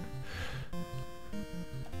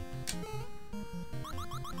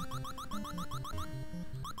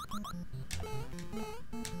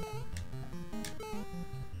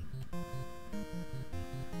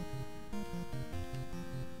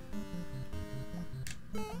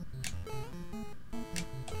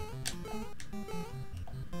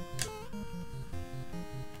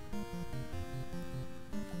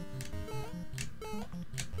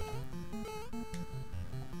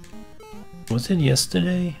 Was it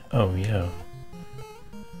yesterday? Oh yeah.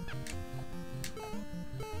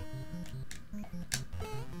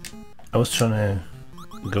 I was trying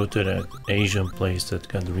to go to that Asian place that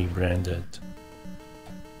got rebranded,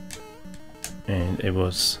 and it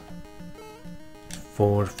was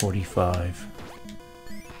 4:45,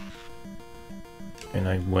 and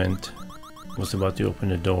I was about to open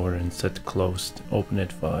the door and said closed, open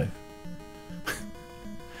at 5.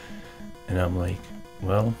 And I'm like,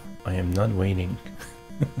 well, I am not waiting.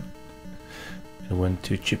 I went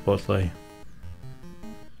to Chipotle.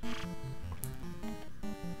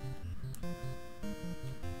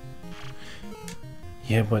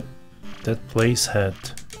 Yeah, but that place had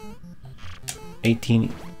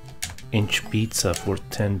 18-inch pizza for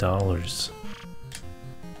 $10.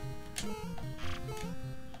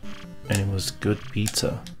 And it was good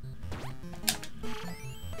pizza.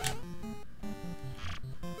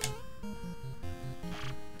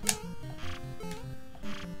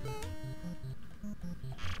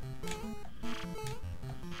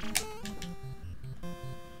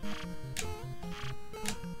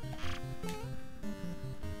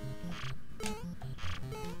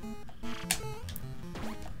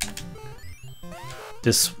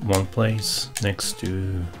 This one place next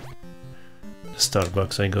to the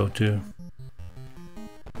Starbucks I go to,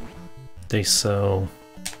 they sell...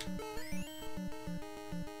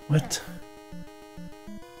 What?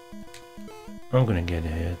 I'm gonna get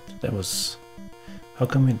hit. That was... How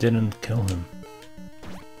come it didn't kill him?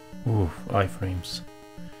 Ooh, iframes.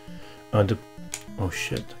 Oh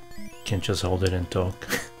shit. Can't just hold it and talk.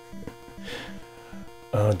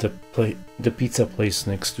 The pizza place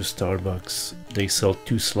next to Starbucks, they sell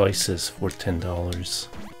 2 slices for $10.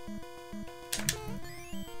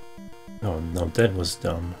 Oh no, that was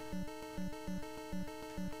dumb.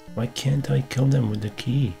 Why can't I kill them with the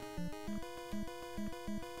key?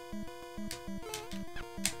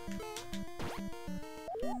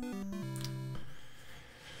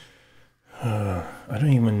 I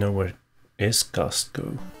don't even know where is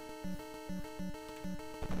Costco.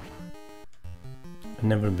 I've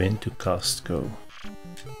never been to Costco.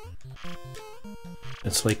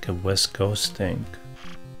 It's like a West Coast thing.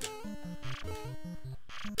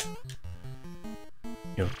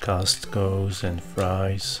 Your Costco's and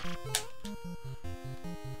fries.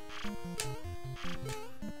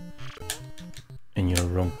 In your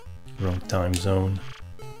wrong time zone.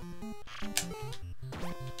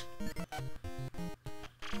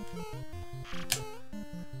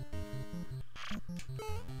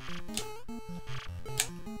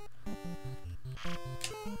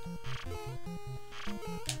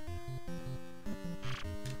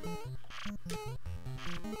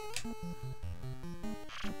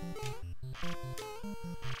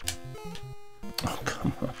 Oh,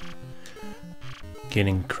 come on.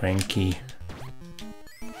 Getting cranky.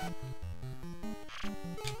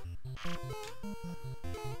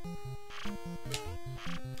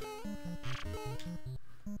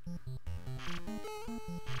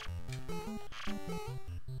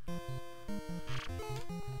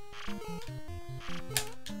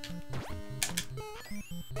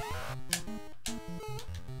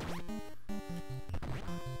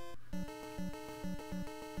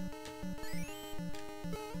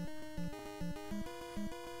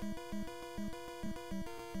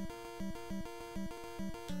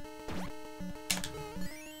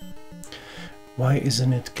 Why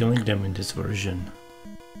isn't it killing them in this version?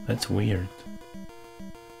 That's weird.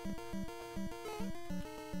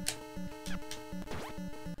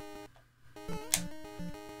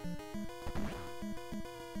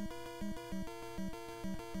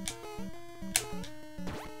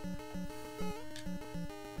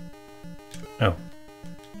 Oh.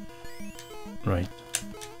 Right.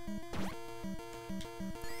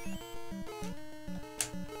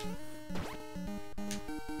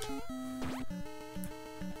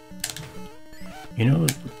 You know,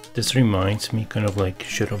 this reminds me kind of like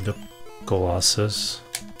Shadow of the Colossus.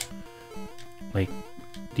 Like,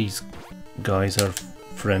 these guys are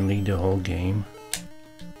friendly the whole game.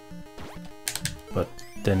 But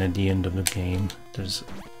then at the end of the game,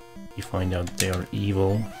 you find out they are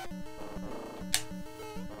evil.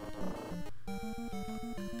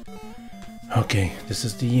 Okay, this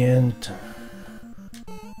is the end.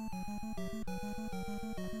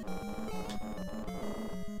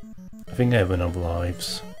 I think I have enough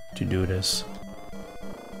lives to do this.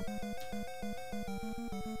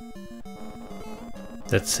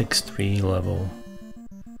 That's 6-3 level.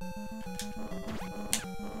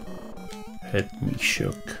 Had me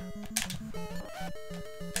shook.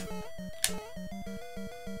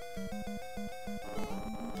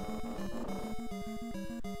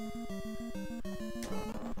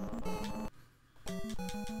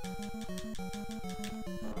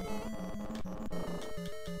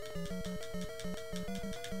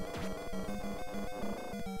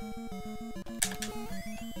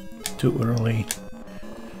 Too early.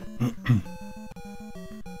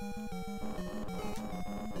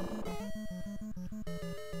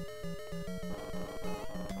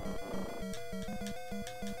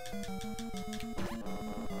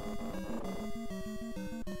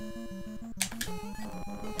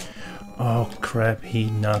 Oh crap, he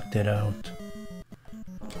knocked it out.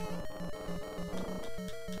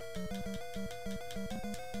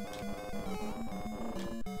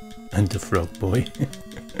 And the frog boy.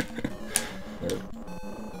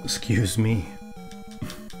 Excuse me.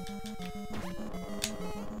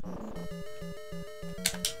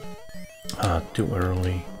 Ah, too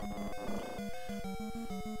early.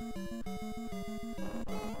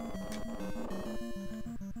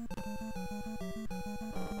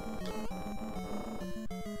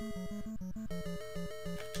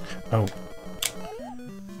 Oh,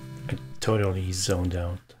 I totally zoned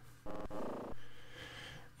out.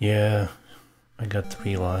 Yeah, I got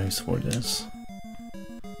 3 lives for this.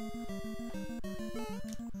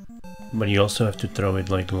 But you also have to throw it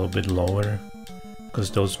like a little bit lower,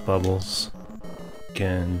 because those bubbles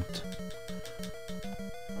can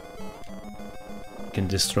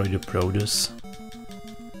destroy the produce.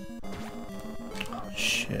 Oh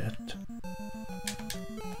shit.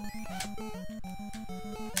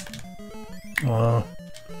 Oh.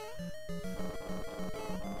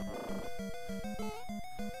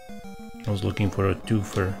 I was looking for a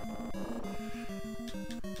twofer.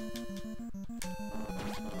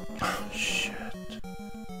 Oh shit.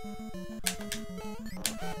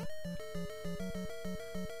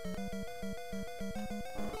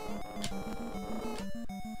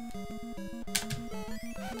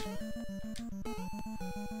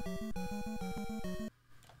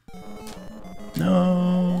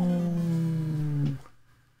 No.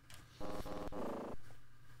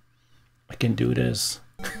 I can do this.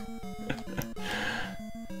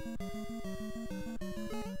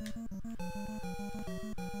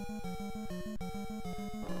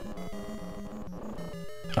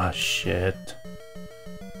 Ah, shit.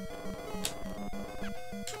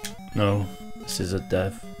 No, this is a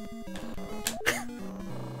death.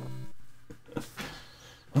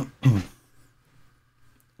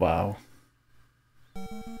 Wow. I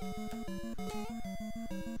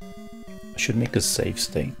should make a save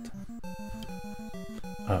state.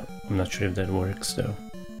 I'm not sure if that works though.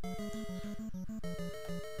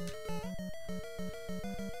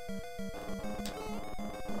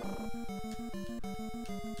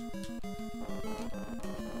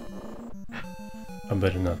 I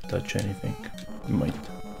better not touch anything. It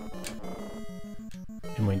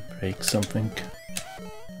might break something.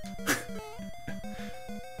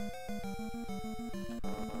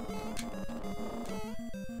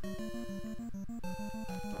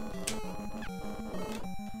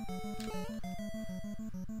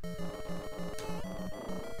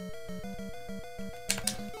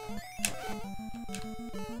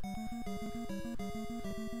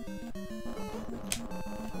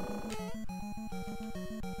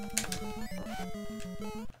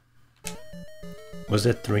 Was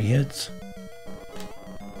that 3 hits?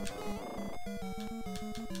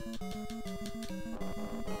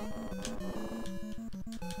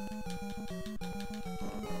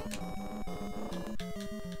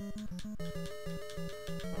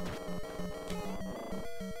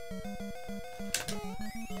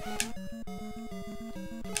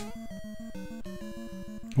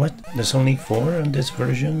 What? There's only 4 on this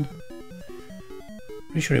version?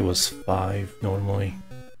 Pretty sure it was 5 normally.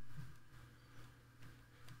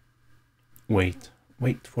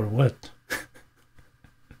 Wait for what?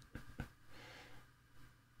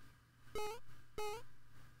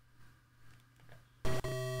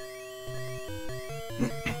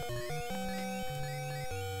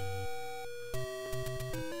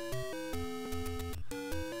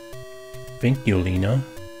 Thank you, Lena.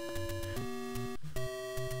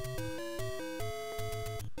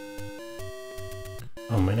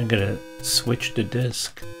 Oh man, I gotta switch the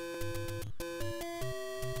disc.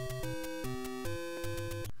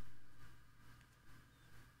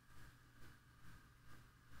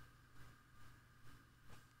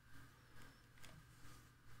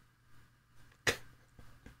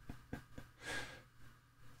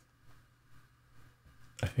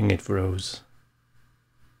 I think it froze.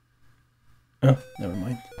 Oh, never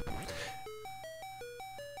mind.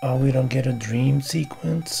 Oh, we don't get a dream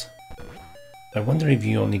sequence? I wonder if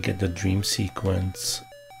you only get the dream sequence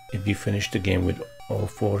if you finish the game with all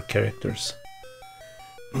 4 characters.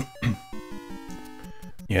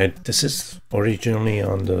 Yeah, this is originally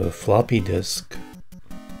on the floppy disk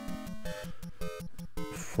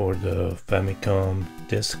for the Famicom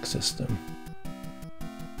disk system.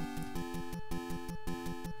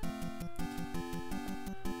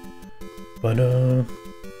 But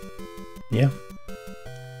yeah.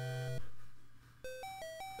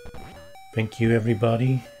 Thank you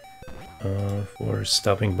everybody for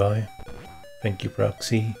stopping by. Thank you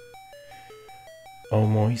Proxy,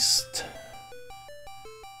 Almost,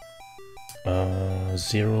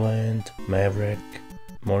 Zeroland, Maverick,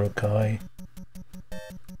 Morokai,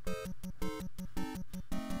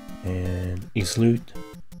 and Isloot,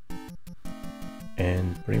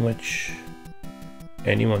 and pretty much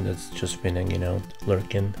anyone that's just been hanging out,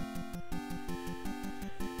 lurking.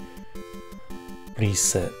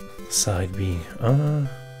 Reset side B.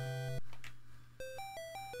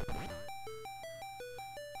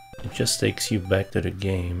 It just takes you back to the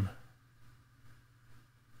game.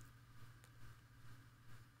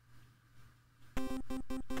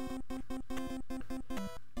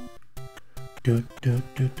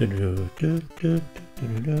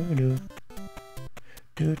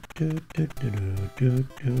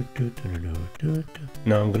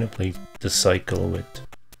 Now I'm gonna play the cycle with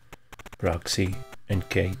Proxy and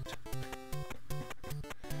Kate.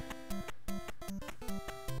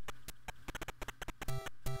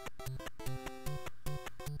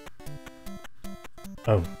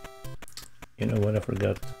 Oh, you know what? I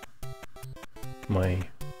forgot my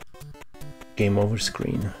game over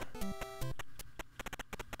screen.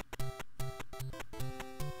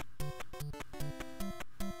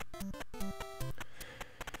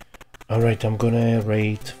 Alright, I'm gonna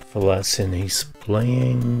rate Falasin. He's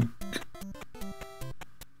playing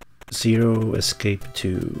Zero Escape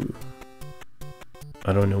 2.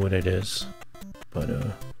 I don't know what it is, but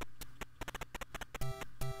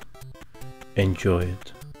enjoy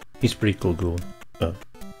it. He's pretty cool cool.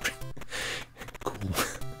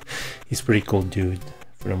 He's pretty cool dude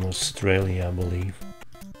from Australia, I believe.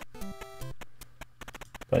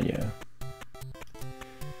 But yeah.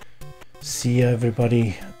 See ya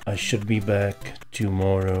everybody. I should be back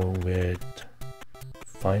tomorrow with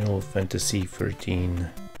Final Fantasy 13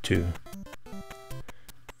 2.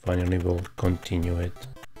 Finally we'll continue it.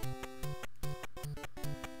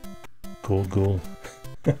 Cool.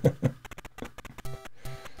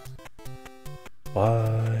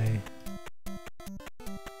 Bye.